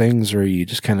of those things where you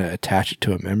just kind of attach it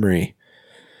to a memory,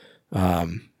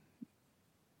 and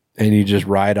you just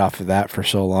ride off of that for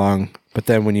so long. But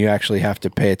then when you actually have to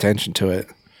pay attention to it,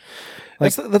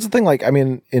 like that's the thing. Like, I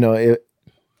mean,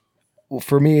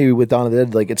 for me with Dawn of the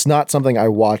Dead, like it's not something I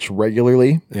watch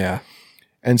regularly. Yeah.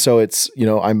 And so it's,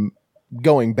 I'm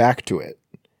going back to it.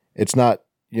 It's not,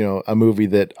 a movie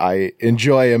that I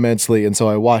enjoy immensely. And so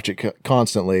I watch it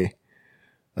constantly.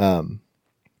 It's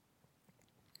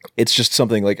just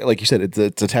something like you said,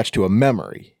 it's attached to a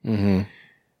memory. Mm-hmm.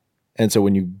 And so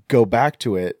when you go back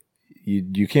to it,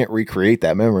 you can't recreate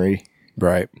that memory.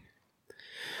 Right.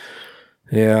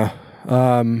 Yeah.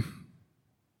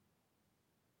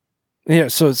 Yeah,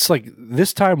 so it's like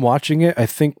this time watching it, I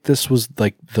think this was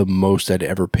like the most I'd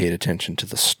ever paid attention to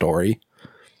the story.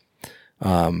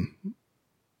 Like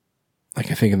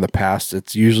I think in the past,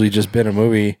 it's usually just been a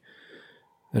movie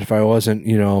that if I wasn't,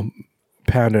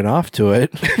 pounding off to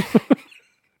it,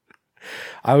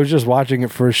 I was just watching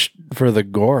it for the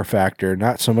gore factor,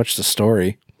 not so much the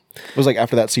story. It was like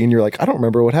after that scene, you're like, I don't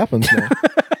remember what happens now.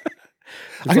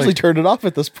 I actually turned it off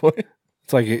at this point.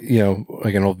 It's like,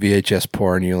 like an old VHS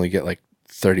porn. You only get like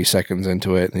 30 seconds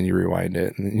into it, and then you rewind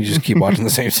it, and you just keep watching the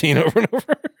same scene over and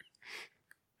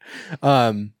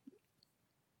over.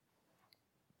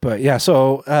 But yeah,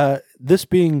 so this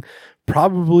being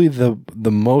probably the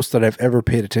most that I've ever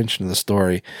paid attention to the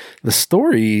story. The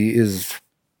story is,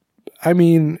 I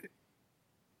mean,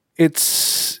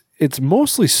 it's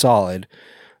mostly solid.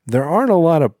 There aren't a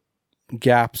lot of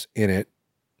gaps in it.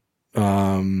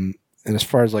 And as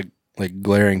far as like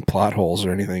glaring plot holes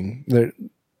or anything,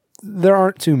 there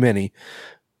aren't too many.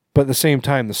 But at the same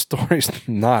time, the story's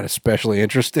not especially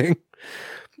interesting.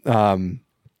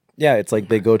 Yeah, it's like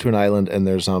they go to an island and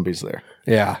there's zombies there.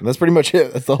 Yeah. And that's pretty much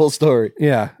it. That's the whole story.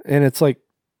 Yeah. And it's like,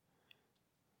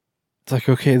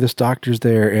 okay, this doctor's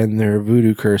there and there are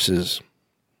voodoo curses.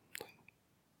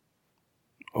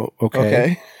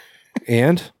 Okay.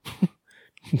 And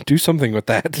do something with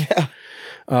that.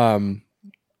 Yeah.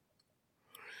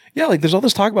 Yeah, like there's all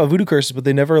this talk about voodoo curses, but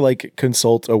they never like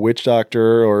consult a witch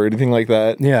doctor or anything like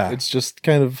that. Yeah. It's just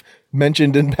kind of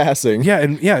mentioned in passing. Yeah,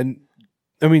 and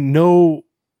I mean no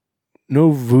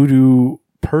voodoo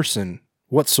person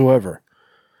whatsoever.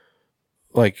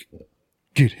 Like,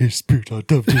 get his spirit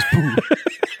out of this pool.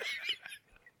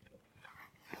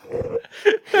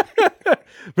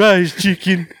 Rise,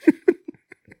 chicken.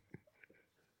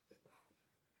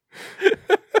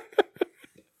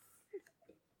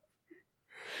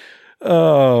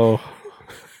 Oh.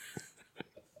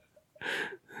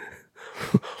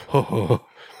 Oh,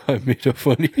 I made it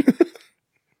funny.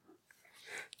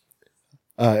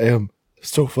 I am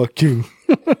so fuck you.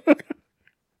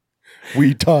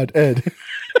 We Todd Ed.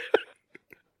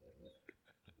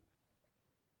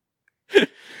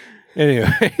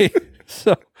 Anyway,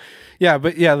 so yeah,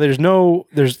 but yeah,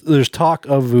 there's talk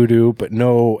of voodoo, but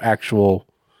no actual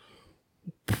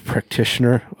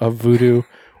practitioner of voodoo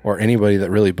or anybody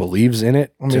that really believes in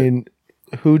it. I mean,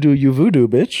 who do you voodoo,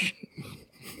 bitch?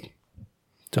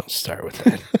 Don't start with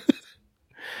that.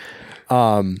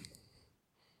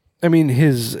 I mean,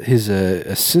 his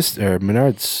assistant or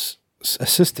Menard's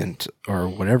assistant or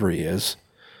whatever he is,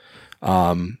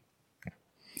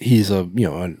 he's a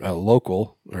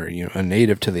local or a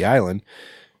native to the island,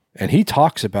 and he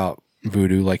talks about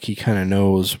voodoo like he kind of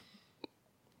knows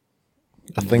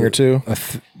a thing or two.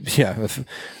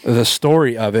 The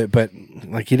story of it, but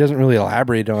like he doesn't really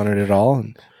elaborate on it at all.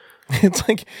 And it's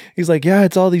like he's like, yeah,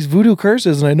 it's all these voodoo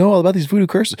curses, and I know all about these voodoo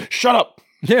curses. Shut up.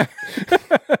 Yeah.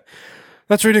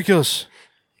 That's ridiculous.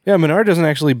 Yeah, Menard doesn't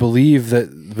actually believe that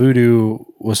voodoo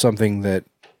was something that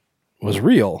was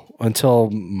real until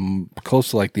close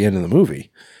to like the end of the movie.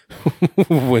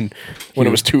 when it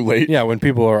was too late. Yeah, when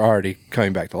people are already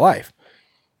coming back to life.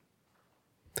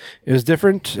 It was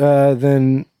different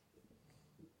than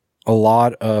a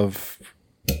lot of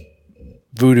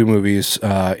voodoo movies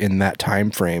in that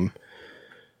time frame.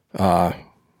 And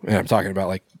I'm talking about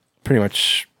like pretty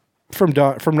much from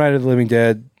Night of the Living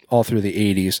Dead all through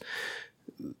the 80s.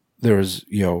 There was,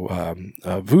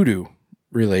 a voodoo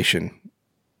relation.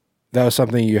 That was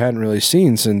something you hadn't really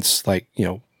seen since like,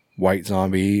 White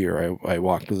Zombie or I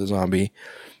Walked with a Zombie.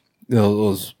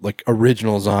 Those like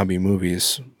original zombie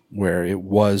movies where it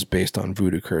was based on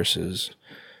voodoo curses.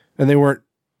 And they weren't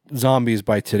zombies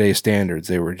by today's standards.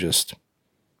 They were just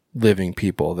living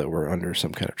people that were under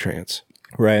some kind of trance.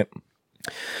 Right.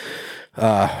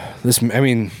 I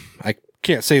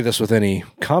can't say this with any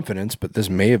confidence, but this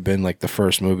may have been like the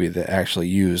first movie that actually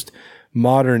used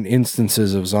modern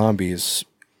instances of zombies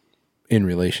in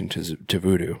relation to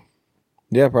voodoo.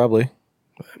 Yeah, probably.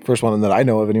 First one that I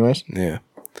know of anyways. Yeah.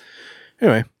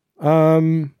 Anyway, do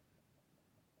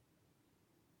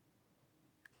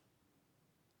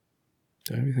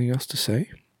I have anything else to say?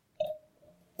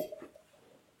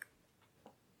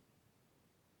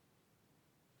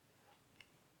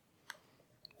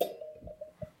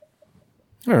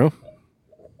 I don't know. Do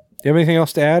you have anything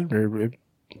else to add?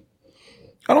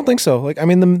 I don't think so. Like, I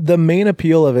mean, the main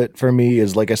appeal of it for me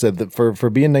is, like I said, that for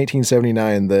being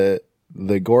 1979,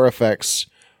 the gore effects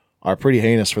are pretty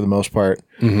heinous for the most part.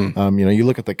 Mm-hmm. You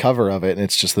look at the cover of it, and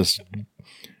it's just this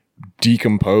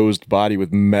decomposed body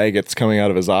with maggots coming out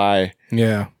of his eye.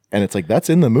 Yeah, and it's like that's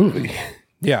in the movie.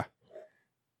 Yeah,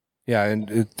 and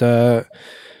it.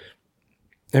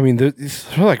 I mean, they're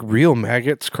like real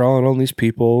maggots crawling on these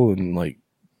people, and like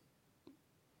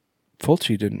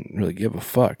Fulci didn't really give a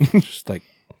fuck. Just like,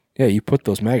 yeah, you put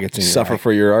those maggots in. Suffer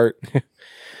for your art.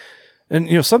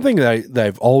 And something that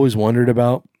I've always wondered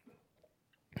about,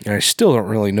 and I still don't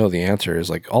really know the answer, is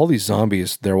like all these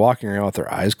zombies, they're walking around with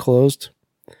their eyes closed,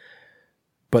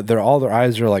 but all their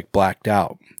eyes are like blacked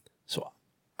out. So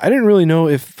I didn't really know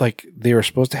if like they were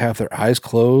supposed to have their eyes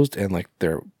closed and like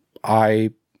their eye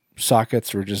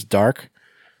sockets were just dark,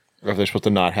 or if they're supposed to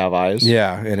not have eyes.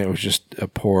 Yeah, and it was just a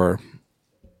poor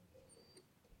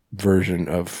version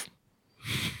of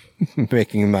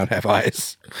making them not have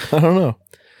eyes. I don't know.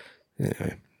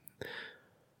 Anyway.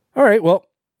 All right. Well,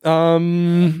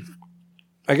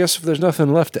 I guess if there's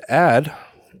nothing left to add,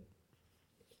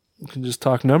 we can just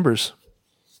talk numbers.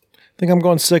 I think I'm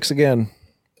going 6 again.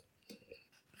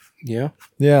 Yeah.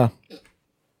 Yeah.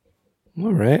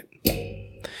 All right.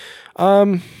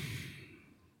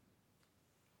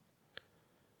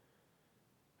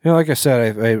 Like I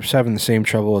said, I was having the same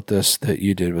trouble with this that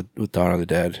you did with Dawn of the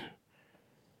Dead.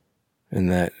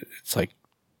 And that it's like,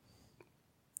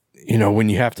 when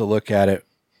you have to look at it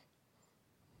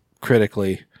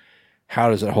critically, how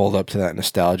does it hold up to that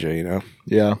nostalgia,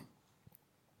 Yeah.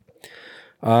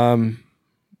 But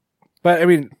I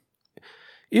mean,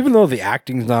 even though the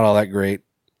acting's not all that great,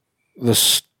 the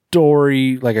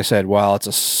story, like I said, while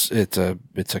it's a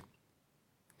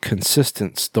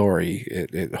consistent story,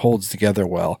 it holds together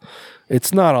well.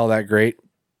 It's not all that great.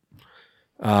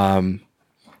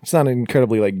 It's not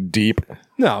incredibly deep.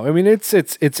 No, I mean it's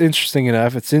interesting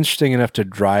enough. It's interesting enough to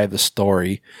drive the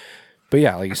story. But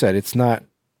yeah, like you said, it's not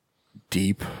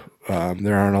deep.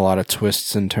 There aren't a lot of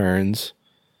twists and turns.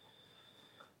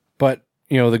 But,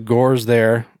 the gore's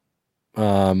there.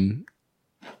 And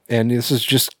this is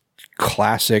just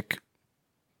classic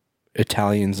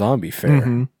Italian zombie fare.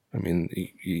 Mm-hmm. I mean,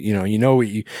 you know what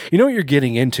you're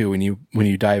getting into when you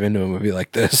dive into a movie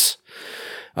like this.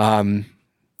 And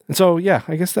so, yeah,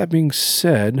 I guess that being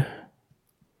said,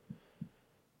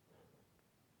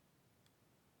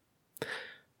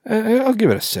 I'll give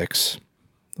it a 6.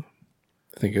 I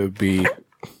think I would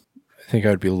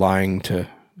be lying to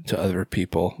other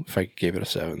people if I gave it a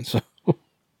 7. So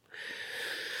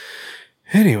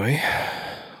anyway,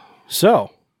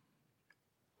 so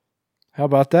how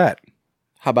about that?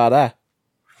 How about that?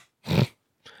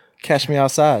 Catch me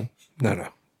outside. No.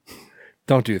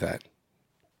 Don't do that.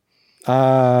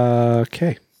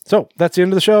 Okay. So that's the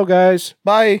end of the show, guys.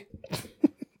 Bye.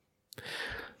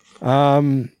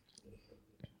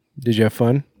 Did you have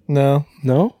fun? No.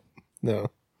 No? No.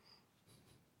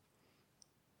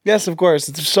 Yes, of course.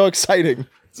 It's so exciting.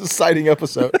 It's an exciting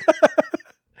episode.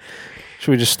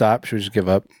 Should we just stop? Should we just give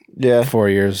up? Yeah. 4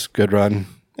 years. Good run.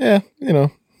 Yeah.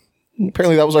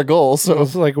 Apparently that was our goal. So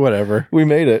it's like whatever. We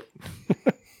made it.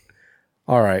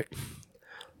 All right.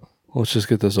 Let's just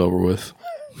get this over with.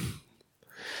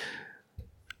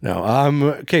 No.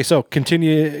 Okay. So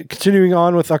continuing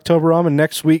on with Octoberama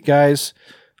next week, guys.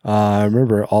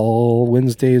 Remember, all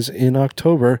Wednesdays in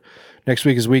October. Next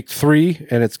week is week 3,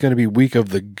 and it's going to be week of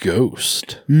the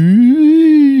ghost. It's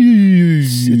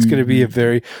going to be a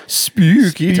very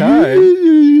spooky time.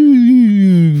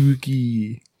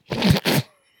 Spooky.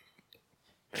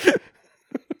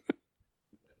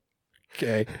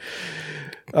 Okay.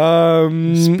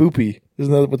 Spoopy.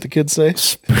 Isn't that what the kids say?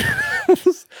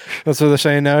 That's what they're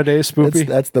saying nowadays, spoopy?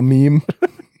 That's the meme.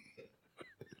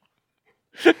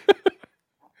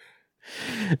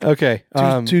 Okay.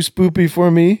 Too spoopy for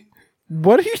me.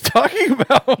 What are you talking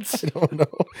about? I don't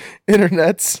know.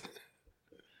 Internets.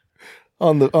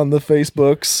 On the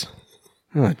Facebooks.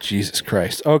 Oh, Jesus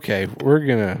Christ. Okay, we're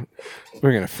gonna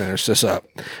finish this up.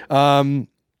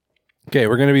 Okay,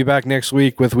 we're gonna be back next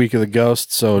week with Week of the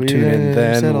Ghost, so tune in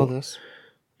then. Said all this.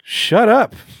 Shut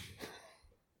up.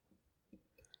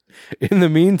 In the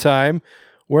meantime,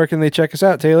 where can they check us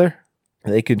out, Taylor?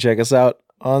 They can check us out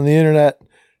on the internet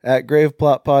at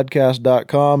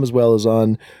graveplotpodcast.com, as well as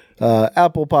on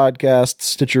Apple Podcasts,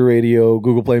 Stitcher Radio,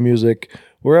 Google Play Music,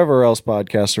 wherever else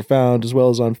podcasts are found, as well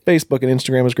as on Facebook and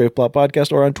Instagram as Grave Plot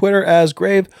Podcast, or on Twitter as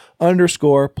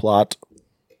Grave_Plot.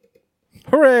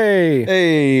 Hooray!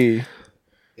 Hey!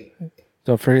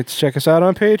 Don't forget to check us out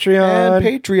on Patreon. And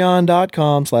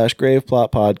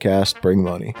patreon.com/graveplotpodcast. Bring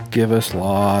money. Give us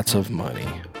lots of money.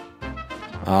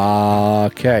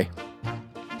 Okay.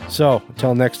 So,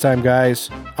 until next time, guys,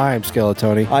 I'm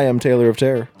Skeletoni. I am Taylor of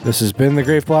Terror. This has been the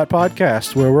Grave Plot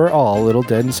Podcast, where we're all a little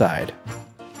dead inside.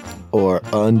 Or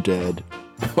undead.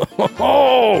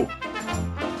 Oh!